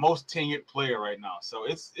the most tenured player right now, so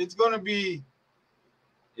it's gonna be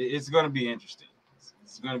interesting.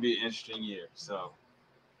 It's gonna be an interesting year. So,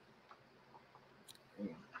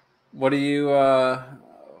 what do you?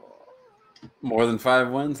 More than 5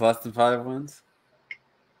 wins? Less than 5 wins?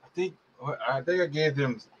 I think I gave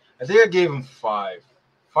him 5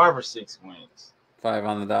 or 6 wins. 5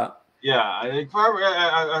 on the dot. Yeah, I think 5.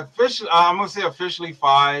 Officially, I'm gonna say officially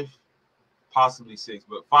 5, possibly 6,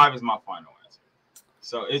 but 5 is my final answer.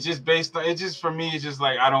 So it's just based on for me. It's just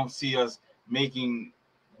like I don't see us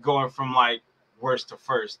going from like worst to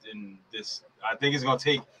first in this. I think it's gonna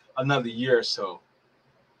take another year or so.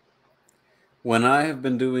 When I have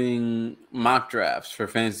been doing mock drafts for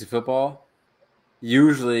fantasy football,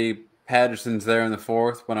 usually Patterson's there in the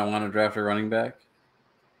 4th when I want to draft a running back.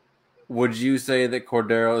 Would you say that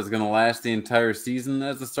Cordero is going to last the entire season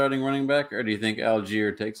as the starting running back, or do you think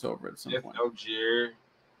Algier takes over at some point? If Algier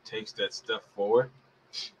takes that step forward,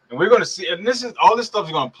 and we're going to see, and all this stuff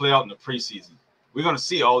is going to play out in the preseason. We're going to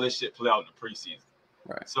see all this shit play out in the preseason.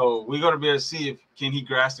 Right. So we're going to be able to see if can he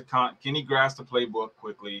grasp the playbook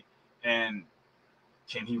quickly, and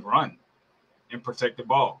can he run and protect the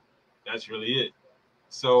ball? That's really it.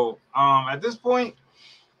 So at this point,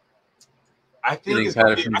 I think it's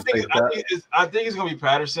going to be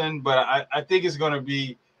Patterson, but I think it's going to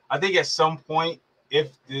be. I think at some point,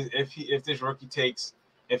 if this rookie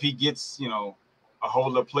if he gets a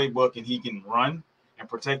hold of the playbook and he can run and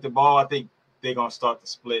protect the ball, I think they're going to start to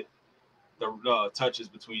split the touches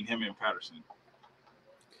between him and Patterson.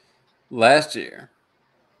 Last year,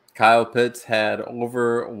 Kyle Pitts had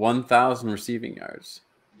over 1,000 receiving yards.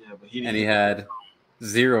 Yeah, but he had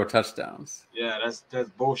 0 touchdowns. Yeah, that's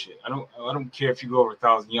bullshit. I don't care if you go over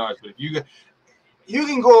 1,000 yards, but if you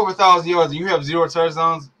can go over 1,000 yards and you have 0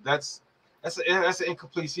 touchdowns, that's an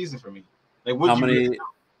incomplete season for me. Like,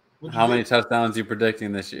 how many touchdowns are you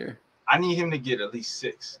predicting this year? I need him to get at least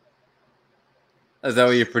 6. Is that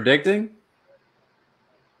what you're predicting?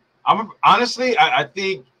 Honestly, I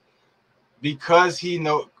think because he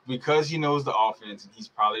knows the offense, and he's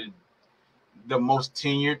probably the most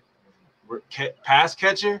tenured pass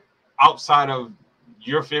catcher outside of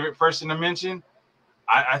your favorite person to mention.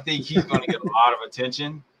 I think he's going to get a lot of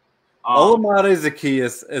attention. Olamide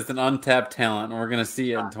Zaccheaus is an untapped talent, and we're going to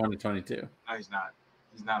see it in 2022. No, he's not.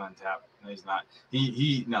 He's not untapped. No, he's not.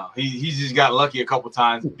 He's just got lucky a couple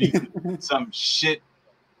times beating some shit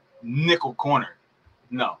nickel corner.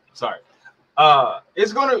 No, sorry.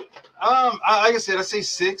 It's going to like I said, I say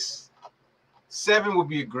 6. 7 would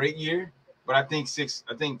be a great year, but I think 6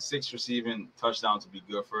 receiving touchdowns would be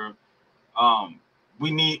good for him.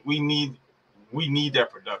 We need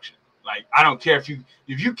that production. Like, I don't care if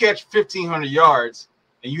you catch 1,500 yards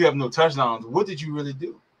and you have no touchdowns, what did you really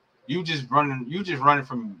do? You just running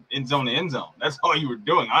from end zone to end zone. That's all you were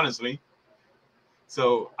doing, honestly.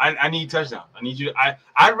 So I need touchdowns. I need you.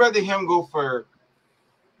 I'd rather him go for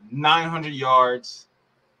 900 yards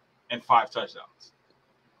and 5 touchdowns.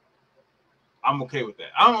 I'm okay with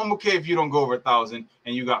that. I'm okay if you don't go over 1,000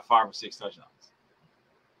 and you got 5 or 6 touchdowns.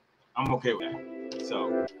 I'm okay with that.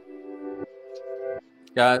 So,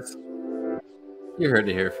 guys, you heard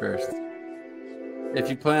it here first. If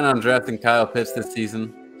you plan on drafting Kyle Pitts this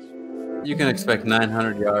season, you can expect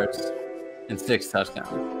 900 yards and 6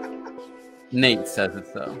 touchdowns. Nate says it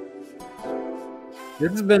so.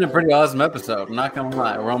 This has been a pretty awesome episode. I'm not gonna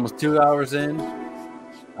lie. We're almost 2 hours in.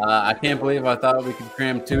 I can't believe I thought we could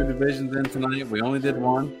cram 2 divisions in tonight. We only did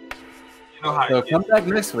 1. You know how so come back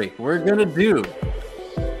next week. We're gonna do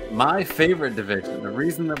my favorite division. The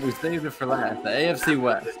reason that we saved it for last, the AFC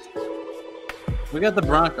West. We got the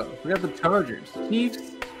Broncos. We got the Chargers,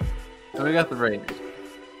 Chiefs, and we got the Raiders.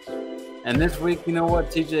 And this week, you know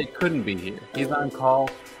what? TJ couldn't be here. He's on call.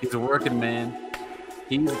 He's a working man.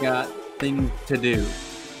 He's got things to do.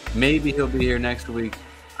 Maybe he'll be here next week.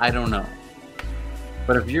 I don't know.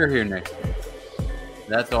 But if you're here next week,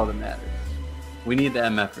 that's all that matters. We need the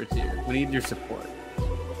efforts here. We need your support.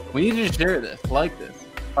 We need you to share this, like this,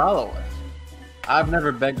 follow us. I've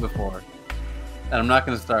never begged before, and I'm not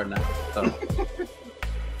going to start now. So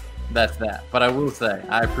that's that. But I will say,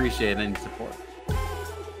 I appreciate any support.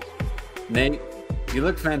 Nate, you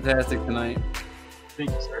look fantastic tonight.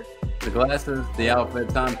 Thank you, sir. The glasses, the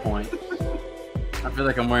outfit's on point. I feel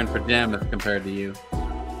like I'm wearing pajamas compared to you.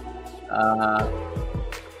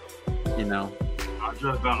 You know. I'll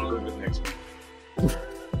dress down a little bit next week.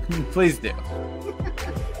 Please do.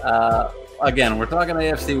 Again, we're talking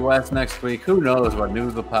AFC West next week. Who knows what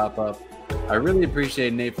news will pop up. I really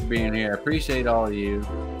appreciate Nate for being here. I appreciate all of you.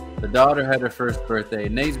 The daughter had her first birthday.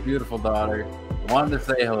 Nate's beautiful daughter wanted to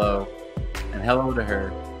say hello, and hello to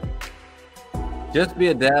her. Just Be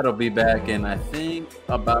a Dad will be back in, I think,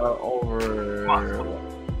 about over...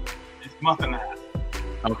 It's a month and a half.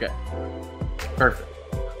 Okay. Perfect.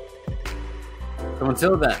 So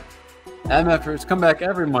until then, MFers, come back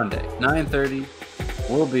every Monday, 9:30.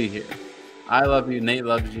 We'll be here. I love you. Nate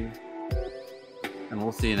loves you. And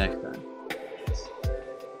we'll see you next time.